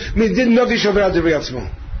שמיים מדין נביא שעובר על דברי עצמו.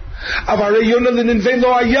 אבל הרי יונה לנביא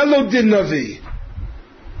לא היה לו דין נביא,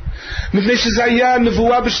 מפני שזה היה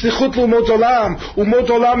נבואה בשליחות לאומות עולם. אומות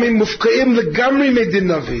עולם הם מופקעים לגמרי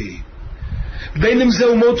מדין נביא, בין אם זה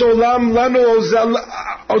אומות עולם לנו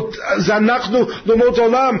או זה אנחנו לאומות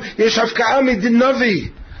עולם. יש הפקעה מדין נביא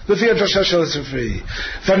לפי הדרשה של הספרי.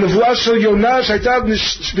 והנבואה של יונה שהייתה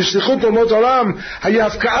בשליחות לאומות עולם היה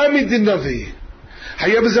הפקעה מדין נביא,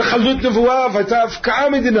 היה בזה חלות נבואה והייתה הפקעה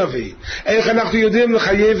מדין נביא. איך אנחנו יודעים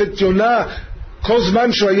לחייב את יונה כל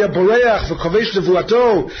זמן שהוא היה בורח וכובש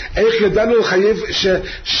נבואתו? איך ידענו לחייב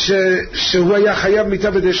שהוא היה חייב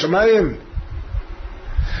מיתה בידי שמיים?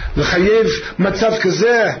 לחייב מצב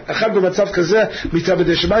כזה, אחד במצב כזה מיתה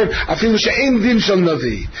בידי שמיים, אפילו שאין דין של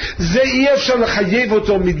נביא. זה אי אפשר לחייב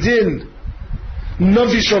אותו מדין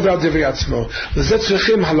נביא שעובר דברי עצמו. לזה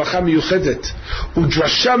צריכים הלכה מיוחדת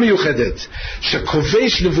ודרשה מיוחדת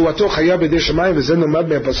שכובש נבואתו חייב בידי שמיים. וזה נלמד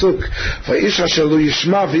מהפסוק, ואיש אשר לא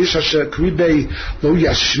ישמע ואיש אשר קריבי לא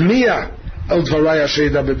ישמיע על דברי אשר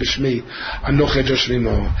ידבר בשמי אנוכי אדרש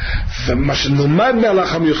עמו. ומה שנלמד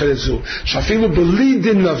מההלכה מיוחדת זו, שאפילו בלי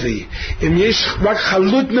דין נביא, אם יש רק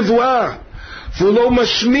חלות נבואה והוא לא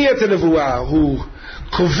משמיע את הנבואה, הוא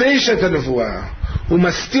כובש את הנבואה, הוא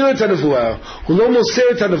מסתיר את הנבואה, הוא לא מוסר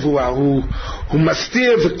את הנבואה, הוא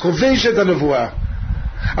מסתיר וכובש את הנבואה,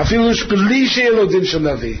 אפילו בלי שיהיה לו דין של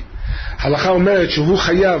נביא, ההלכה אומרת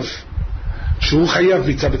שהוא חייב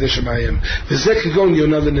מיתה בידי שמיים. וזה כגון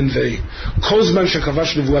יונה לנינווה, כל זמן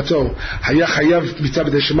שכבש נבואתו היה חייב מיתה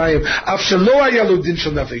בידי שמיים, אף שלא היה לו דין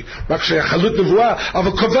של נביא, רק שהיה חלות נבואה,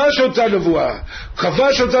 אבל כבש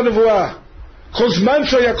אותה נבואה. כל זמן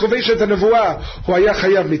שהוא היה כובש את הנבואה הוא היה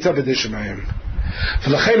חייב מיתה בידי שמיים.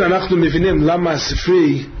 ולכן אנחנו מבינים למה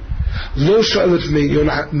הספרי לא שואלת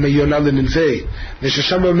מיונה לנינווה,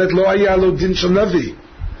 וששם באמת לא היה לו דין של נביא.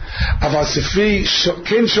 אבל הספרי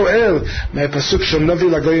כן שואל מהפסוק של נביא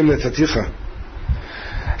לגויים נתתיך.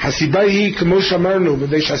 הסיבה היא כמו שאמרנו,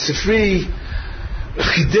 מפני שהספרי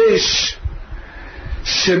חידש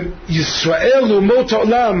שישראל לאומות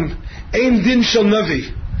העולם אין דין של נביא.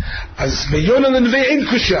 אז מיונה לנביא אין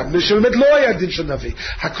קושיה, שבאמת לא היה דין של נביא.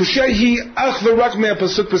 הקושיה היא אך ורק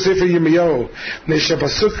מהפסוק בספר ירמיהו,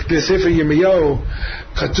 מהפסוק בספר ירמיהו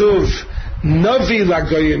כתוב נביא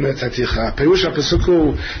לגויים נתתיך. פירוש הפסוק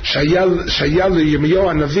הוא שהיה לירמיהו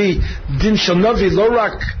הנביא דין של נביא, לא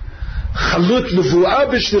רק חלות נבואה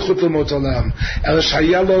בשליחות לאומות עולם, אלא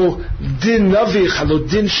שהיה לו דין נביא, חלות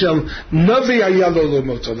דין של נביא היה לו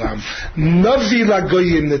לאומות עולם. נביא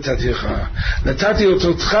לגויים נתתיך, נתתי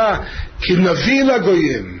אותך כנביא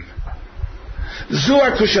לגויים. זו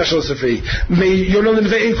הקושיה של הספרי. מיונה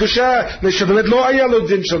לנביא אין קושיה, שבאמת לא היה לו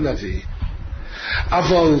דין של נביא.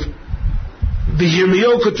 אבל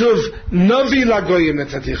בירמיהו כתוב נביא לגויים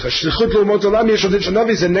נתתיך, שליחות לאומות עולם יש עוד דין של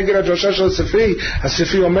נביא. זה נגד הדרשה של הספרי.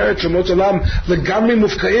 הספרי אומרת שאומות עולם לגמרי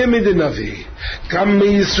מופקעים מדין נביא, גם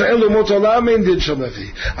מישראל לאומות עולם אין דין של נביא.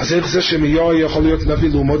 אז איך זה שמיהו יכול להיות נביא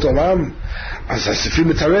לאומות עולם? אז הספרי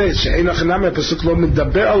מתרץ שאין הכנמי, הפסוק לא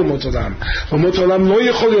מדבר על אומות עולם. אומות עולם לא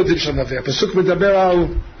יכול להיות דין של נביא, הפסוק מדבר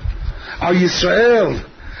על ישראל,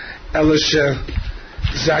 אלא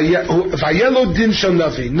והיה לו דין של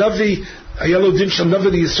נביא. היה לו דין של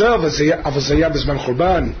נביא לישראל, אבל זה היה בזמן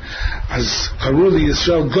חורבן, אז קראו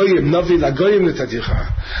לישראל גויים, נביא לגויים נתתיך.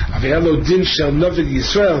 אבל היה לו דין של נביא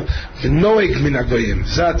לישראל ונוהג מן הגויים.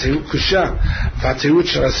 זה הקושיה והתירוץ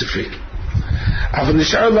של הספרי. אבל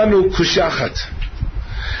נשאר לנו קושיה אחת.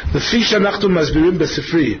 לפי שאנחנו מסבירים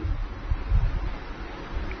בספרי,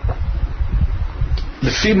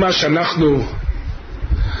 לפי מה שאנחנו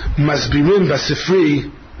מסבירים בספרי,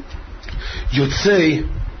 יוצא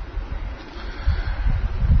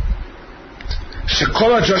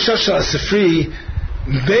שכל הדרשה של הספרי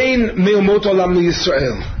בין מאומות עולם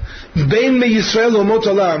לישראל, בין מישראל לאומות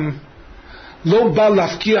עולם, לא בא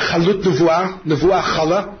להפקיע חלות נבואה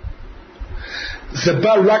חלה, זה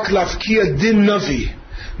בא רק להפקיע דין נביא.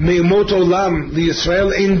 מאומות עולם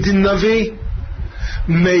לישראל אין דין נביא,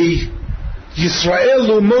 מישראל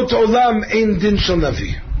לאומות עולם אין דין של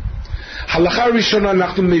נביא. הלכה הראשונה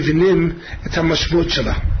אנחנו מבינים את המשמעות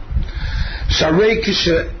שלה, שהרי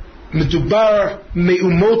מדובר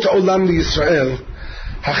מאומות העולם לישראל,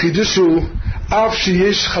 החידוש הוא אף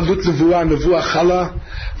שיש חלות נבואה חלה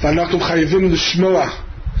ואנחנו חייבים לשמוע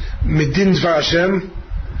מדין דבר השם,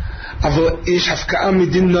 אבל יש הפקעה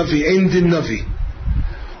מדין נביא, אין דין נביא.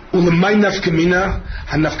 ולמי נפקמינה?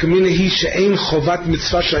 הנפקמינה היא שאין חובת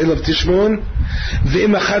מצווה של אליו תשמעון,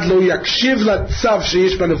 ואם אחד לא יקשיב לצו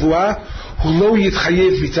שיש בנבואה הוא לא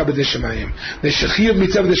יתחייב מיתה בידי שמיים. ושחייב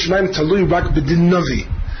מיתה בידי שמיים תלוי רק בדין נביא,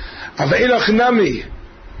 אבל אין הכנמי,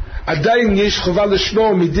 עדיין יש חובה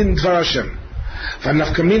לשמור מדין דבר השם.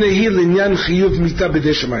 והנפקמינה היא לעניין חיוב מיתה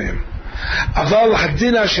בידי שמיים. אבל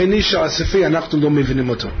הדין השני של הספרי אנחנו לא מבינים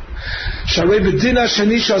אותו. שהרי בדין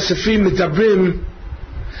השני של הספרי מדברים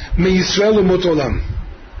מישראל אומות העולם,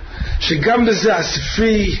 שגם בזה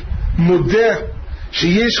הספרי מודה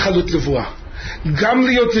שיש חלות נבואה, גם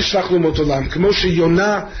להיות נשלח לאומות עולם, כמו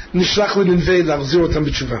שיונה נשלח לנביא להחזיר אותם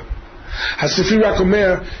בתשובה. הספרי רק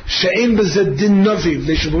אומר שאין בזה דין נביא,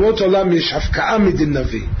 בגלל שבאומות העולם יש הפקעה מדין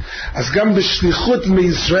נביא, אז גם בשליחות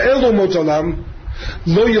מישראל לאומות העולם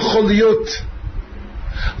לא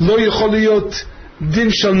יכול להיות דין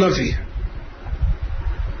של נביא.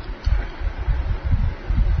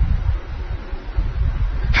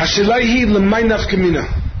 השאלה היא למי נפקא מינה,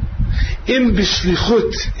 אם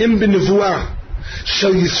בשליחות, אם בנבואה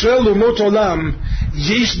של ישראל לאומות העולם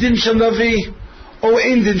יש דין של נביא או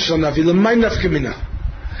אין דין של נביא, למי נפקא מינה?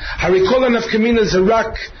 הרי כל הנפקא מינה זה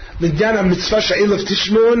רק לעניין המצווה של אליו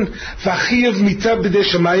תשמעון ואחיהם מיתה בידי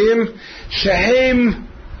שמיים, שהם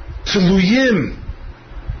תלויים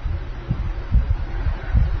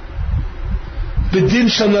בדין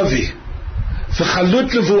של נביא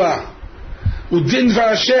וחלות נבואה ודין דבר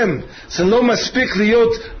השם. זה לא מספיק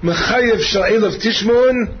להיות מחייב של אליו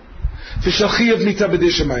תשמעון ושל אחיהם מיתה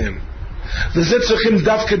בידי שמיים, לזה צריכים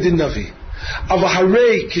דווקא דין נביא. אבל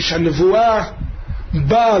הרי כשהנבואה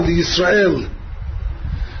באה לישראל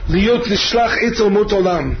להיות נשלח אצל אומות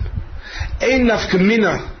העולם, אין נפקא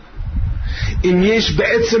מינה אם יש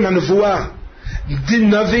בעצם הנבואה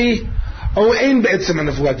דין נביא או אין בעצם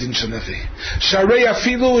הנבואה דין של נביא. שהרי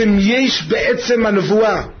אפילו אם יש בעצם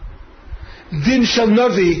הנבואה דין של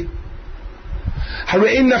נביא, הרי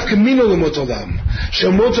אין נפקא מינה לאומות העולם,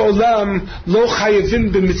 שאומות העולם לא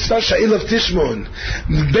חייבים במצווה של אליו תשמעון,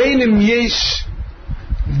 בין אם יש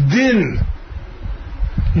דין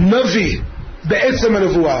נביא בעצם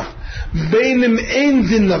הנבואה בין אם אין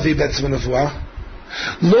דין נביא בעצם הנבואה,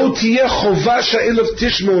 לא תהיה חובה של אליו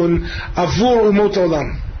תשמעון עבור אומות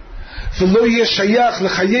העולם, ולא יהיה שייך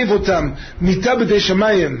לחייב אותם מיתה בידי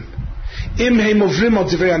שמיים אם הם עוברים על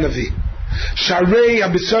דברי הנביא. שהרי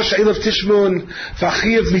המצווה של אליו תשמעון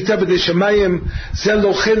ואחיהם מיתה בידי שמיים זה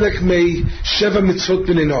לא חלק משבע מצוות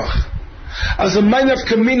בני נוח. אז למי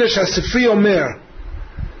נפקא מינה שהספרי אומר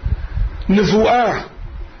נבואה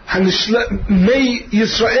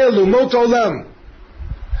מישראל לאומות העולם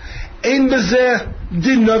אין בזה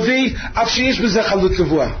דין נביא אף שיש בזה חלות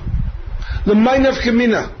נבואה? למי נפקא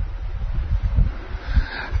מינה?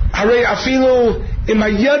 הרי אפילו אם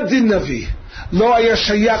היה דין נביא לא היה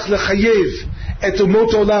שייך לחייב את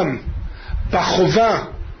אומות העולם בחובה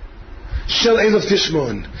של אליו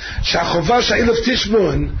תשמעון, שהחובה של אליו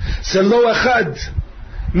תשמעון זה לא אחד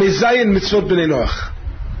מזיין מצוות בני נוח.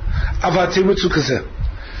 אבל התירוץ הוא כזה,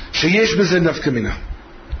 שיש בזה נפקא מינה.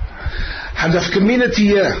 הנפקא מינה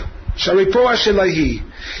תהיה שהרי פה השאלה היא,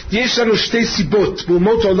 יש לנו שתי סיבות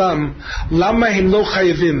באומות העולם למה הם לא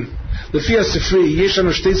חייבים. לפי הספרי יש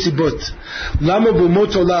לנו שתי סיבות למה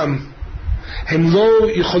באומות העולם הם לא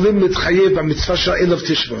יכולים להתחייב במצווה של אליו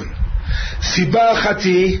תשמעון. סיבה אחת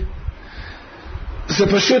היא, זה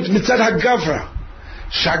פשוט מצד הגברא,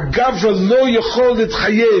 שהגברא לא יכול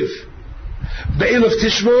להתחייב באליו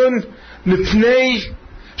תשמעון מפני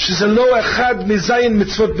שזה לא אחד מזיין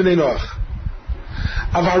מצוות בני נוח.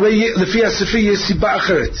 אבל הרי לפי הספרי יש סיבה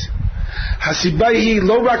אחרת. הסיבה היא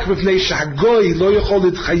לא רק מפני שהגוי לא יכול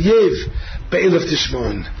להתחייב באליו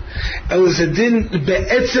תשמעון, אלא זה דין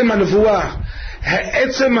בעצם הנבואה.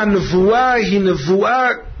 העצם הנבואה היא נבואה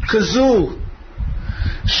כזו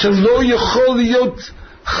שלא יכול להיות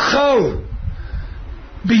חל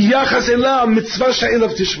ביחס אליה המצווה של אליו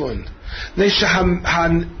תשמעון.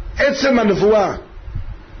 עצם הנבואה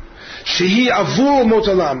שהיא עבור אומות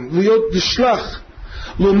העולם להיות נשלח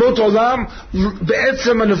לאומות העולם,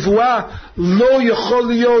 בעצם הנבואה לא יכול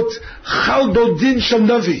להיות חל בו דין של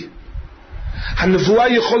נביא. הנבואה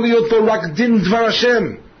יכול להיות בו רק דין דבר השם,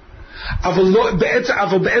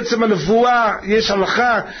 אבל בעצם הנבואה יש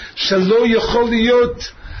הלכה שלא יכול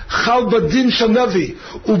להיות חל בדין של נביא,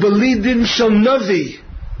 ובלי דין של נביא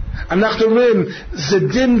אנחנו אומרים זה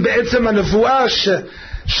דין בעצם הנבואה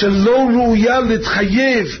שלא ראויה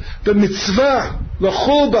להתחייב במצווה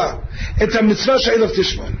לחול בה את המצווה של אליו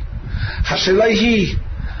תשמעון. השאלה היא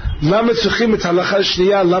למה צריכים את ההלכה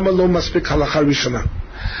השנייה, למה לא מספיק ההלכה הראשונה?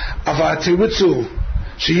 אבל התירוץ הוא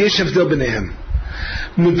שיש הבדל ביניהם.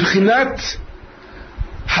 מבחינת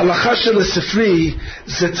הלכה של הספרי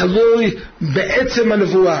זה תלוי בעצם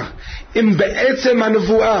הנבואה. אם בעצם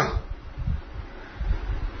הנבואה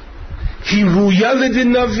היא ראויה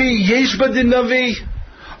לדין נביא, יש בה דין נביא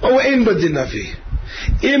או אין בה דין נביא.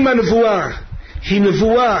 אם הנבואה היא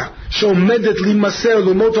נבואה שעומדת להימסר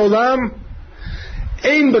לאומות העולם,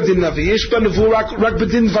 אין בדין נביא, יש בה נבואה רק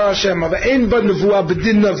בדין דבר השם, אבל אין בה נבואה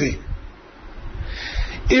בדין נביא.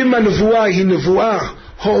 אם הנבואה היא נבואה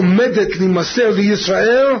העומדת להימסר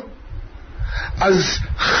לישראל, אז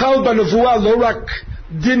חל בנבואה לא רק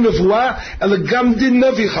דין נבואה, אלא גם דין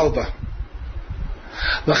נביא חל בה.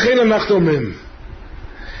 לכן אנחנו אומרים,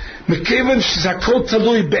 מכיוון שזה הכל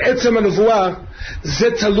תלוי בעצם הנבואה,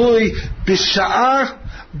 זה תלוי בשעה,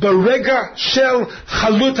 ברגע של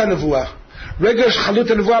חלות הנבואה. רגע של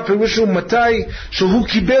חלות הנבואה פירושו מתי שהוא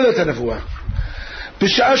קיבל את הנבואה.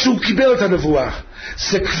 בשעה שהוא קיבל את הנבואה,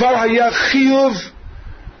 זה כבר היה חיוב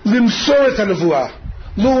למסור את הנבואה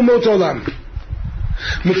לאומות העולם.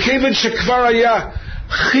 מכיוון שכבר היה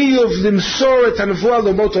חיוב למסור את הנבואה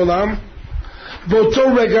לאומות העולם, באותו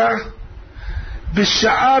רגע,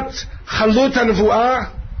 בשעת חלות הנבואה,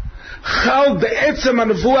 חל בעצם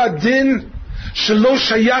הנבואה דין שלא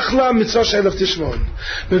שייך לה מצווה של אליו תשמעון.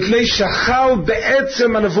 מפני שחל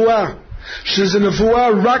בעצם הנבואה, שזה נבואה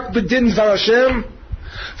רק בדין דבר השם,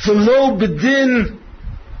 ולא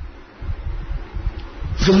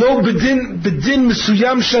בדין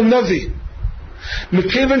מסוים של נביא.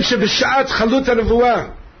 מכיוון שבשעת חלות הנבואה,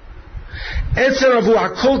 עצם הנבואה,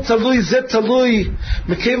 הכל תלוי, זה תלוי,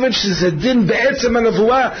 מכיוון שזה דין בעצם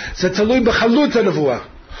הנבואה, זה תלוי בחלות הנבואה.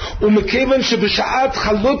 ומכיוון שבשעת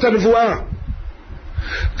חלות הנבואה,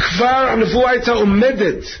 כבר הנבואה הייתה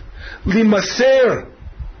עומדת להימסר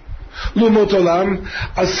לאומות עולם,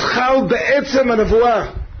 אז חל בעצם הנבואה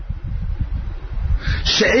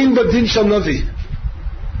שאין בה דין של נביא.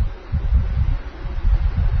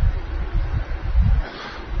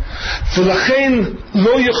 ולכן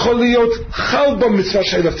לא יכול להיות חל במצווה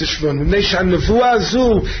של אליו תשמעון, מפני שהנבואה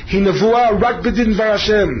הזו היא נבואה רק בדין דבר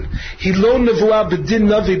השם, היא לא נבואה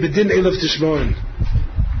בדין נביא, בדין אליו תשמעון.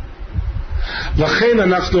 לכן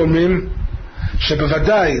אנחנו אומרים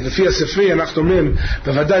שבוודאי, לפי הספרי אנחנו אומרים,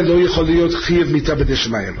 בוודאי לא יכול להיות חייב מיתה בדי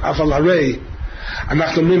שמיים. אבל הרי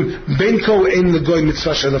אנחנו אומרים, בין כה אין לגוי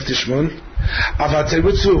מצווה של אליו תשמעון, אבל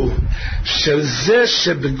תרצו שזה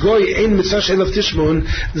שבגוי אין מצווה של אליו תשמעון,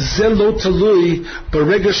 זה לא תלוי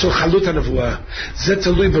ברגע של חלות הנבואה, זה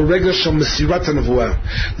תלוי ברגע של מסירת הנבואה.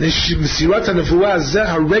 מסירת הנבואה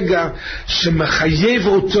זה הרגע שמחייב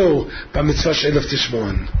אותו במצווה של אליו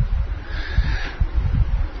תשמעון.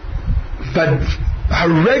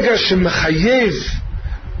 הרגע שמחייב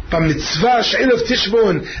במצווה של אליו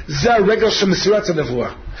תשמעון זה הרגע של מסירת הנבואה.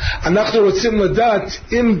 אנחנו רוצים לדעת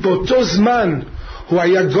אם באותו זמן הוא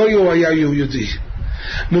היה גוי או היה יהודי.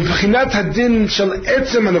 מבחינת הדין של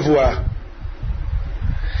עצם הנבואה,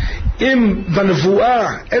 אם בנבואה,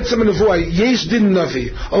 עצם הנבואה, יש דין נביא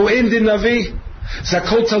או אין דין נביא, זה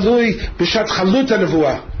הכל תלוי בשעת חלות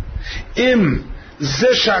הנבואה. אם זה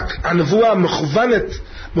שהנבואה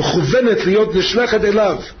מכוונת להיות נשלחת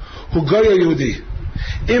אליו, הוא גוי או יהודי.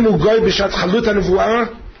 אם הוא גוי בשעת חלות הנבואה,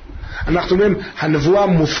 אנחנו אומרים, הנבואה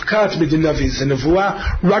מופקעת מדין נביא, זה נבואה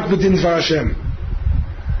רק בדין דבר השם.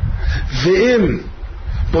 ואם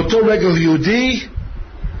באותו רגע יהודי,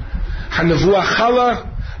 הנבואה חלה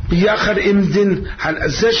ביחד עם דין,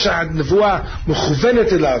 זה שהנבואה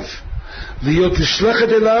מכוונת אליו, להיות נשלחת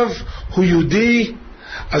אליו, הוא יהודי,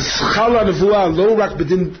 אז חלה הנבואה לא רק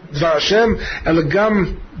בדין דבר השם, אלא גם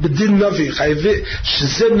בדין נביא,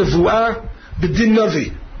 שזה נבואה בדין נביא.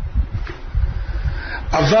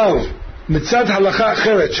 אבל מצד הלכה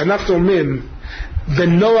אחרת שאנחנו אומרים, בן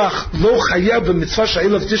נוח לא חייב במצווה של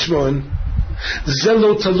אליו תשמעון, זה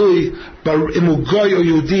לא תלוי אם הוא גוי או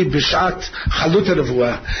יהודי בשעת חלות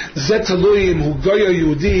הנבואה, זה תלוי אם הוא גוי או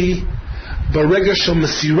יהודי ברגע של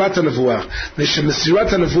מסירת הנבואה.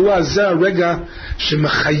 ושמסירת הנבואה זה הרגע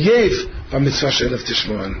שמחייב במצווה של אליו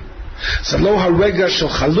תשמעון. זה לא הרגע של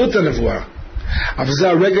חלות הנבואה, אבל זה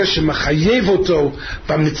הרגע שמחייב אותו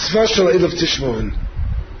במצווה של אליו תשמעון.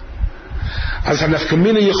 אז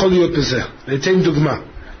הנפקמינה יכול להיות בזה. ניתן דוגמה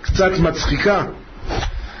קצת מצחיקה,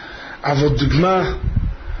 אבל דוגמה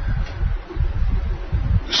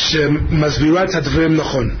שמסבירה את הדברים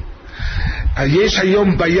נכון. יש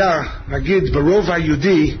היום בעיה, נגיד ברוב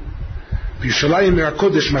היהודי בירושלים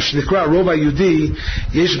הקודש, מה שנקרא רוב היהודי,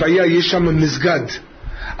 יש בעיה, יש שם מסגד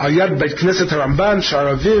על יד בית כנסת הרמב"ן,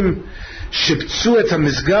 שהערבים שפצו את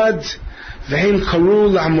המסגד והם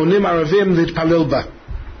קראו להמונים ערבים להתפלל בה.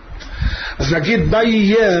 אז נגיד, מה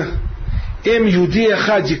יהיה אם יהודי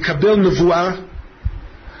אחד יקבל נבואה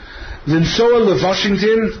לנסוע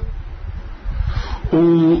לוושינגטון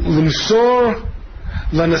ולמסור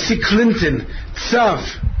לנשיא קלינטון צו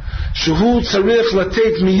שהוא צריך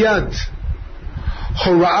לתת מיד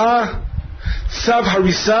הוראה, צו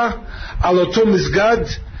הריסה על אותו מסגד,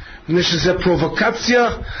 שזה פרובוקציה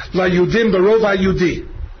ליהודים ברוב היהודי.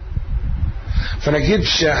 ונגיד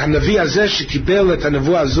שהנביא הזה שקיבל את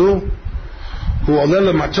הנבואה הזו, הוא עולה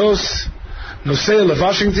למטוס, נוסע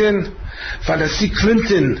לוושינגטון, והנשיא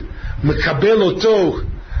קלינטון מקבל אותו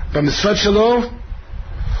במשרד שלו,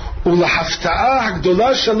 ולהפתעה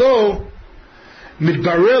הגדולה שלו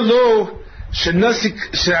מתברר לו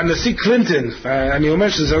שהנשיא קלינטון, ואני אומר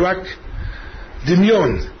שזה רק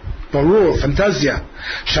דמיון, ברור, פנטזיה,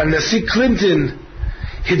 שהנשיא קלינטון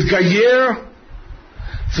התגייר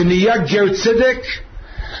ונהיה גר צדק,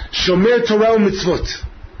 שומר תורה ומצוות.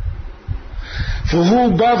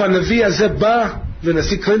 והוא בא, והנביא הזה בא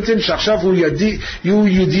לנשיא קלינטון, שעכשיו הוא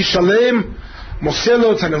יהודי שלם, מוסר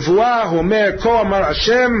לו את הנבואה, הוא אומר, כה אמר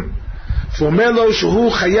השם, והוא אומר לו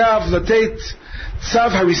שהוא חייב לתת צו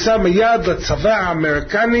הריסה מיד לצבא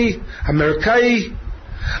האמריקאי,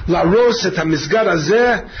 להרוס את המסגד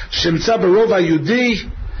הזה שנמצא ברובע היהודי,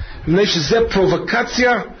 מפני שזה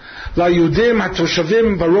פרובוקציה ליהודים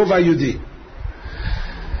התושבים ברובע היהודי.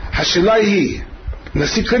 השאלה היא,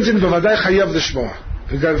 נשיא קלינטון בוודאי חייב לשמוע,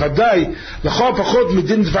 ודאי לכל פחות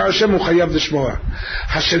מדין דבר השם הוא חייב לשמוע.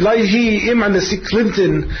 השאלה היא אם הנשיא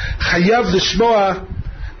קלינטון חייב לשמוע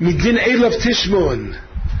מדין אליו תשמעון,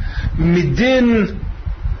 מדין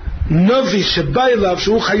נביא שבא אליו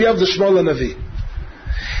שהוא חייב לשמוע לנביא.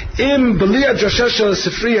 אם בלי הדרשה של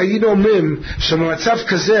הספרי היינו אומרים שבמצב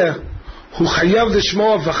כזה הוא חייב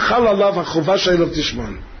לשמוע וחל עליו החובה של אליו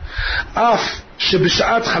תשמעון, אף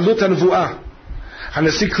שבשעת חלות הנבואה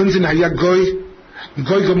הנשיא קלינטון היה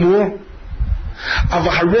גוי גמור,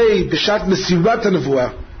 אבל הרי בשעת מסירת הנבואה,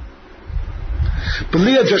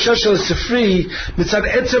 בלי הדרשה של הספרי, מצד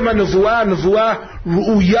עצם הנבואה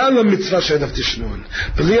ראויה למצווה של אליו תשמעון.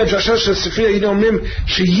 בלי הדרשה של הספרי היינו אומרים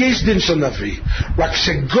שיש דין של נביא, רק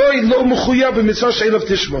שגוי לא מחויב במצווה של אליו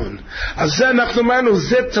תשמעון. אז זה אנחנו אמרנו,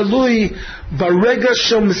 זה תלוי ברגע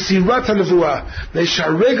של מסירת הנבואה,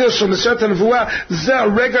 שהרגע של מסירת הנבואה זה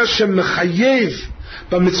הרגע שמחייב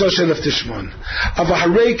במצווה של אליו תשמעון. אבל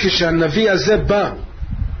הרי כשהנביא הזה בא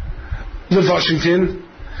לוושינגטון,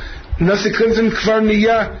 נשיא קלינטון כבר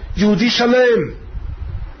נהיה יהודי שלם,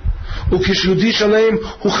 וכשיהודי שלם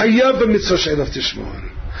הוא חייב במצווה של אליו תשמעון.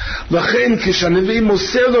 לכן כשהנביא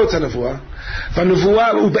מוסר לו את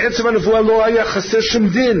הנבואה, ובעצם הנבואה לא היה חסר שום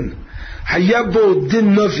דין, היה בו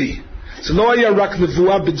דין נביא. זה לא היה רק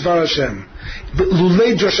נבואה בדבר השם,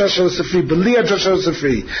 לולי דרשה של הספרי, בלי הדרשה של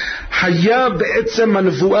הספרי, היה בעצם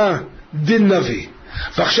הנבואה דין נביא.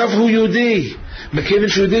 ועכשיו הוא יהודי, מכיוון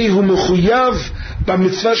שיהודי הוא מחויב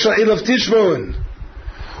במצווה של אליו תשמעון,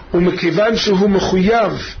 ומכיוון שהוא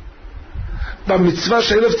מחויב במצווה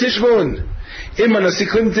של אליו תשמעון, אם הנשיא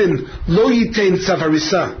קלינטון לא ייתן צו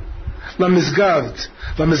הריסה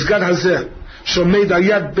למסגד הזה שעומד על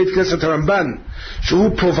יד בית כנסת הרמב"ן,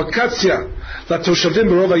 שהוא פרובוקציה לתושבים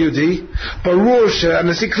ברוב היהודי, ברור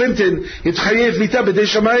שהנשיא קלינטון יתחייב מיתה בידי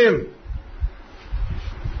שמיים.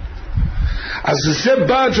 אז זה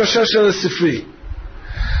בא הדרשה של הספרי.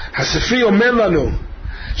 הספרי אומר לנו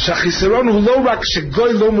שהחיסרון הוא לא רק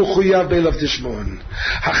שגוי לא מחויב באליו תשמעון,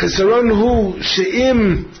 החיסרון הוא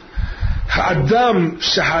שאם האדם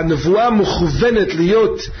שהנבואה מכוונת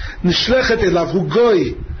להיות נשלחת אליו הוא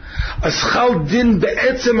גוי, אז חל דין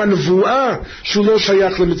בעצם הנבואה שהוא לא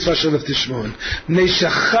שייך למצווה של אליו תשמעון.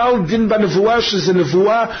 שחל דין בנבואה שזה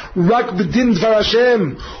נבואה רק בדין דבר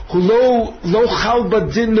השם, הוא לא חל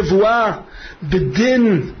בדין נבואה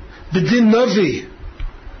בדין נביא,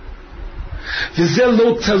 וזה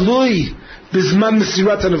לא תלוי בזמן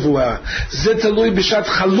מסירת הנבואה, זה תלוי בשעת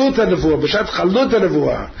חלות הנבואה. בשעת חלות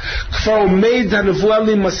הנבואה כבר עומד הנבואה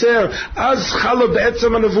להימסר, אז חלה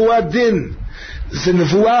בעצם הנבואה דין. זה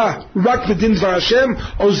נבואה רק בדין דבר השם,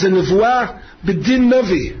 או זה נבואה בדין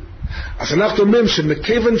נביא. אז אנחנו אומרים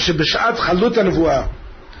שמכיוון שבשעת חלות הנבואה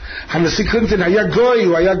הנשיא קלינטון היה גוי,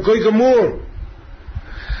 הוא היה גוי גמור,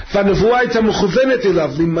 והנבואה הייתה מכוונת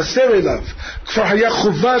אליו, להימסר אליו, כבר היה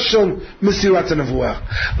חובה של מסירת הנבואה,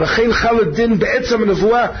 לכן חל הדין בעצם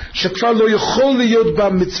הנבואה שכבר לא יכול להיות בה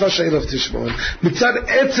מצווה של אליו תשמעון. מצד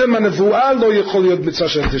עצם הנבואה לא יכול להיות מצווה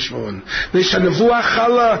של אליו תשמעון, ושהנבואה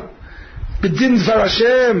חלה בדין דבר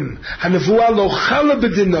השם, הנבואה לא חלה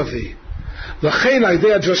בדין נביא. לכן על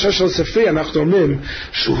ידי הדרשה של ספרי אנחנו אומרים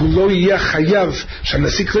שהוא לא יהיה חייב,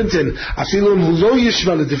 שהנשיא קלינטון אפילו אם הוא לא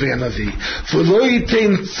ישמע לדברי הנביא והוא לא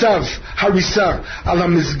ייתן צו הריסה על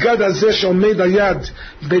המסגד הזה שעומד על יד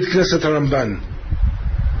בית כנסת הרמב"ן,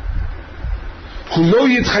 הוא לא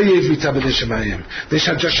יתחייב מיתה בידי שמיים.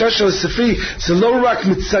 והדרשה של ספרי זה לא רק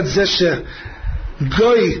מצד זה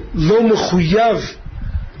שגוי לא מחויב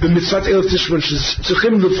במצוות אליו תשמעון,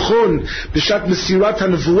 שצריכים לבחון בשעת מסירת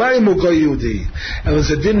הנבואה אם הוא גוי יהודי, אלא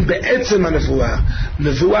זה דין בעצם הנבואה,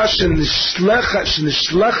 נבואה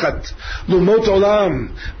שנשלחת לאומות עולם,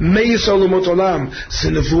 מישראל לאומות עולם,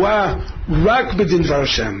 זה נבואה רק בדין דבר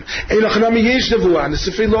השם. אין הכנמי יש נבואה,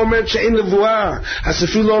 הספרי לא אומרת שאין נבואה,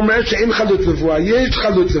 הספרי לא אומרת שאין חלות נבואה, יש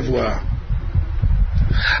חלות נבואה,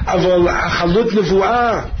 אבל החלות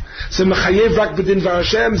נבואה זה מחייב רק בדין דבר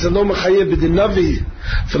השם, זה לא מחייב בדין נביא.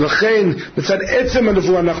 ולכן מצד עצם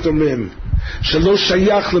הנבואה אנחנו אומרים שלא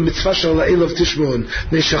שייך למצווה של אליו תשמעון,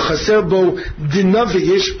 שחסר בו דין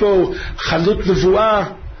נביא. יש פה חלות נבואה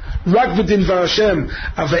רק בדין דבר השם,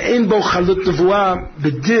 אבל אין בו חלות נבואה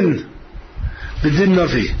בדין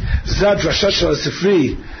נביא. זה הדרשה של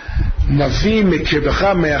הספרי, נביא מקרבך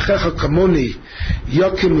מאחיך כמוני,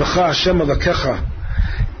 אקים לך השם אלוקיך,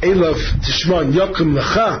 אליו תשמעון, אקים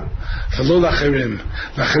לך ולא לאחרים.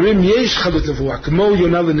 לאחרים יש חלות נבואה כמו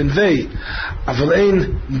יונה לנביא, אבל אין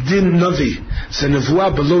דין נביא, זה נבואה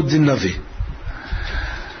בלא דין נביא.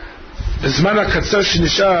 בזמן הקצר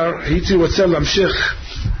שנשאר הייתי רוצה להמשיך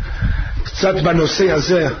קצת בנושא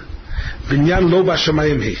הזה, בעניין לא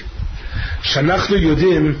בשמיים היא, שאנחנו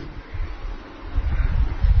יודעים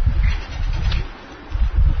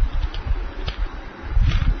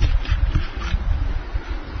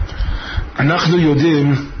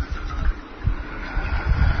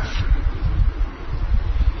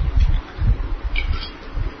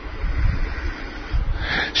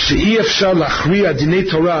שאי אפשר להכריע דיני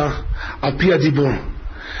תורה על פי הדיבור.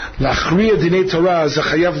 להכריע דיני תורה זה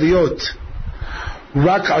חייב להיות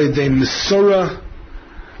רק על ידי מסורה,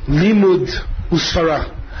 לימוד וספרה,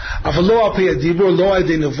 אבל לא על פי הדיבור, לא על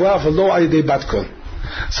ידי נבואה ולא על ידי בת קול.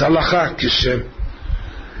 זה הלכה.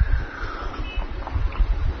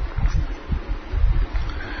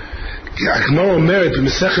 הגמרא אומרת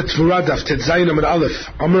במסכת תבורה דף ט"ז עמוד א',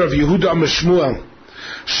 אמר רב יהודה אמר שמואל,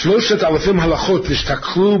 3,000 הלכות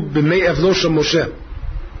נשתכחו בימי אבלו של משה.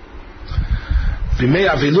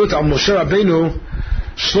 בימי אבלות על משה רבינו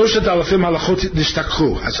 3,000 הלכות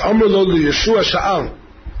נשתכחו. אז אמר לו לישוע שאל,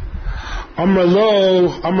 אמר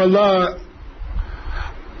לו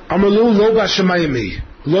לא בשמיים היא,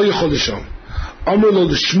 לא יכול לשאול. אמר לו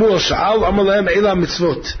לשמואל שאל, אמר להם אלה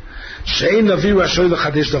המצוות שאין נביא רשאי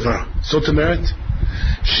לחדש דבר. זאת אומרת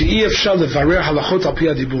שאי אפשר לברר הלכות על פי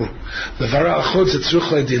הדיבור. לברר הלכות זה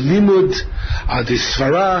צריך על ידי לימוד, על ידי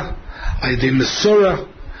ספרה, על ידי מסורה,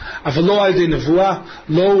 אבל לא על ידי נבואה,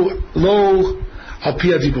 לא על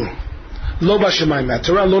פי הדיבור. לא בשמיים.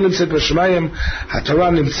 התורה לא נמצאת בשמיים, התורה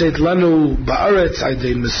נמצאת לנו בארץ על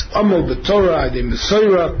ידי עמל בתורה, על ידי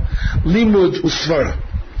מסורה, לימוד וספרה.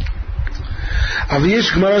 אבל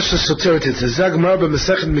יש גמרא שסותרת את זה. זה הגמרא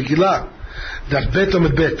במסכת מגילה דף ב'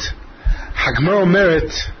 עמוד ב'. הגמרא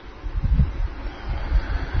אומרת,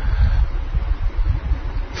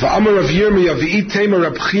 ואמר רב ירמיה ואי תימא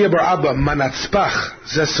רב חייא בר אבא מנצפח,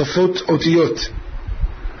 זה סופות אותיות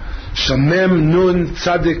של מם נון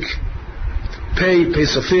צדיק פי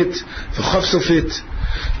סופית וחוף סופית,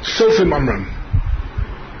 סופים אמרם.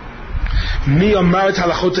 מי אמר את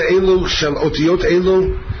ההלכות האלו של אותיות אלו,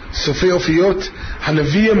 סופי אופיות?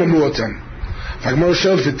 הנביאים אמרו אותם. והגמרא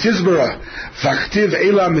שואלת, ותסברה וכתיב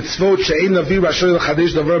אלה המצוות שאין נביא רשאי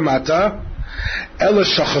לחדש דבר מעתה, אלא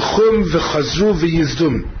שכחום וחזרו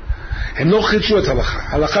ויזדום. הם לא חידשו את ההלכה,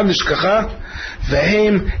 ההלכה נשכחה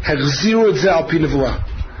והם החזירו את זה על פי נבואה.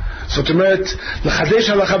 זאת אומרת, לחדש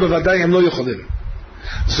ההלכה בוודאי הם לא יכולים.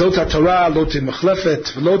 זאת התורה לא תהיה מחלפת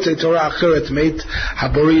ולא תהיה תורה אחרת מאת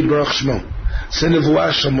הבורא יתברך שמו. זה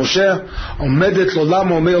נבואה של משה עומדת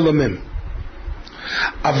לעולם ועומד עולמים.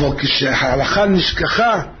 אבל כשההלכה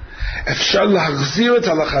נשכחה אפשר להחזיר את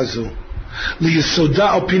ההלכה הזו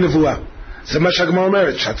ליסודה על פי נבואה. זה מה שהגמרא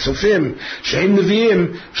אומרת, שהצופים שהם נביאים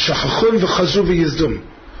שכחום וחזרו ויזדום.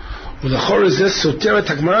 ולאחור זה סותר את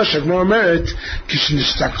הגמרא שהגמרא אומרת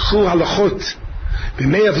כשנשתכחו הלכות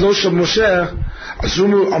בימי אבלו של משה, אז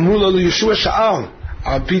אמרו לו לישוע שאל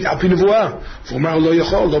על פי נבואה, והוא אמר לא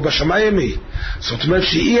יכול, לא בשמיים היא. זאת אומרת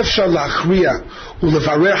שאי אפשר להכריע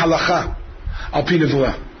ולברר הלכה על פי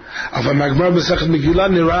נבואה. אבל מהגמרא במסכת מגילה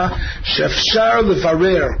נראה שאפשר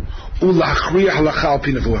לברר ולהכריע הלכה על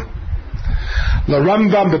פי נבואה.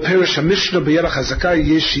 לרמב"ם בפרש המשנה ביד החזקה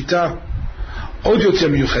יש שיטה עוד יותר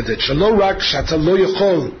מיוחדת, שלא רק שאתה לא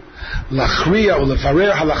יכול להכריע או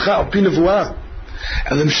לברר הלכה על פי נבואה,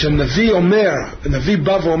 אלא שנביא אומר, נביא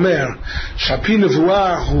בא ואומר שעל פי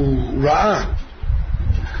נבואה הוא ראה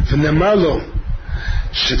ונאמר לו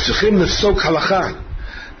שצריכים לפסוק הלכה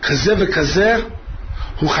כזה וכזה,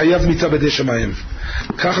 הוא חייב מיתה בידי שמיים.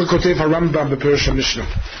 ככה כותב הרמב"ם בפרש המשנה.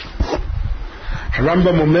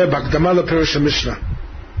 הרמב"ם אומר בהקדמה לפרש המשנה,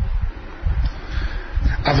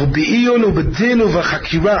 אבל בעיון ובדין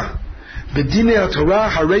ובחקירה בדיני התורה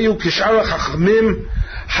הרי הוא כשאר החכמים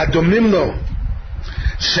הדומים לו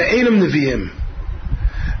שאינם נביאים,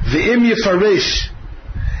 ואם יפרש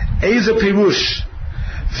איזה פירוש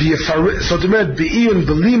זאת אומרת בעיון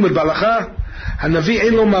בלימוד בהלכה, הנביא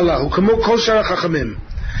אין לו מעלה, הוא כמו כל שאר החכמים.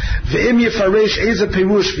 ואם יפרש איזה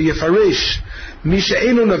פירוש ויפרש מי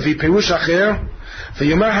שאינו נביא פירוש אחר,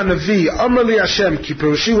 ויאמר הנביא אמר לי השם כי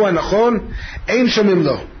פירושי הוא הנכון, אין שומעים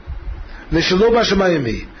לו ושלא בשמיים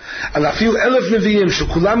היא. על אפילו 1000 נביאים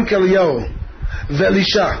שכולם כאליהו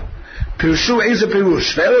ואלישע פירשו איזה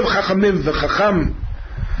פירוש, ו1000 חכמים וחכם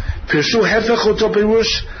פירשו הפך אותו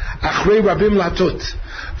פירוש, אחרי רבים להטות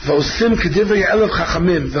ועושים כדברי 1000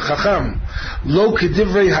 חכמים וחכם, לא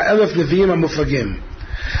כדברי 1000 נביאים המופלגים.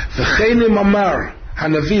 וכן אם אמר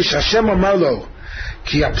הנביא שהשם אמר לו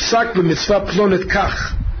כי הפסק במצווה פלונת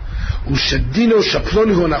כך ושדינו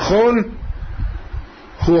שפלוני הוא נכון,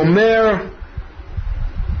 הוא אומר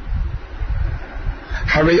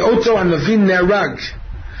הרי אותו הנביא נהרג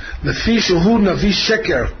לפי שהוא נביא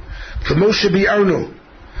שקר, כמו שביארנו,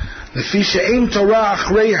 לפי שאין תורה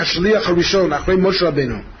אחרי השליח הראשון, אחרי משה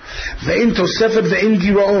רבנו, ואין תוספת ואין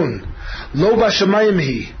גירעון, לא בשמיים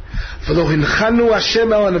היא. ולא הנחנו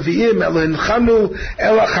השם אל הנביאים, אלא הנחנו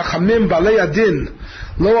אל החכמים בעלי הדין.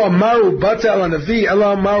 לא אמרו באת על הנביא,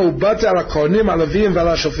 אלא אמרו באת על הכהנים, על הלוויים ועל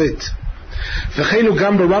השופט. וכן הוא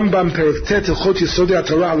גם ברמב"ם פרק ט' הלכות יסודי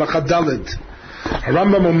התורה הלכה ד',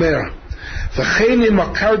 הרמב"ם אומר וכן אם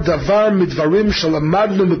עקר דבר מדברים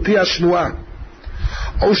שלמדנו מפי השמועה,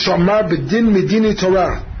 או שאמר בדין מדיני תורה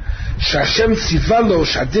שהשם ציווה לו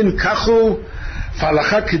שהדין כך הוא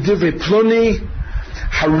והלכה כדברי פלוני,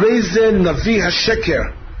 הרי זה נביא השקר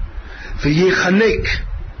ויחנק,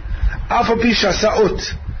 אף על פי שעשה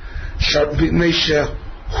אות, מפני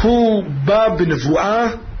שהוא בא בנבואה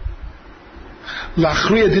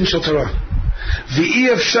להכריע דין של תורה,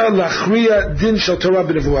 ואי אפשר להכריע דין של תורה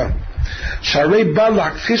בנבואה, שהרי בא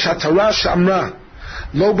להכחיש התורה שאמרה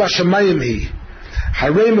לא בשמיים היא.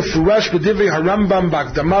 הרי מפורש בדברי הרמב"ם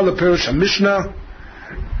בהקדמה לפרש המשנה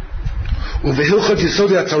ובהלכות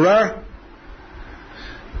יסודי התורה,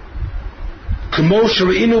 כמו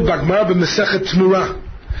שראינו בגמרא במסכת תמורה,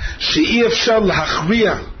 שאי אפשר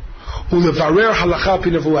להכריע ולברר הלכה על פי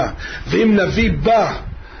נבואה. ואם נביא בא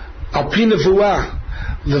על פי נבואה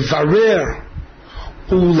לברר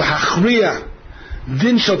ולהכריע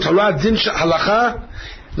דין של תורה, דין של הלכה,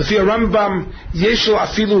 לפי הרמב"ם יש לו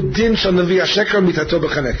אפילו דין של נביא השקר מיתתו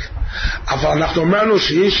בחנק. אבל אנחנו אמרנו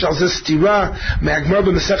שיש על זה סתירה מהגמרא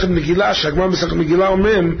במסכת מגילה, שהגמרא במסכת מגילה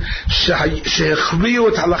אומרים שהכריעו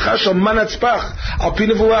את ההלכה של מן הצפח על פי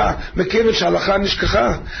נבואה, מכיוון שההלכה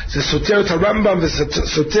נשכחה. זה סותר את הרמב"ם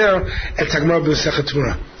וסותר את הגמרא במסכת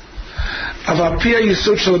תמורה. אבל על פי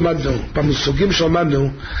היסוד שלמדנו, במושגים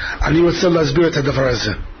שלמדנו, אני רוצה להסביר את הדבר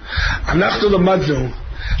הזה. אנחנו למדנו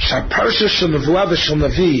שהפרשה של נבואה ושל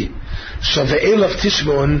נביא של ואליו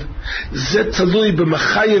תשמעון זה תלוי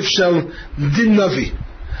במחייב של דין נביא.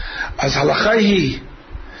 אז ההלכה היא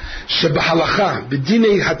שבהלכה,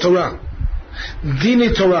 בדיני התורה, דיני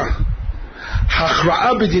תורה,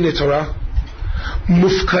 הכרעה בדיני תורה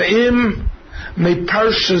מופקעים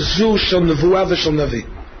מפרשה זו של נבואה ושל נביא.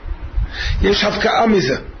 יש הפקעה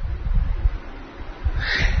מזה,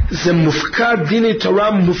 זה מופקע, דיני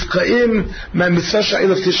תורה מופקעים מהמצווה של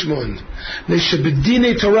אליו תשמעון,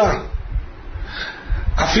 שבדיני תורה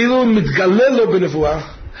אפילו מתגלה לו בנבואה,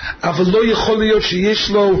 אבל לא יכול להיות שיש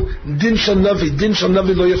לו דין של נביא. דין של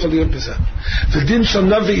נביא לא יכול להיות בזה, ודין של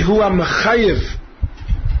נביא הוא המחייב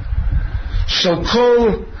של כל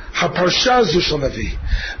הפרשה הזו של נביא,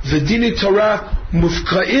 ודיני תורה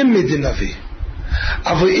מופקעים מדין נביא.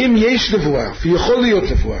 אבל אם יש נבואה, ויכול להיות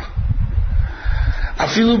נבואה,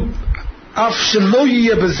 אפילו אף שלא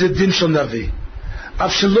יהיה בזה דין של נביא,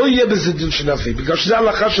 אף שלא יהיה בזה דין של נביא, בגלל שזה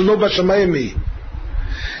הלכה שלא בשמיים היא,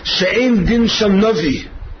 שאין דין של נביא,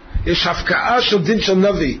 יש הפקעה של דין של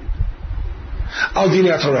נביא על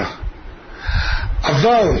דיני התורה.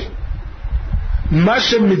 אבל מה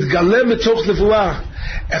שמתגלה מתוך נבואה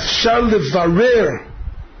אפשר לברר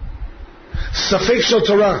ספק של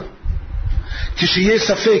תורה, כשיהיה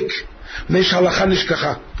ספק יש הלכה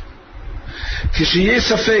נשכחה. כשיהיה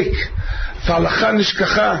ספק וההלכה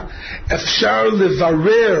נשכחה, אפשר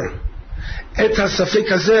לברר את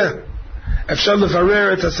הספק הזה, אפשר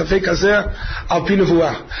לברר את הספק הזה על פי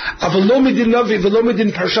נבואה, אבל לא מדין נביא ולא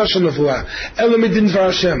מדין פרשה של נבואה, אלא מדין דבר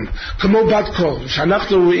השם, כמו בת קול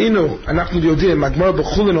שאנחנו ראינו, אנחנו יודעים. הגמרא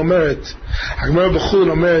בחולין אומרת,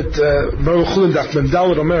 דף מ"ד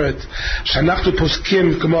אומרת שאנחנו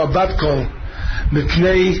פוסקים כמו הבת קול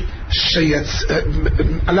מפני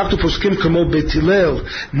אנחנו פוסקים כמו בית הלל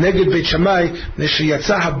נגד בית שמאי,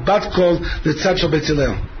 שיצא הבת קול לצד של בית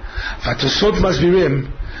הלל. והתוספות מסבירים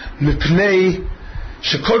מפני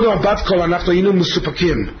שקודם הבת קול אנחנו היינו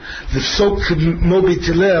מסופקים לפסוק כמו בית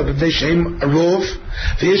הלל מפני שהם הרוב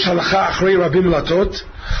ויש הלכה אחרי רבים מלטות,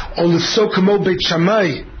 או לפסוק כמו בית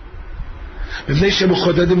שמאי מפני שהם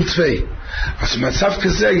מחודדים תווי. אז במצב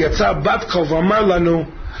כזה יצא הבת קול ואמר לנו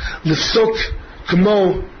לפסוק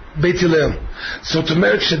כמו בית הלל. זאת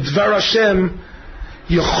אומרת שדבר השם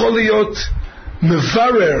יכול להיות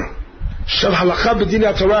מברר של הלכה בדיני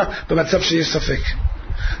התורה במצב שיש ספק.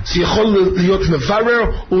 זה יכול להיות מברר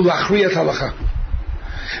ולהכריע את ההלכה.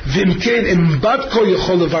 ואם כן, אם בת קול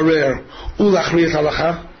יכול לברר ולהכריע את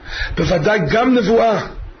ההלכה, בוודאי גם נבואה.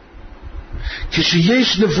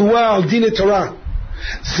 כשיש נבואה על דיני תורה,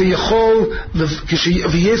 זה יכול,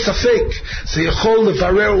 ויש ספק, זה יכול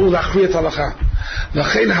לברר ולהכריע את ההלכה.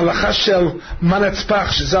 לכן ההלכה של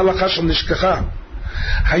מנצפח, שזה ההלכה של נשכחה,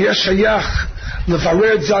 היה שייך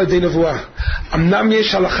לברר את זה על ידי נבואה. אמנם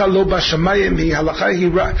יש הלכה לא בשמיים,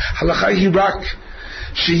 הלכה היא רק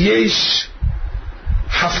שיש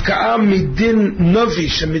הפקעה מדין נביא,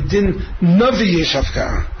 שמדין נביא יש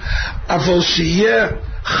הפקעה, אבל שיהיה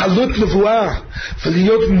חלות נבואה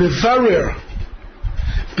ולהיות מברר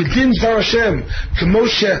בדין דבר השם, כמו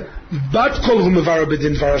שבת קול הוא מברר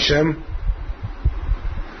בדין דבר השם,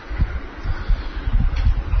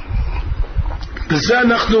 בזה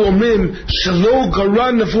אנחנו אומרים שלא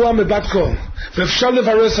גרע נבואה מבת קול, ואפשר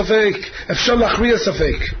לברר ספק, אפשר להכריע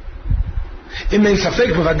ספק. אם אין ספק,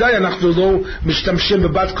 בוודאי אנחנו לא משתמשים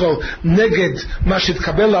בבת קול נגד מה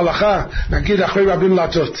שהתקבל להלכה, נגיד אחרי רבים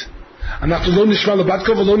להטות. אנחנו לא נשמע לבת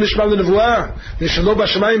קול ולא נשמע לנבואה, שלא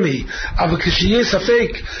בשמיים היא. אבל כשיהיה ספק,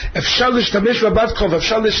 אפשר להשתמש בבת קול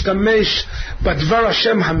ואפשר להשתמש בדבר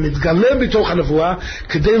השם המתגלה בתוך הנבואה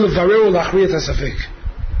כדי לברר ולהכריע את הספק.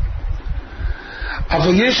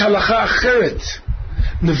 אבל יש הלכה אחרת.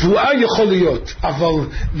 נבואה יכול להיות, אבל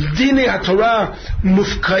דיני התורה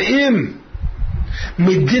מופקעים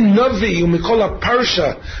מדין נבי ומכל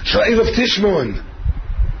הפרשה של אליו תשמעון.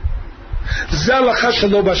 זה הלכה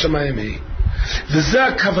שלא בשמיים היא, וזה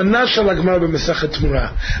הכוונה של הגמרא במסכת תמורה.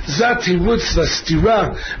 זה התירוץ לסתירה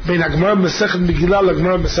בין הגמרא במסכת מגילה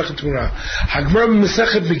לגמרא במסכת תמורה. הגמרא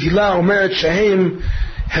במסכת מגילה אומרת שהם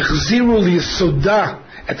החזירו ליסודה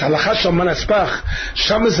את ההלכה של מנצפח.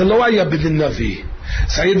 שם זה לא היה בדין נביא,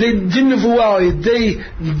 זה על ידי דין נבואה, על ידי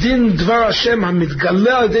דין דבר השם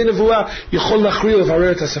המתגלה על ידי נבואה יכול להכריע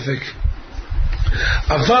ולברר את הספק.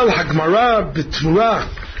 אבל הגמרא בתמורה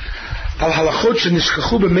על הלכות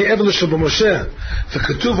שנשכחו במי אבל של במשה,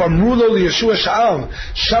 וכתוב אמרו לו לישוע שאל,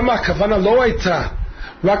 שם הכוונה לא הייתה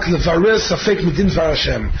רק לברר ספק מדין דבר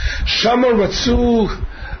השם, שם רצו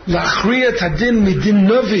להכריע את הדין מדין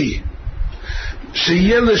נביא,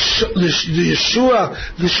 שיהיה לישוע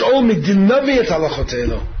לשאול מדין נביא את ההלכות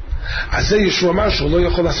האלו. אז זה ישוע אמר שהוא לא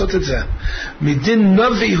יכול לעשות את זה. מדין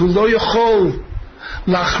נביא הוא לא יכול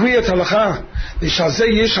להכריע את ההלכה, שעל זה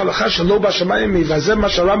יש הלכה שלא בשמיים, וזה מה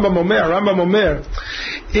שהרמב"ם אומר. הרמב"ם אומר,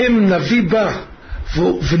 אם נביא בא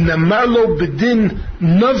ונאמר לו בדין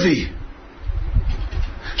נביא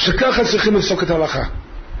שככה צריכים לפסוק את ההלכה,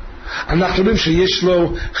 אנחנו יודעים שיש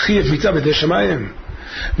לו חייב מיתה בידי שמיים,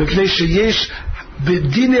 מפני שיש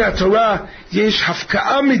בדיני התורה יש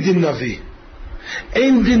הפקעה מדין נביא.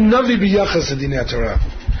 אין דין נביא ביחס לדיני התורה.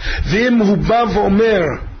 ואם הוא בא ואומר,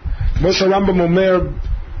 כמו שהרמב"ם אומר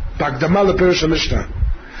בהקדמה לפרש המשנה,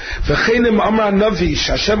 וכן אם אמר הנביא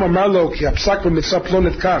שהשם אמר לו כי הפסק במצווה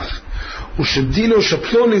פלונת כך ושדינו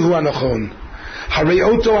שפלוני הוא הנכון, הרי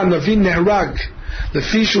אותו הנביא נהרג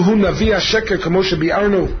לפי שהוא נביא השקר, כמו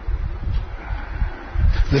שביארנו,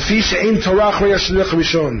 לפי שאין תורה אחרי השליח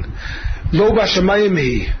הראשון. לא בשמיים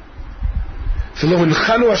היא, ולא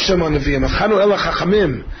הנחנו השם הנביאים, הנחנו אל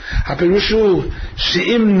החכמים. הפירוש הוא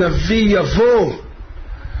שאם נביא יבוא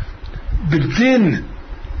בדין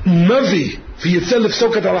נביא ויצא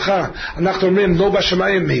לפסוק את ההלכה, אנחנו אומרים לא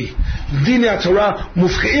בשמיים היא. דיני התורה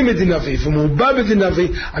מופקעים מדין נביא, ומובא בדין נביא,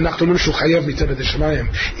 אנחנו אומרים שהוא חייב מיתה בידי שמיים.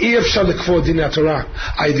 אי אפשר לקבוע דיני התורה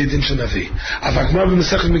על ידי דין של נביא. אבל הגמרא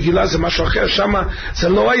במסכת מגילה זה משהו אחר. שם זה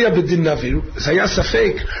לא היה בדין נביא, זה היה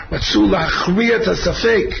ספק, רצו להכריע את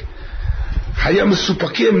הספק, היה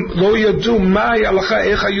מסופקים, לא ידעו מה ההלכה,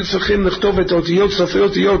 איך היו צריכים לכתוב את האותיות, סופי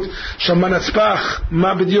אותיות של מנצפח,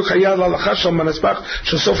 מה בדיוק היה להלכה של מנצפח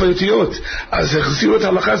של סוף האותיות. אז החזירו את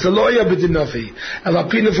ההלכה, זה לא היה בדין נביא, אלא על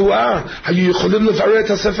פי נבואה היו יכולים לברר את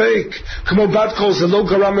הספק. כמו בת קול, זה לא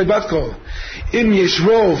גרע מבת קול. אם יש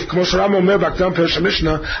רוב, כמו שרמב"ם אומר בהקדמה פרש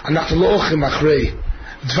המשנה, אנחנו לא הולכים אחרי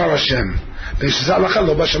דבר השם, ושזה הלכה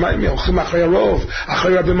לא בשמיים, הולכים אחרי הרוב,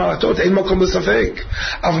 אחרי רבי מעלתות, אין מקום לספק.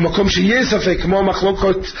 אבל מקום שיהיה ספק, כמו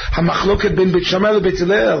המחלוקת בין בית שמאי לבית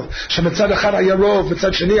הלל, שמצד אחד היה רוב,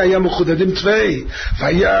 מצד שני היה מחודדים טווי,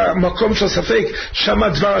 והיה מקום של ספק, שם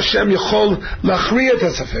דבר השם יכול להכריע את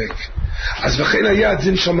הספק. אז לכן היה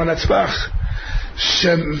הדין של מנצבח,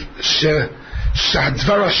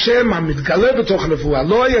 שהדבר השם המתגלה בתוך הנבואה,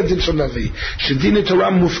 לא היה דין של נביא, שדיני תורה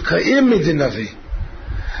מופקעים מדין נביא.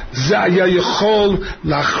 זה היה יכול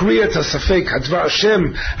להכריע את הספק. הדבר השם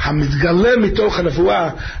המתגלה מתוך הנבואה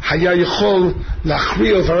היה יכול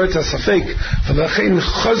להכריע ולברר את הספק, ולכן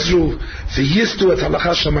חזרו וייסדו את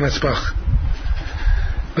ההלכה של מנצבח.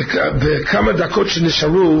 בכמה דקות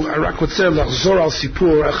שנשארו אני רק רוצה לחזור על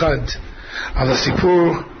סיפור אחד, על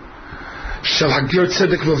הסיפור של הגר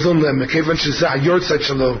צדק מווילנה, מכיוון שזה היורצייט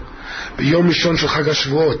שלו ביום ראשון של חג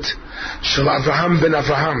השבועות, של אברהם בן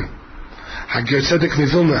אברהם, הגר צדק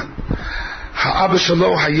מווילנה. האבא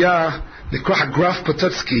שלו היה נקרא הגרף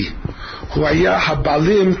פוטצקי, הוא היה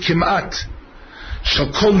הבעלים כמעט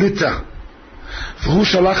של כל ליטא, והוא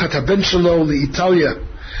שלח את הבן שלו לאיטליה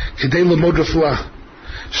כדי ללמוד רפואה.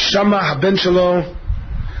 שמה הבן שלו,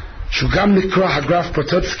 שהוא גם נקרא הגרף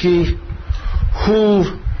פוטצקי, הוא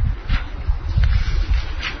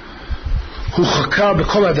חקר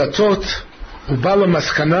בכל הדתות, הוא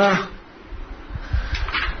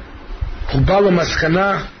בא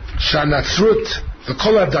למסקנה שהנצרות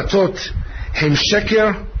וכל הדתות הם שקר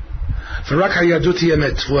ורק היהדות היא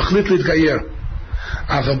אמת, והוא החליט להתגייר.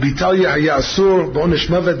 אבל באיטליה היה אסור בעונש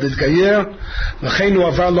מוות להתגייר, לכן הוא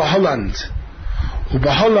עבר להולנד,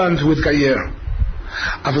 ובהולנד הוא התגייר.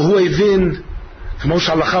 אבל הוא הבין, כמו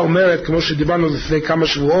שההלכה אומרת, כמו שדיברנו לפני כמה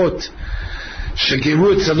שבועות,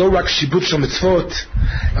 שגירות זה לא רק שיבוט של מצוות,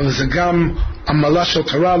 אלא זה גם עמלה של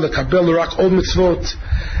תורה, לקבל לא רק עוד מצוות,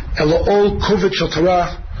 אלא עוד כובד של תורה.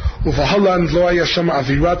 ובהולנד לא היה שם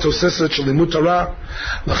אווירה תוססת של לימוד תורה,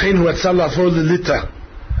 לכן הוא רצה לעבור לליטא,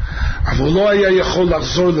 אבל הוא לא היה יכול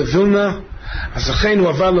לחזור לווילנה, אז לכן הוא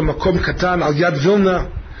עבר למקום קטן על יד וילנה,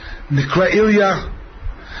 נקרא איליה,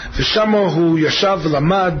 ושם הוא ישב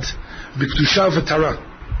ולמד בקדושה ותורה.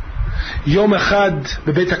 יום אחד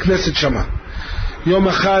בבית הכנסת שם, יום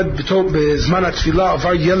אחד בזמן התפילה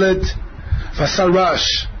עבר ילד ועשה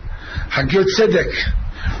רעש. הגר צדק,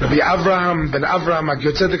 רבי אברהם בן אברהם,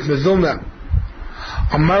 הגר צדק מווילנה,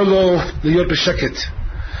 אמר לו להיות בשקט.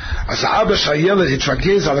 אז האבא של הילד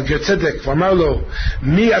התרגז על הגר צדק ואמר לו,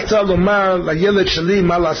 מי אתה לומר לילד שלי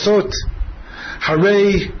מה לעשות?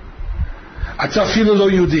 הרי אתה אפילו לא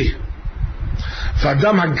יהודי.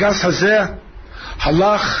 והאדם הגס הזה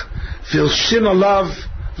הלך והלשין עליו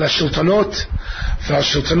לשלטונות,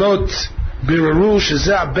 והשלטונות ביררו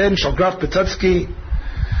שזה הבן של גרף פוטצקי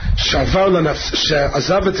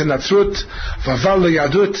שעזב את הנצרות ועבר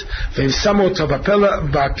ליהדות, והם שמו אותו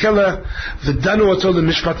בכלא ודנו אותו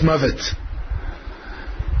למשפט מוות.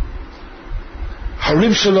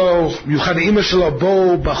 ההורים שלו, מיוחד אמא שלו,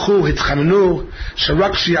 בואו, בכו, התחננו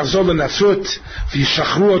שרק שיחזור לנצרות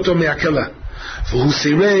וישחררו אותו מהכלא, והוא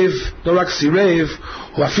סירב. לא רק סירב,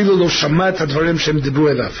 הוא אפילו לא שמע את הדברים שהם דיברו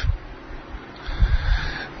אליו.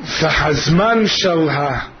 והזמן של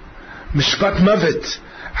המשפט מוות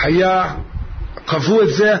היה, קבעו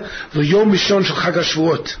את זה ליום ראשון של חג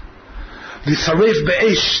השבועות, לשרף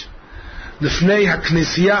באש לפני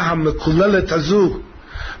הכנסייה המקוללת הזו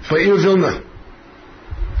בעיר וילנה.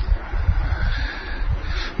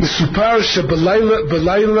 מסופר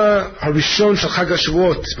שבלילה הראשון של חג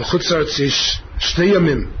השבועות בחוץ לארץ, יש 2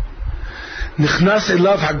 ימים, נכנס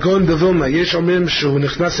אליו הגאון בווילנה. יש אומרים שהוא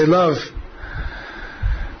נכנס אליו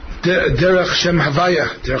דרך שם הוויה,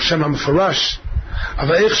 דרך שם המפורש,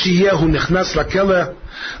 אבל איך שיהיה הוא נכנס לכלא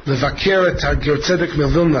לבקר את הגר צדק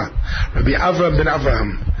מווילנה, רבי אברהם בן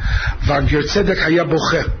אברהם. והגר צדק היה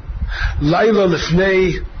בוכה לילה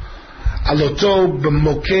לפני עלותו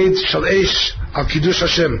במוקד של אש על קידוש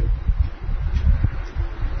השם.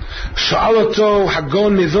 שאל אותו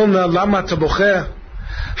הגאון מווילנה, למה אתה בוכה?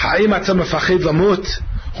 האם אתה מפחד למות?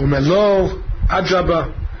 הוא אומר לו, אדרבה,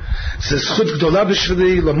 זה זכות גדולה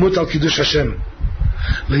בשבילי למות על קידוש השם,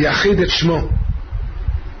 ליחיד את שמו.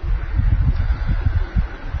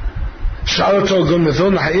 שאל אותו הגאון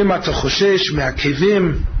מווילנה, האם אתה חושש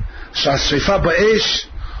מהכאבים של השריפה באש?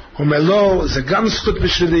 הוא אומר לו, זה גם זכות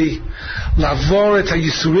בשבילי לעבור את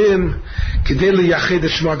הייסורים כדי לייחד את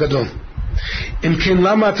שמו הגדול. אם כן,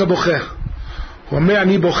 למה אתה בוכה? הוא אומר,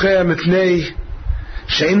 אני בוכה מפני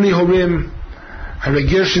שאין לי הורים, הרי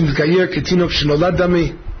גר שנתגייר כתינוק שנולד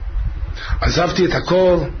דמי, עזבתי את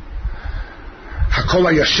הכל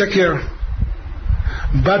היה שקר,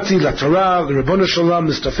 באתי לתורה, לריבונו של עולם,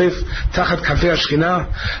 להסתופף תחת כנפי השכינה,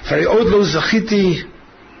 והרי עוד לא זכיתי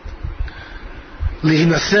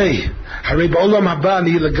להינשא. הרי בעולם הבא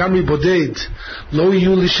אני לגמרי בודד, לא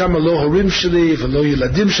יהיו לי שם לא הורים שלי ולא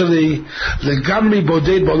ילדים שלי, לגמרי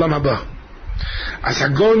בודד בעולם הבא. אז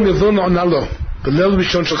הגאון מווילנה עונה לו בליל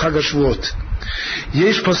ראשון של חג השבועות.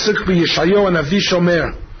 יש פסוק בישעיהו הנביא שאומר,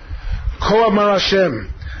 כה אמר השם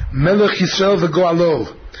מלך ישראל וגואלו,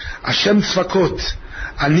 השם צבקות,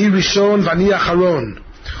 אני ראשון ואני אחרון,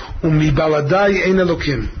 ומבלעדיי אין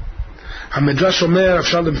אלוקים. המדרש אומר,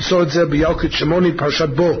 אפשר למצוא את זה בילקוט שמעוני פרשת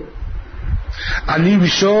בו, אני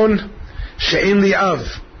ראשון שאין לי אב,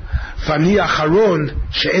 ואני אחרון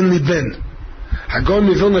שאין לי בן. הגאון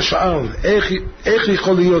מווילנה שאל, איך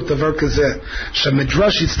יכול להיות דבר כזה,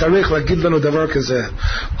 שהמדרש יצטרך להגיד לנו דבר כזה?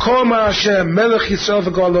 כה אמר השם מלך ישראל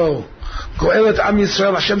וגואלו, גואל את עם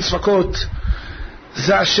ישראל, השם צבקות,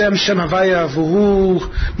 זה השם, שם הוויה, והוא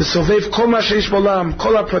מסובב כל מה שיש בעולם,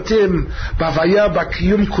 כל הפרטים בהוויה,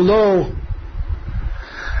 בקיום כולו.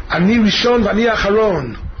 אני ראשון ואני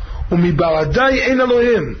אחרון, ומבלעדיי אין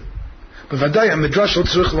אלוהים. בוודאי המדרש לא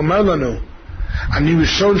צריך לומר לנו, אני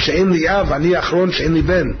ראשון שאין לי אב, אני האחרון שאין לי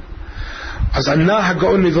בן. אז ענה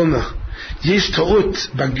הגאון מווילנה, יש טעות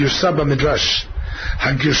בגרסה במדרש.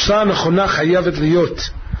 הגרסה הנכונה חייבת להיות,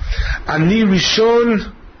 אני ראשון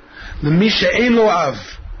למי שאין לו אב,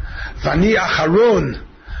 ואני אחרון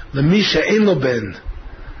למי שאין לו בן.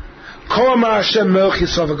 כה אמר השם מלך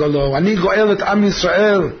ישראל וגואלו, אני גואל את עם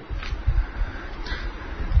ישראל,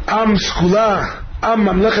 עם סגולה, עם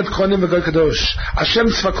ממלכת כהנים וגוי קדוש, השם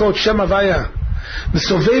צבקות, שם הוויה,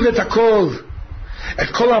 מסובב את הכל, את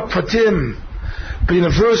כל הפרטים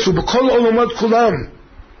באוניברס ובכל עולמות כולם.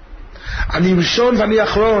 אני ראשון ואני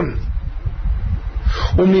אחרון,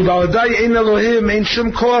 ומבלעדיי אין אלוהים, אין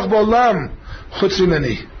שום כוח בעולם חוץ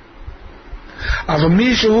ממני. אבל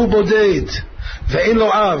מי שהוא בודד ואין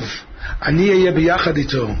לו אב, אני אהיה ביחד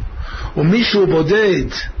איתו. ומי שהוא בודד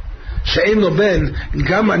שאין לו בן,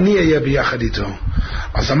 גם אני אהיה ביחד איתו.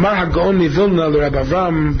 אז אמר הגאון מווילנה לרב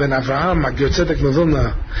אברהם בן אברהם, הגר צדק מווילנה,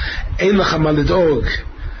 אין לך מה לדאוג,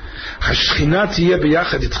 השכינה תהיה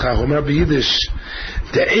ביחד איתך. הוא אומר ביידיש,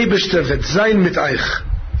 דאי בשטר ותזיין מתאיך.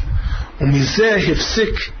 ומזה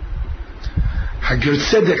הפסיק הגר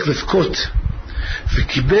צדק לבכות,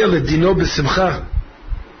 וקיבל את דינו בשמחה,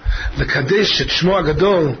 לקדש את שמו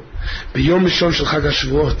הגדול ביום ראשון של חג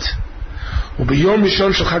השבועות. וביום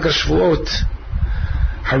ראשון של חג השבועות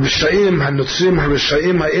הרשעים, הנוצרים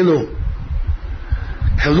הרשעים האלו,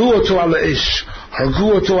 העלו אותו על האש,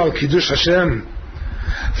 הרגו אותו על קידוש השם.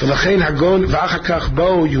 ולכן הגאון, ואחר כך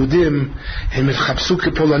באו יהודים, הם התחפשו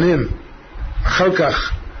כפולנים אחר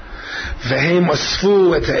כך, והם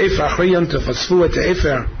אספו את האפר, אחרי ינטף אספו את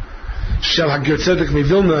האפר של הגר צדק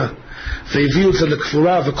מווילנה והביאו את זה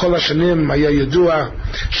לקבורה. וכל השנים היה ידוע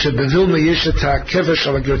שבווילנה יש את הקבר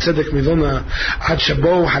של הגר צדק מווילנה, עד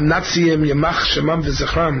שבו הנאצים ימח שמם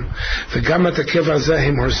וזכרם, וגם את הקבר הזה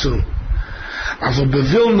הם הרסו. אבל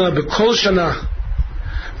בווילנה בכל שנה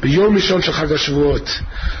ביום ראשון של חג השבועות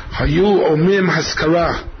היו אומרים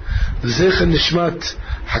הזכרה לזכר נשמת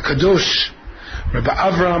הקדוש רב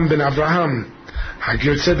אברהם בן אברהם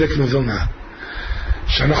הגר צדק מווילנה,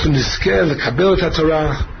 שאנחנו נזכה לקבל את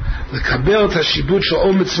התורה, לקבל את השיבוד של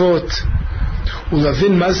עול מצוות,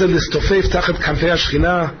 ולהבין מה זה להסתופף תחת כנפי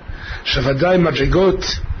השכינה, שוודאי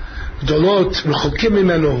מדרגות גדולות רחוקים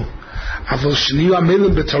ממנו, אבל שנהיו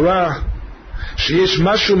עמלים בתורה, שיש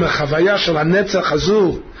משהו מחוויה של הנצח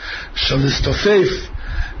הזו של להסתופף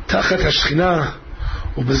תחת השכינה,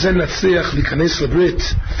 ובזה נצליח להיכנס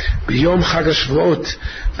לברית ביום חג השבועות,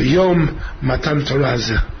 ביום מתן תורה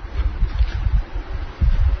הזה.